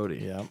Adrian Brody.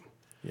 Yeah.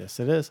 Yes,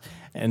 it is.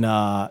 And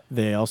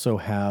they also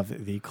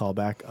have the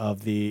callback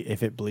of the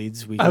 "if it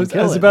bleeds, we can I was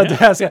kill it." about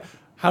to ask you,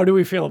 how do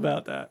we feel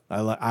about that?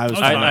 I was.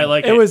 I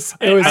like it. It was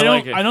I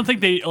like it. don't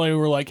think they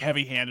were like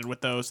heavy-handed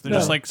with those. They're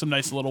just like some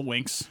nice little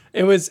winks.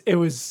 it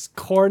was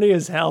corny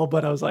as hell,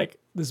 but I was like,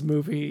 this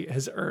movie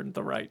has earned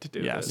the right to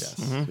do Yes.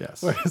 this.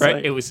 Yes. Whereas, Right,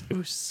 like, it was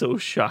so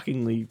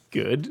shockingly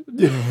good.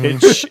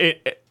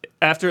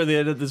 After the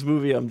end of this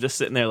movie, I'm just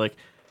sitting there like,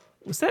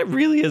 was that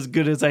really as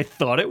good as I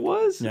thought it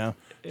was? Yeah.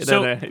 And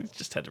So- then I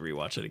just had to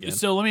rewatch it again.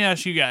 So let me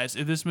ask you guys: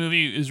 if this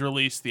movie is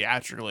released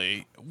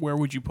theatrically, where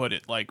would you put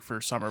it? Like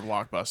for summer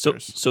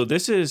blockbusters? So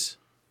this is.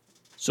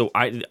 So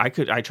I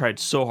tried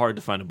so hard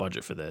to find a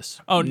budget for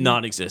this. Oh,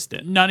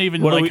 non-existent. Not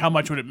even What do like we- how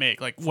much would it make?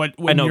 Like what?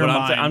 I know, in your but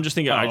mind? I'm just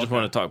thinking. Oh, I just okay.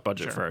 want to talk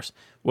budget first.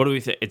 What do we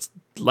think? It's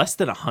less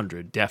than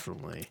 100,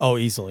 definitely. Oh,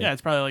 easily. Yeah,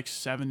 it's probably like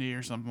 70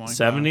 or something like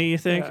 70, you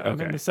think? I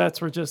mean, Okay. the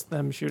sets were just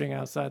them shooting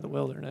outside the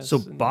wilderness. So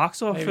and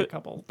box maybe office, a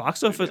couple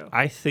box office. video.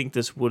 I think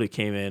this would have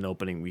came in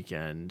opening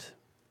weekend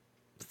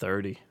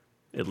 30,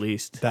 at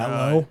least. That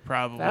that. low.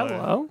 Probably. That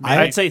low?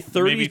 I'd say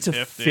 30 maybe to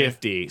 50.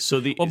 50. So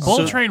the Well,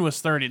 Bullet so- Train was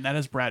 30, and that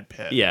is Brad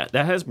Pitt. Yeah,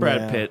 that has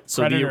Brad Yeah. Pitt.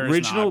 So Predator the is not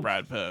original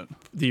Brad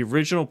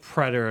Pitt.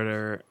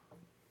 Predator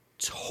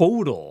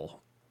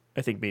total,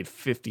 I think, made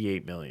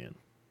 58 million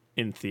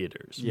in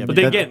theaters. Yeah, but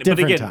but again, that's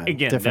different time, that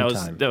different was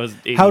time. that was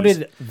 80s. How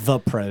did The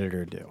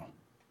Predator do?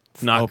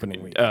 not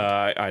opening weekend?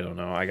 I don't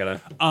know. I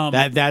gotta.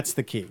 That's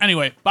the key.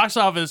 Anyway, box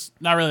office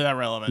not really that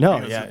relevant. No,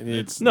 because yeah,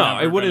 it's No,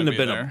 never it wouldn't gonna have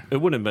be been there. it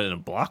wouldn't have been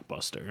a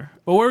blockbuster.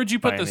 But where would you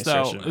put by this any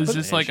though? stretch of Is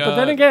this like a? But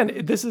then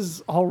again, this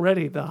is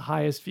already the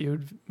highest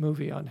viewed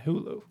movie on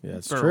Hulu. Yeah,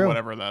 it's or true.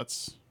 whatever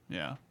that's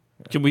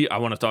Can we? I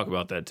want to talk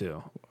about that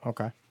too.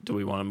 Okay. Do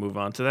we want to move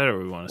on to that, or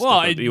we want to?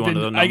 Well, stick with, you want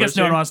the I guess numbers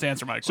no one here? wants to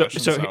answer my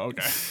question. So,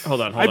 okay,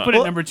 Hold on. I put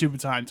on. it number 2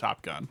 behind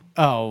Top Gun.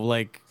 Oh,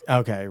 like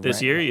okay. This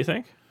right. year, you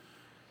think?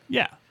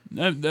 Yeah,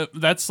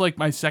 That's like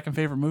my second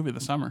favorite movie of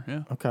the summer.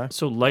 Yeah. Okay.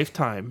 So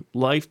Lifetime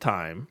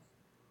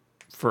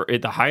for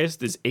it, the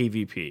highest is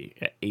AVP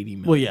at 80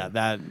 million.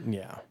 Well,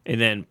 yeah.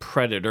 And then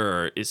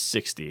Predator is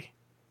 60.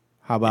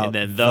 How about And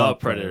then The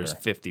Predator is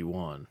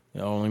 51. It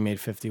only made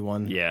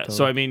 51. Yeah. total.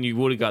 So I mean, you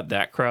would have got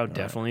that crowd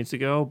definitely to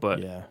go,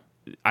 but yeah.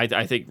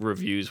 I think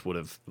reviews would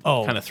have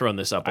Oh. kind of thrown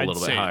this up a I'd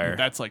little say bit higher.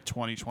 that's like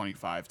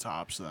 2025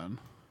 tops then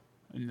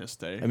in this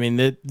day. I mean,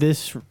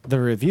 the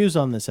reviews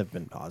on this have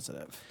been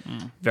positive.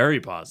 Very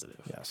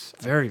positive. Yes.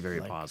 Very,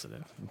 very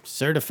positive.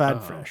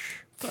 Certified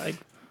fresh. Like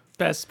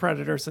best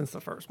Predator since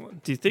the first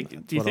one. Do you think?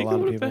 Do you what a think lot it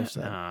of would have people been? have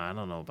said. I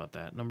don't know about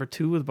that. Number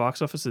 2 with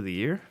box office of the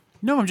year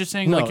no, I'm just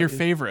saying No, like your it-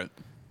 favorite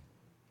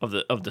of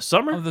the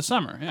summer. of the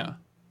summer. Yeah.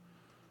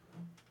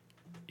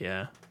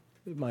 Yeah,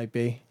 It might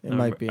be. It Number-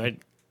 might be.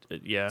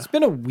 yeah. It's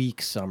been a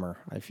weak summer,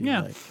 I feel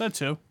Yeah, like. that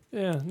too.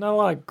 Yeah, not a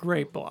lot of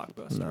great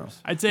blockbusters. No.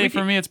 I'd say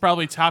for me, it's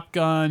probably Top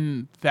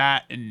Gun,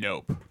 that, and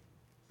Nope.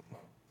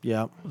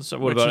 Yeah. So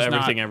what Which about is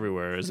Everything not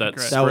Everywhere? Is that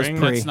great. spring? That was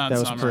pre. That's not That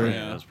was summer, pre.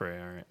 yeah. That's pretty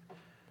all right.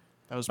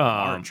 That was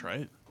March,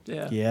 right?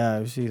 Yeah. Yeah,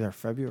 it was either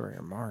February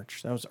or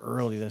March. That was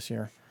early this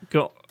year.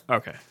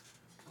 Okay.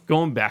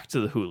 Going back to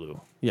the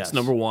Hulu. Yes. It's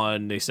number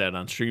 1, they said,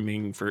 on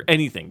streaming for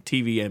anything,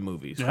 TV and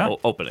movies. Yeah.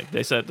 Opening.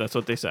 They said that's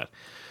what they said.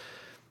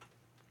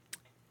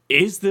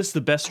 Is this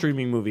the best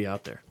streaming movie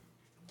out there?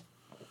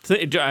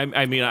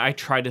 I mean, I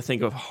tried to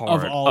think of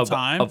hard all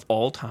time? Of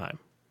all time.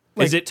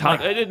 Is it top?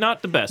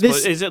 Not the best,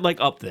 this- but is it like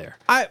up there?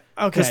 Okay.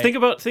 Because think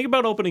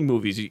about opening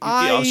movies.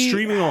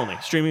 Streaming only.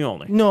 Streaming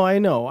only. No, I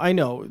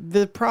know.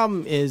 The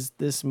problem is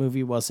this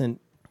movie wasn't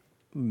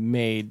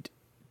made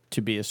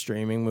to be a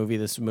streaming movie.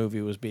 This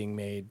movie was being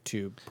made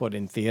to put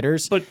in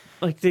theaters. But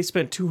like they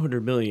spent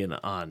 $200 million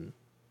on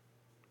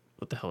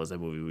what the hell is that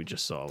movie we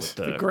just saw with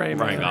the Gray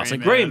Ryan Man. Gosling?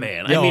 Gray Gray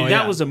Man. Man. I Oh, mean, yeah.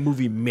 that was a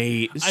movie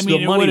made. I mean,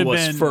 the it money would've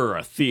was been- for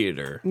a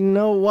theater.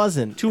 No, it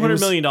wasn't. $200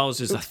 million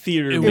is a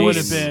theater. It made would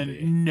have movie.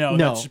 been No.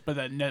 That's, but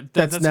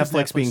that's 'cause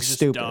Netflix being is just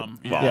stupid. Dumb.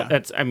 Well, Yeah,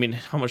 that's. I mean,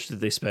 how much did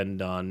they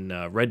spend on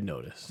Red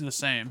Notice? it's the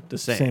same. The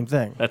same. Same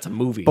thing. That's a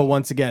movie. But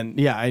once again,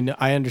 yeah,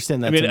 I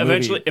understand that. I mean,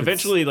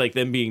 eventually, like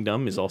them being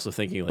dumb is also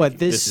thinking like, But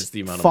this is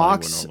the amount of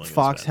Fox money we're normally gonna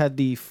Fox spend. had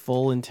the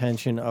full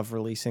intention of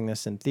releasing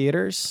this in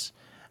theaters,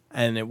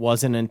 and it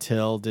wasn't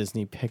until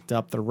Disney picked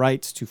up the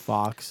rights to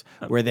Fox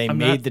where they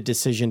made the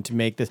decision to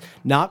make this.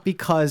 Not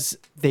because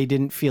they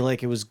didn't feel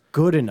like it was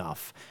good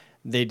enough,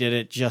 they did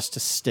it just to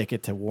stick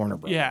it to Warner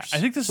Brothers. Yeah, I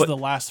think this But is the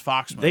last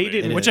Fox movie. they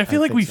didn't- which I feel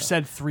I like think we've so.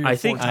 said 3 or 4 I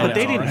think, times. but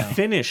they know, didn't I know.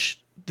 finish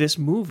this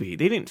movie.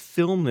 They didn't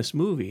film this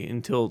movie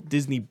until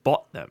Disney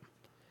bought them.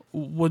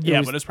 Well, yeah,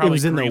 was- but it's probably it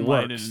was in the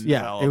green-lighted works. and Yeah,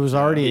 developed. it was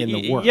already in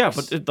the works. Yeah,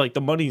 but like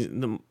the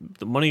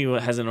money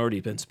hasn't already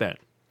been spent.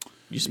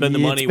 You spend the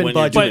It's money been when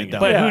you're budgeted, doing it. though.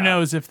 But Yeah. who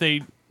knows if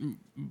they?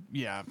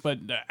 Yeah, but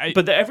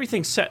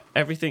Everything's set.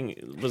 Everything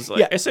was like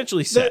Yeah.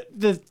 essentially set.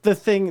 The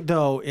thing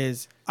though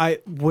is,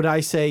 would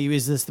I say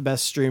is this the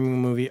best streaming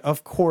movie?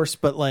 Of course,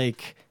 but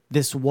like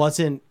this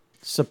wasn't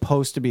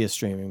supposed to be a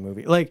streaming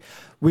movie. Like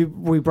we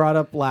brought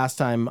up last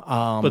time.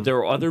 But there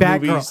were other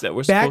Batgirl- movies that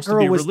were supposed to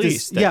be Batgirl was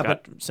released this- that yeah,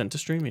 got sent to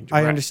streaming.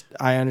 I direct.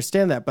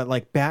 understand that, but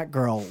like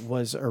Batgirl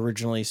was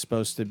originally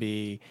supposed to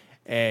be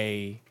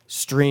a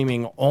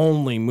streaming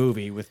only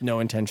movie with no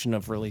intention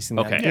of releasing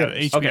that. in Okay. theaters.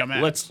 HBO Okay.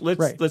 Max.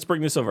 Let's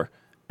bring this over.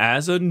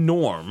 As a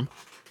norm,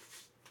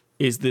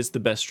 is this the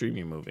best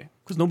streaming movie?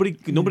 Because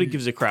nobody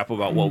gives a crap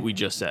about what we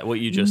just said. What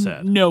you just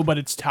said. no, but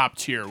it's top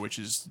tier, which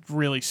is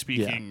really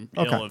speaking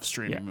Yeah. Okay. ill of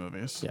streaming Yeah.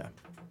 movies. Yeah,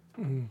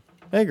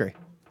 I agree.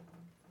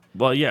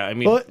 Well, yeah. I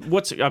mean, But-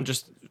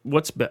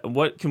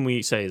 what can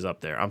we say is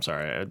up there? I'm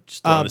sorry, I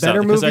just throwing this out better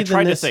there, 'cause movie I tried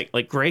than to this- think.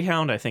 Like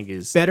Greyhound, I think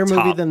is Better movie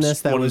tops, than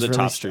this that one was of the top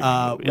released. streaming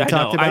movies. We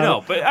talked I know,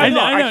 about- but I know,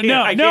 I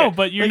no, can't.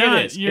 but you're Like,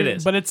 not. It You're,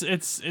 is. But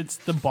it's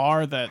the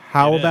bar that.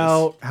 How it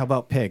is.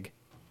 about Pig?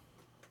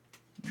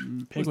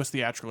 Pig was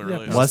theatrical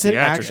release? Was it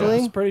theatrical.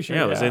 actually? I'm pretty sure.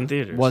 Yeah, it was in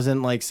theaters.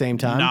 Wasn't like same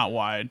time? Not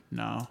wide.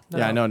 No.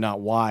 Yeah, I know,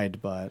 not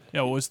wide, but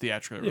Yeah, it was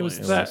theatrical It was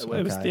release. that.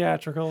 It was okay.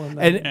 theatrical and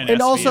then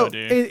and also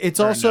SVOD. it's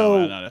Or also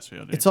no, not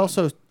SVOD, it's but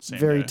also same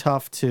very day.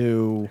 tough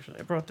to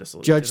I brought this. A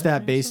little judge bit.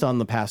 that based on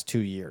the past 2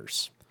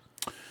 years,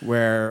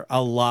 where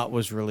a lot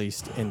was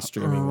released in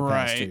streaming the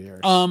past 2 years.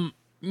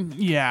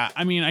 Yeah,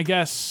 I mean, I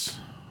guess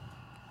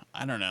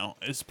I don't know.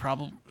 It's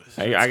probably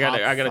I got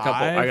a couple.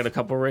 five? I got a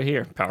couple right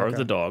here. Power of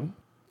the Dog,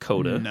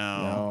 Coda,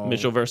 No,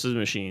 Mitchell versus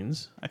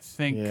Machines, I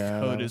think Yeah,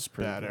 Code that is was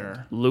pretty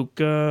better.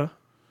 Luca,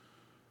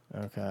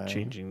 Okay,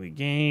 Changing the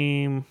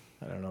Game.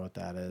 I don't know what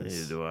that Neither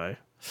is. do I.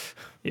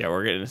 Yeah,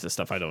 we're getting into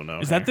stuff I don't know.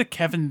 Is that the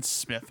Kevin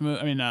Smith movie?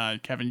 I mean,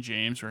 Kevin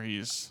James, where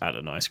he's I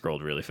don't know. I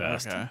scrolled really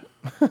fast. okay,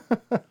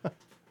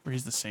 where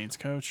he's the Saints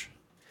coach.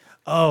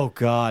 Oh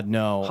God,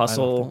 no. I don't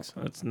Hustle. think so.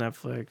 That's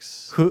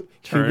Netflix. Hubie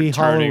Turning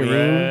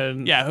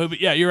Halloween. Red.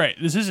 Yeah, you're right.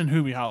 This isn't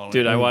Hubie Halloween.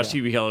 Dude, I watched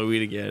Hubie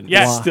Halloween again.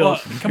 Yes, It's still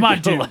well, come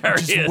on, dude.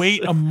 hilarious. Just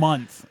wait a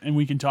month and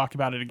we can talk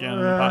about it again. On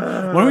the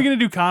pod. When are we gonna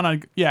do Con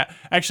on? Yeah,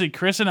 actually,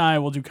 Chris and I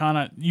will do Con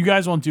on. You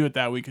guys won't do it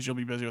that week because you'll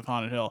be busy with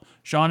Haunted Hill.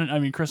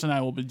 Chris and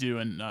I will be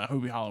doing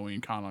Hubie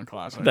Halloween Con on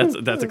Classic.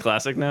 That's a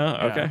classic now.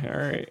 Okay, all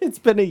right. It's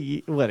been a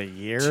year?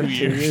 2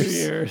 years.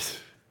 Years.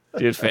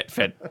 Dude,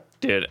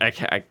 dude, I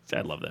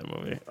love that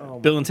movie.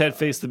 Bill and Ted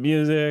Face the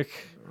Music.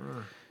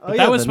 Oh,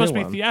 That was the new supposed to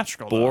be one.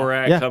 theatrical. though.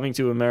 Borat Yeah. Coming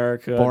to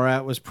America.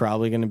 Borat was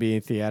probably going to be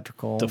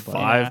theatrical. The but-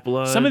 Five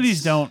Bloods. Some of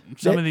these don't.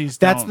 Some of these.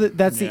 That's don't.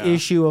 the Yeah.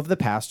 issue of the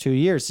past 2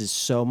 years. Is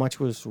so much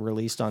was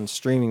released on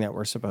streaming that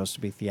were supposed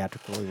to be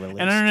theatrically released.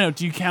 And I don't know.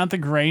 Do you count The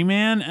Gray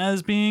Man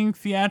as being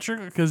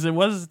theatrical? Because it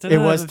was. It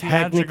was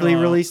technically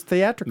released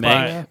theatrically.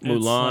 Meg, It's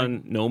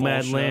Mulan, like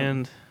bullshit.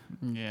 Nomadland.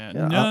 Yeah.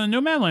 Yeah,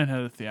 No Madland had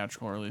a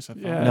theatrical release. I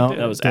thought. Yeah. No,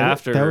 That was that-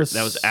 after. that That was-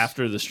 was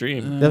after the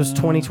stream. That was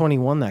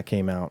 2021 that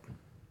came out.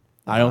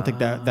 I don't think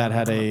that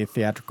had a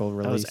theatrical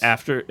release. That was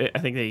after. I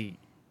think they.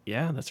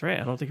 Yeah, that's right.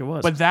 I don't think it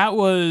was. But that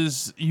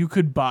was you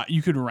could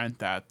rent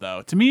that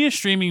though. To me, a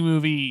streaming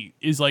movie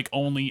is like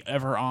only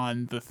ever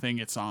on the thing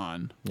it's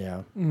on.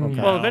 Yeah. Mm.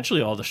 Okay. well,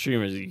 eventually all the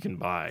streamers you can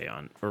buy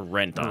on or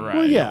rent on Right.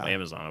 Well, yeah.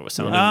 Amazon. It was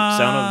Sound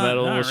of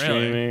Metal not was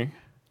really. streaming.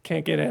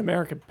 Can't get an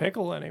American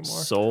Pickle anymore.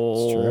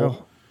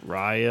 Soul,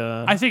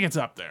 Raya. I think it's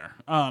up there.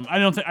 I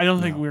don't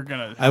think we're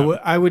gonna. I would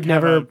have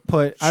never a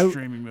put.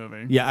 streaming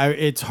movie. Yeah,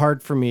 it's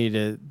hard for me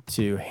to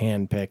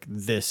handpick.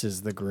 This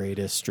is the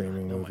greatest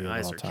streaming movie My of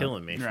eyes all are time.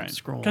 killing me from Right.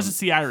 scrolling. Because it's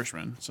The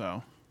Irishman.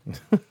 So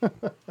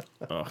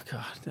Oh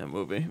god, that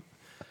movie.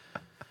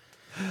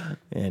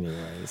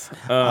 Anyways,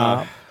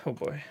 Oh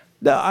boy.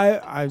 no,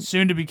 I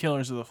soon to be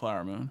Killers of the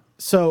Flower Moon.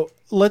 so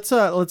let's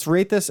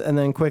rate this and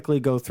then quickly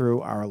go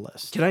through our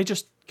list. Can I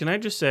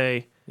just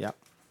say Yeah.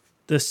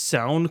 the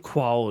sound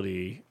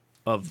quality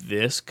of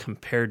this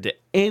compared to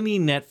any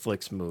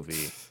Netflix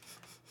movie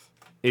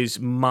is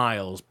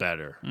miles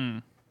better.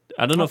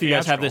 I don't know if you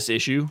guys have theatrical. this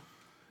issue,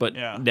 but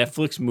Yeah.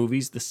 Netflix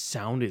movies, the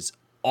sound is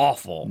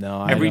awful. No,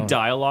 I every don't.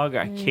 dialogue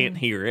I can't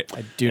hear it.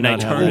 I do and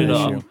not I have turn that it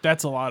up. issue.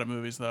 That's a lot of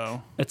movies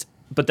though.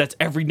 That's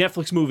every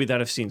Netflix movie that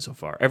I've seen so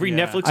far. Every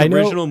Yeah. Netflix I know-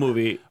 original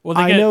movie. Well,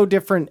 I know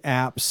different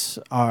apps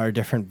are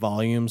different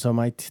volumes on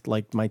my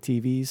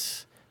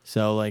TVs.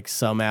 So like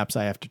some apps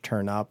I have to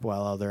turn up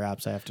while other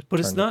apps I have to But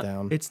turn it's not. it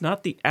down. It's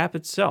not the app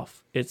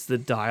itself. It's the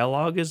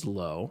dialogue is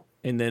low,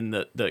 and then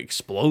the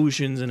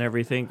explosions and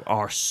everything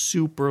are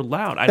super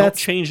loud. I don't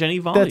That's- change any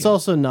volume. That's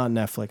also not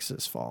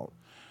Netflix's fault.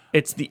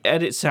 It's the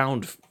edit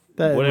sound,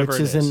 That, whatever which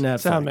it is is. in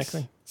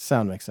Netflix.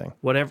 Sound mixing.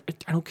 Whatever.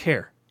 I don't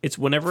care. It's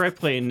whenever I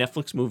play a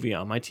Netflix movie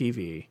on my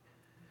TV,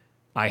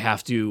 I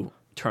have to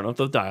turn up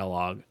the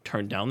dialogue,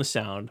 turn down the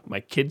sound.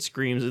 My kid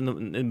screams in the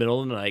middle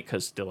of the night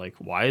because they're like,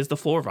 "Why is the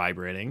floor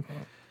vibrating?"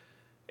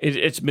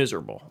 It's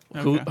miserable.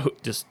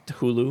 Just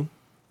Hulu,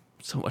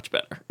 so much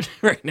better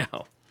right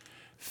now.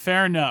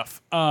 Fair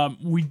enough.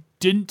 We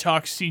didn't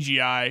talk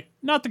CGI.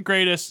 Not the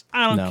greatest.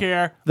 I don't No.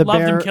 care. The Loved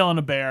bear- him killing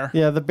a bear.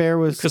 Yeah, the bear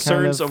was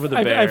Concerns kind of, over the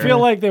I bear. feel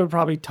like they would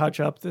probably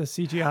touch up the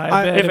CGI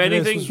a bit if this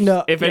anything, was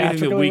No. if anything, the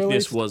theatrically weakness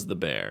released. was the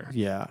bear.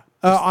 Yeah.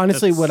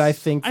 Honestly, what I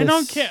think. I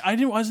don't this-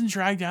 care. wasn't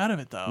dragged out of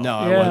it though. No,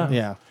 Yeah. I wasn't.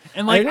 Yeah.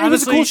 And like it was a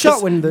honestly, cool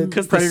shot when the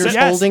 'cause the predator's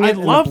set- holding I it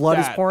and the loved blood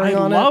is that. pouring I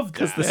on loved it.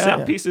 that. The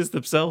set pieces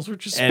themselves were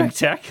just And-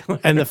 spectacular.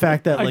 And the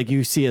fact that like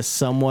you see a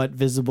somewhat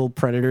visible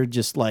predator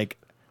just like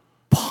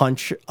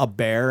punch a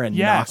bear and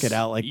knock it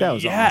out, like that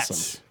was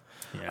awesome.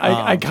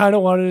 I kind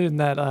of wanted in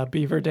that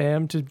beaver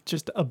dam to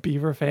just a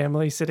beaver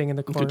family sitting in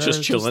the corner,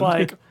 just chilling.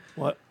 like,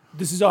 what?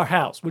 This is our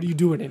house. What are you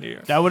doing in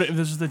here? That would if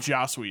this was the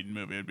Joss Whedon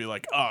movie, it'd be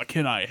like,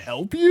 can I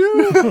help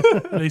you?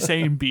 They say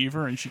in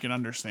beaver and she can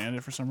understand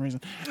it for some reason.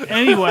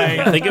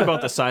 Anyway, Think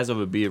about the size of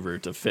a beaver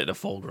to fit a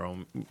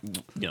full-grown,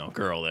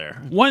 girl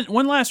there. one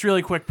last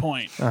really quick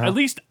point. At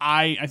least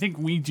I think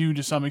we do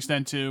to some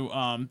extent too.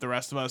 The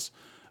rest of us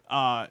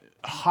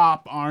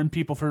hop on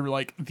people for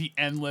like the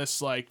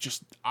endless like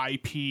just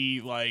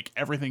IP, like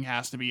everything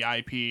has to be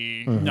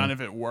IP. None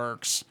of it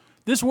works.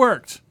 This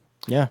worked.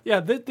 Yeah. Yeah,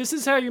 this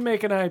is how you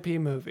make an IP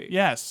movie.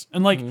 Yes.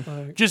 And like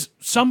Like- just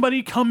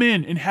somebody come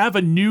in and have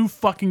a new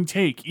fucking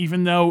take,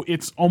 even though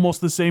it's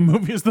almost the same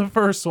movie as the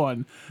first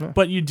one.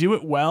 But you do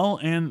it well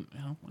and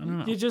I don't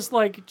know. You just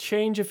like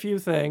change a few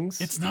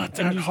things. It's not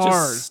and that you hard.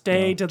 Just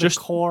stay to the Just-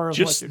 core of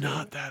just what you're doing.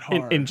 Not that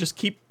hard. And just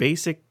keep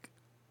basic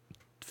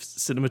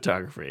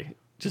cinematography.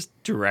 Just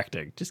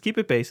directing. Just keep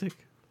it basic.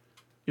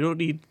 You don't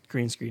need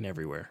green screen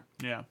everywhere.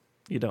 yeah.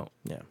 You don't.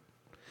 Yeah.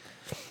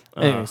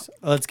 Anyways,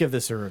 let's give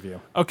this a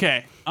review.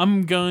 Okay,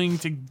 I'm going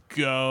to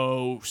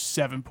go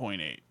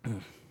 7.8.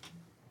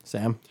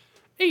 Sam,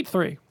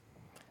 8-3.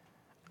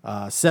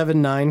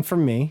 7-9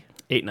 from me.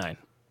 8-9.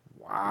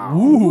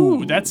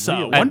 Ooh, that's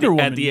Wonder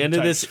Woman. At the end of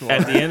type this, score.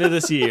 at the end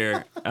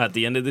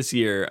of this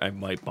year, I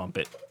might bump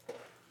it,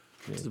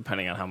 just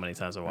depending on how many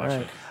times I watch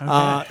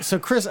it. So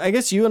Chris, I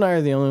guess you and I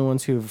are the only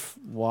ones who've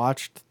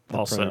watched the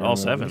All Predator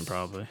seven movies.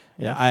 probably.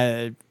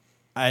 Yeah,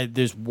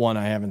 There's one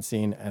I haven't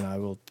seen, and I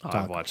will talk.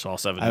 I've watched all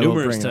 7 I will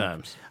numerous bring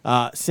it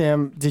times.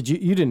 Sam, did you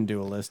didn't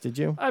do a list, did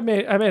you? I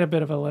made a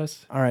bit of a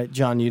list. All right,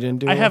 John, you didn't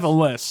do I have a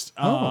list.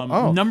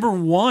 oh. Number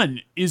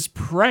 1 is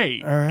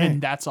Prey, right.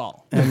 and that's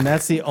all. And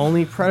that's the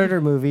only Predator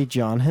movie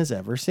John has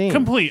ever seen.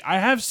 Complete. I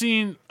have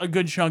seen a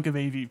good chunk of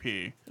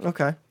AVP,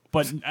 Okay.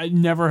 but I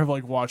never have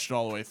watched it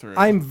all the way through.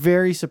 I'm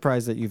very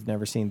surprised that you've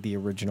never seen the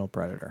original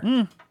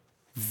Predator.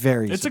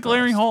 Very it's surprised. a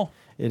glaring hole.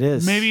 It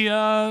is. Maybe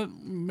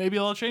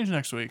it'll change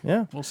next week.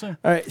 Yeah. We'll see. All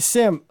right,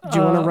 Sam, do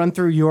you want to run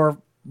through your,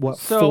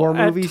 So 4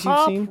 at movies you've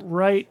top seen?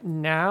 right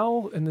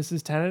now, and this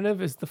is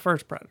tentative, is the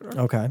first Predator.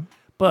 Okay.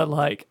 But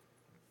like,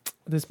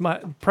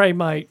 Prey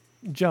might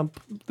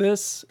jump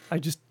this. I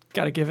just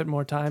got to give it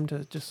more time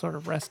to just sort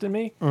of rest in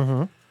me.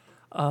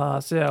 Mm-hmm.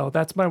 So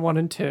that's my 1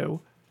 and 2,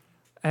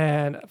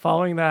 and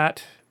following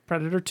that,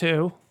 Predator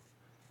 2,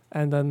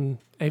 and then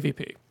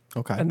AVP.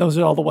 Okay. And those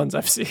are all the ones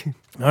I've seen.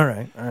 All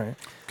right. All right.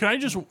 Can I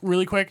just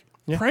really quick?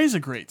 Prey's a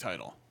great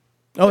title.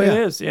 Oh, yeah. It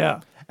is,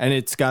 yeah. And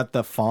it's got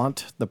the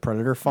font, the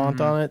Predator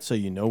font on it, so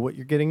you know what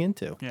you're getting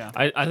into. Yeah.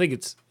 I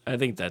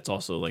think that's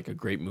also like a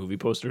great movie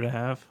poster to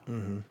have.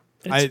 Mm-hmm.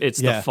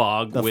 It's yeah, the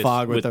fog. the with,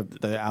 fog with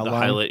with the outline.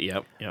 highlight.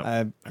 Yep.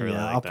 I really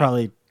yeah, like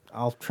that.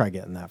 I'll try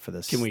getting that for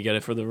this. Can we get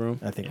it for the room?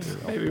 I think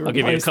we will. Maybe I'll give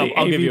you a replace the couple.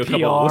 I'll give you a couple.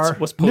 AVPR.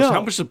 What's poster? No,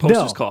 How much do posters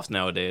no. cost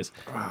nowadays?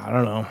 I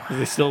don't know. Are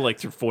they still like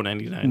through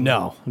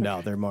 $4.99?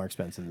 No, they're more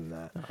expensive than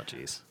that. Oh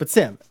jeez. But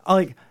Sam,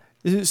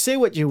 say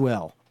what you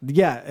will.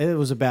 Yeah, it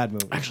was a bad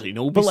movie. Actually, you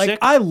know what'd but be like sick?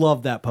 I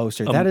love that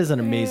poster. That is an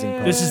amazing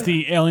poster. This is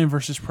the Alien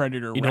versus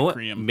Predator You know what?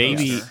 Requiem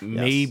Maybe poster.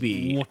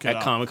 maybe Look it at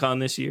up. Comic-Con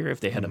this year, if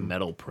they had a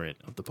metal print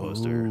of the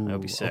poster, that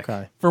would be sick.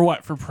 Okay. For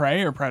what? For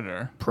Prey or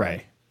Predator?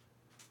 Prey.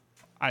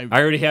 I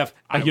I already have.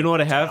 You know what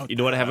I have? doubt You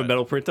know what I have a that.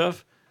 metal print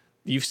of?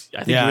 I think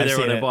Yeah, you were I've there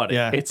when seen I it. bought it.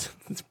 Yeah. It's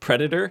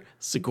Predator,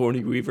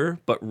 Sigourney Weaver,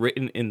 but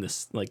written in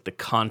this like the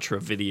Contra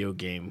video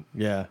game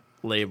Yeah.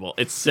 label.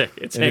 It's sick.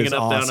 It's It hanging is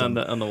up awesome.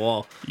 down on the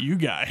wall. You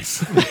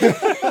guys.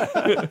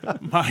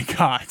 My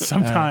God.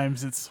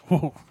 Sometimes it's.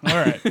 Whoa. All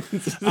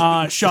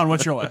right. Sean,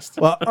 what's your list?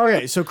 Well,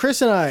 okay, so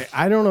Chris and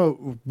I don't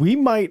know, we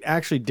might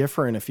actually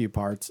differ in a few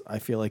parts. I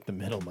feel like the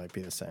middle might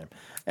be the same.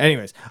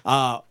 Anyways,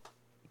 I'm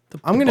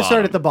going to start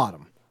bottom. at the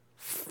bottom.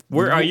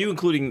 Where are you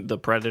including the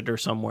Predator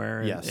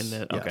somewhere? Yes, In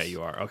the, yes. okay,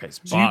 you are. Okay.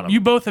 So you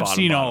both have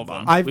seen all of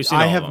them. We've seen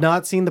I all of have them.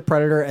 not seen the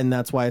Predator, and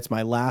that's why it's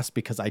my last,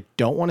 because I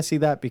don't want to see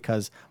that,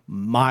 because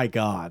my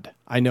God,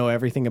 I know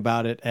everything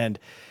about it, and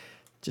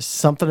just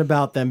something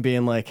about them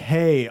being like,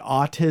 hey,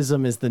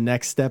 autism is the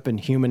next step in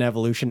human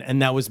evolution,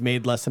 and that was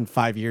made less than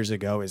 5 years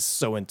ago, is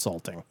so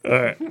insulting.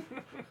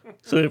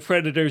 So the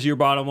Predator's your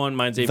bottom one.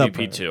 Mine's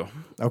AVP 2.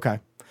 Okay.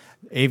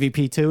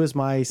 AVP 2 is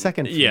my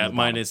second. from Yeah, the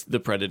mine bottom. is the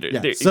Predator.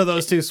 Yeah, so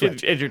those two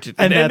switch. And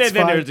And then that's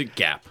fine. there's a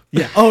gap.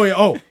 Yeah. Oh, yeah.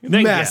 Oh,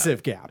 Then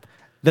massive gap.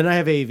 Then I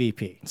have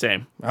AVP.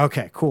 Same.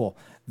 Okay, cool.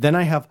 Then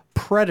I have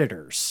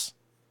Predators.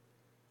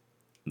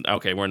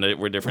 Okay,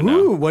 we're different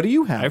Ooh, now. what do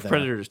you have? I have then?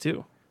 Predators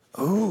too.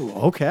 Ooh,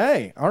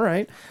 okay. All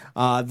right.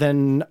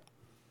 Then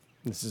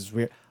this is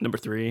weird. Number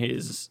 3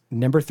 is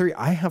Number 3,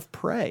 I have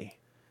Prey.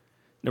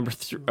 number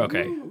 3.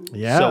 Okay.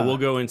 Yeah. So we'll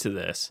go into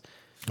this.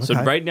 So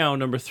Okay. right now,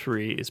 number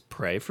 3 is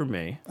Prey for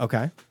me.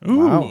 Okay.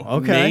 Wow.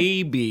 Okay.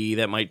 Maybe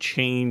that might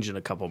change in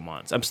a couple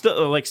months. I'm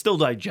still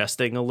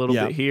digesting a little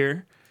Yeah. bit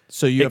here.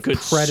 So you It have could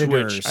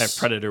Predators. switch. I have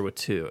Predator with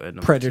 2. At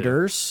number 2.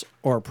 Predators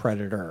or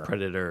Predator?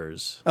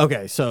 Predators.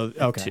 Okay. So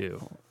okay.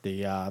 2.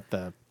 The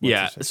what's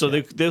Yeah. this? So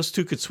Yeah. those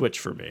two could switch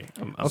for me.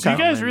 So you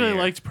guys I'm really there.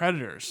 liked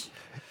Predators.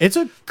 It's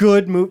a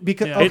good movie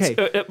because Yeah. okay.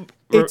 It's,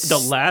 It's- the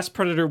last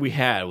Predator we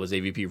had was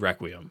AVP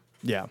Requiem.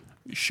 Yeah.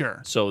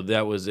 Sure. So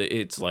that was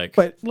it's like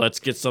But- let's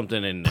get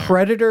something in there.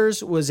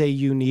 Predators was a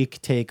unique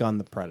take on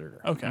the Predator.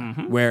 Okay.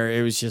 Where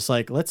it was just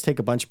like, let's take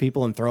a bunch of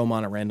people and throw them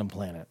on a random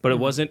planet. But it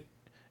wasn't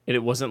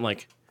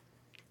like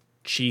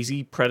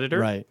cheesy Predator,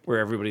 Right. where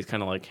everybody's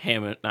kind of like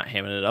not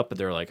hamming it up, but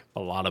they're like a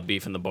lot of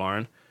beef in the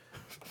barn.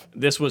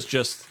 This was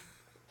just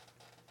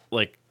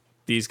like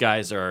these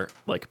guys are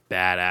like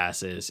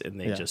badasses, and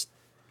they Yeah. just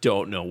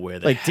don't know where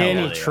the Like hell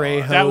Danny they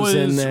Trejo. are. That was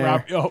in was there.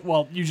 Rob. Oh,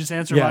 well, you just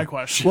answered Yeah. my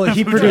question. Well,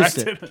 he Who produced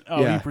directed it.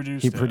 Oh, Yeah, he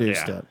produced He it.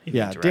 produced Yeah, it. he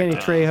Yeah, directed Danny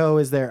it. Trejo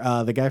is there.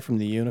 The guy from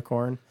the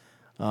Unicorn.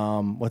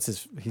 What's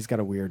his? He's got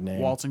a weird name.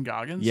 Walton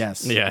Goggins.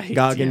 Yes. Yeah,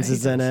 Goggins he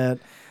is in it.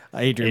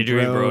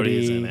 Adrian Brody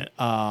is in it.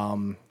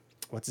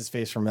 What's his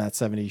face from that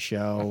 '70s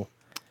show?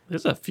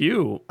 There's a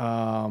few.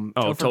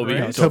 Toby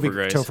Grace.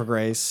 Grace. Topher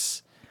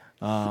Grace.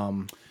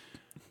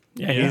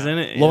 Yeah, he's in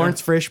it. yeah.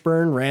 Lawrence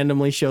Fishburne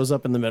randomly shows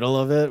up in the middle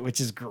of it,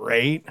 which is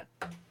great.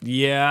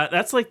 Yeah,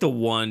 that's like the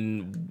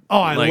one. Oh,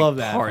 I like, love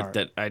that part part.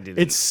 that I didn't.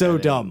 It's so I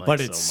didn't dumb, like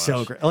but it's so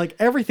much. great. Like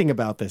everything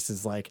about this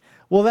is like,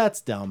 well,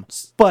 that's dumb,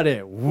 but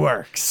it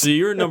works. So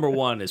your number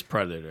 1 is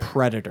Predator.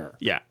 Predator.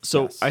 Yeah.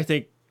 So Yes. I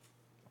think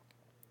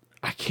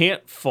I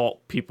can't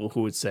fault people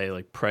who would say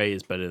like Prey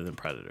is better than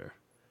Predator.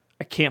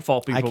 I can't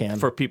fault people can.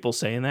 for people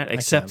saying that,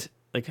 except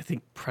like I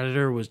think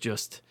Predator was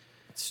just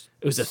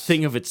it was a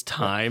thing of its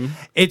time.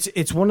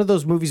 It's one of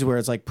those movies where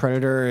it's like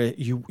Predator.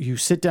 You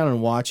sit down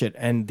and watch it,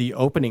 and the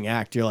opening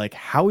act, you're like,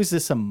 how is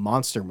this a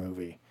monster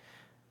movie?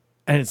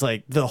 And it's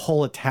like the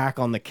whole attack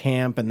on the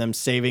camp and them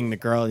saving the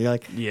girl. You're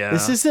like, Yeah.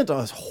 this isn't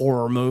a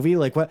horror movie.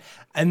 Like what?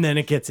 And then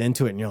it gets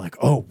into it, and you're like,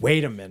 oh,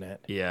 wait a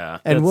minute. Yeah.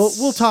 And that's-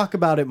 we'll talk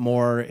about it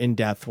more in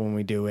depth when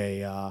we do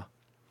a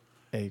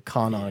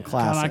Con-On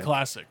Classic. Con-On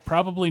Classic.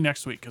 Probably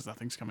next week because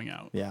nothing's coming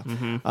out. Yeah.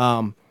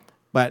 Mm-hmm.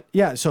 But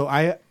yeah, so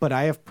I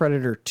have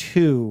Predator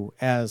 2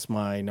 as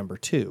my number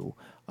 2.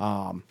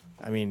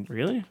 I mean,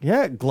 Really?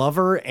 yeah,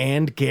 Glover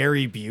and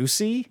Gary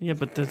Busey. Yeah,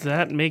 but does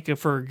that make it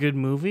for a good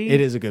movie? It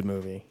is a good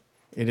movie.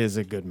 It is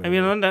a good movie. I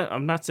mean,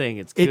 I'm not saying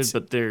it's good, It's-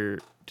 but they're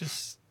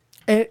just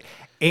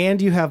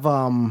and you have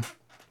oh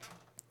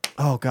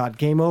god,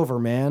 Game Over,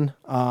 man.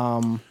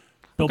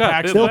 Bill God,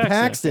 Paxton. Bill Paxton,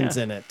 Paxton's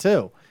yeah. in it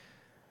too.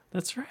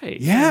 that's right.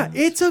 Yeah,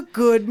 it's a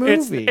good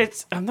movie.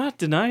 It's I'm not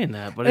denying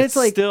that, but And it's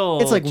still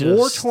it's like just-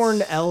 war-torn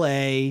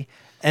LA,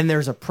 and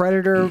there's a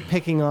predator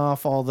picking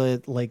off all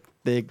the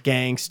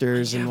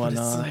gangsters and But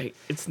whatnot.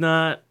 it's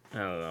not. I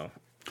don't know.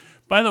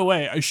 By the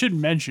way, I should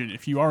mention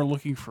if you are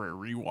looking for a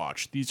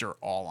rewatch, these are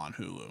all on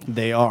Hulu.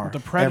 They are. The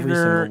Every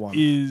Predator single one.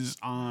 is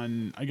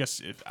on, I guess,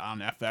 on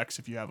FX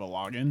if you have a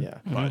login. Yeah.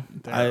 But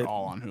they're I-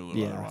 all on Hulu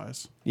yeah.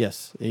 otherwise.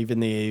 Yes, even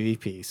the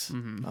AVPs.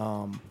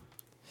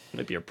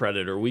 Might be a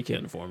Predator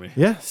weekend for me.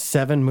 Yeah,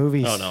 7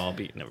 movies. Oh no, I'll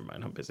be. Never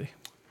mind. I'm busy.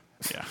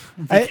 Yeah.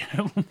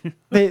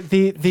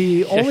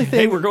 The only thing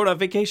Hey, we're going on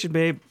vacation,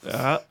 babe. there's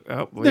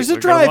a we're gonna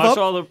drive watch up.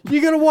 all the-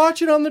 You're gonna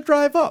watch it on the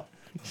drive up.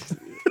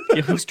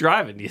 Yeah, who's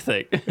driving? Do you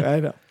think? I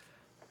know.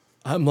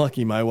 I'm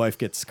lucky my wife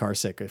gets car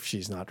sick if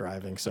she's not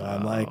driving, so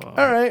I'm like, all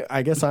right,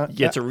 I guess I You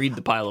get to read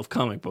the pile of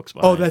comic books.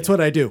 Oh, that's what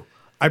I do.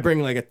 I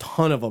bring like a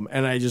ton of them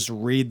and I just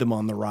read them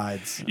on the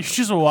rides. You're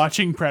just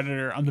watching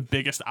Predator on the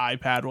biggest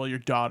iPad while your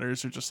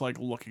daughters are just like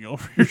looking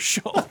over your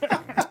shoulder.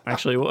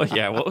 Actually, what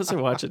was I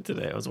watching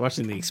today? I was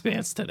watching The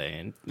Expanse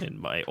today, and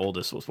my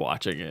oldest was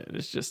watching it.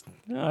 It's just,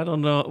 I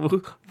don't know.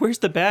 Where's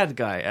the bad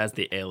guy as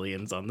the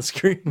aliens on the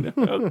screen?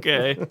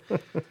 Okay.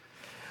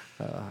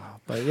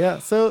 But yeah,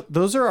 so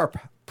those are our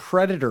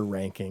Predator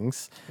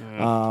rankings.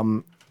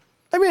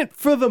 I mean,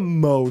 for the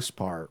most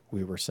part,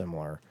 we were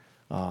similar.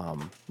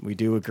 We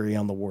do agree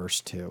on the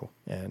worst two,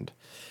 and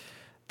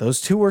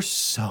those two were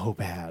so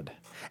bad.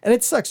 And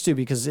it sucks too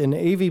because in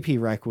AVP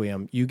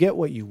Requiem, you get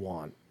what you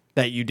want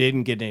that you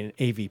didn't get in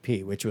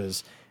AVP, which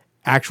was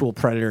actual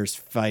predators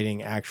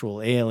fighting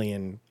actual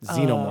alien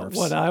xenomorphs.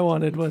 What I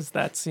wanted was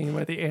that scene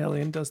where the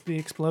alien does the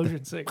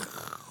explosion signal.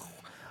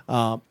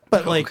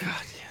 But like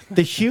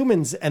the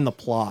humans and the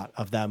plot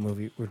of that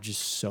movie were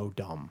just so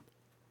dumb.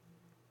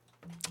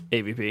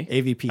 AVP?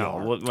 AVP.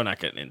 Oh, we're not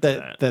getting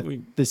into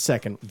that. The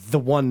second, the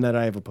one that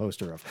I have a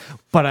poster of.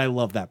 But I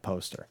love that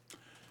poster.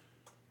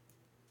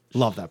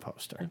 Love that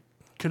poster.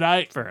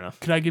 Fair enough.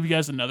 Could I give you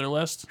guys another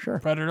list? Sure.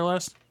 Predator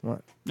list?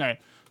 What? All right.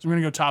 So we're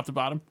going to go top to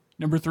bottom.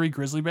 Number 3,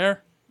 grizzly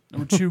bear.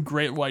 Number 2,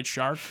 great white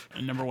shark.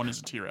 And number 1 is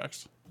a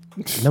T-Rex.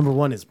 Number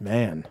 1 is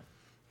man.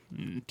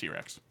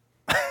 T-Rex.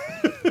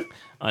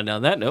 On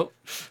that note,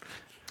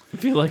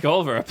 if you like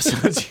all of our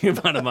episodes, you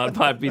can find them on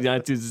Podbean,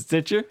 iTunes, and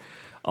Stitcher,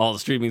 all the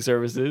streaming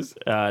services.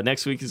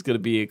 Next week is going to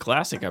be a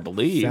classic, I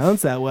believe.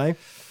 Sounds that way.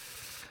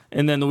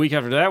 And then the week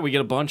after that, we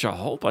get a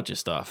whole bunch of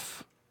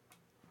stuff.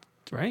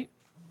 Right?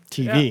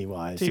 TV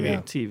wise. TV.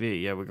 Yeah.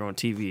 TV. Yeah, we're going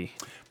TV.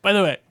 By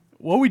the way,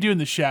 What We Do in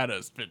the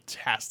Shadows is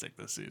fantastic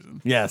this season.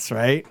 Yes,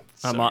 right?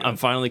 I'm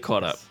finally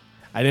caught up.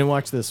 I didn't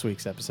watch this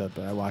week's episode,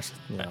 but I watched,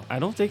 I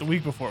don't think The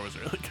week before was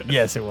really good.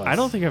 Yes, it was. I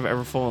don't think I've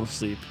ever fallen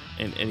asleep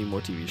in any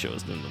more TV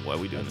shows than What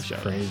We Do in the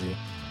Shadows. Crazy.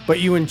 But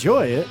you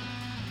enjoy it.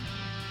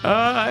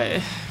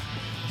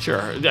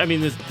 Sure. I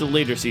mean, the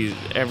later season,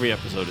 every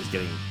episode is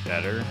getting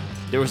better.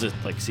 There was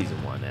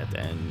season 1 at the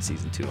end,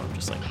 season 2, I'm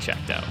just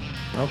checked out.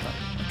 Okay.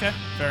 Okay,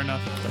 fair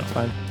enough. That's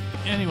fine.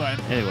 Anyway.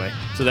 Anyway,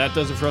 so that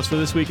does it for us for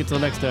this week. Until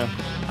next time.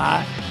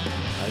 Bye.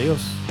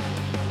 Adios.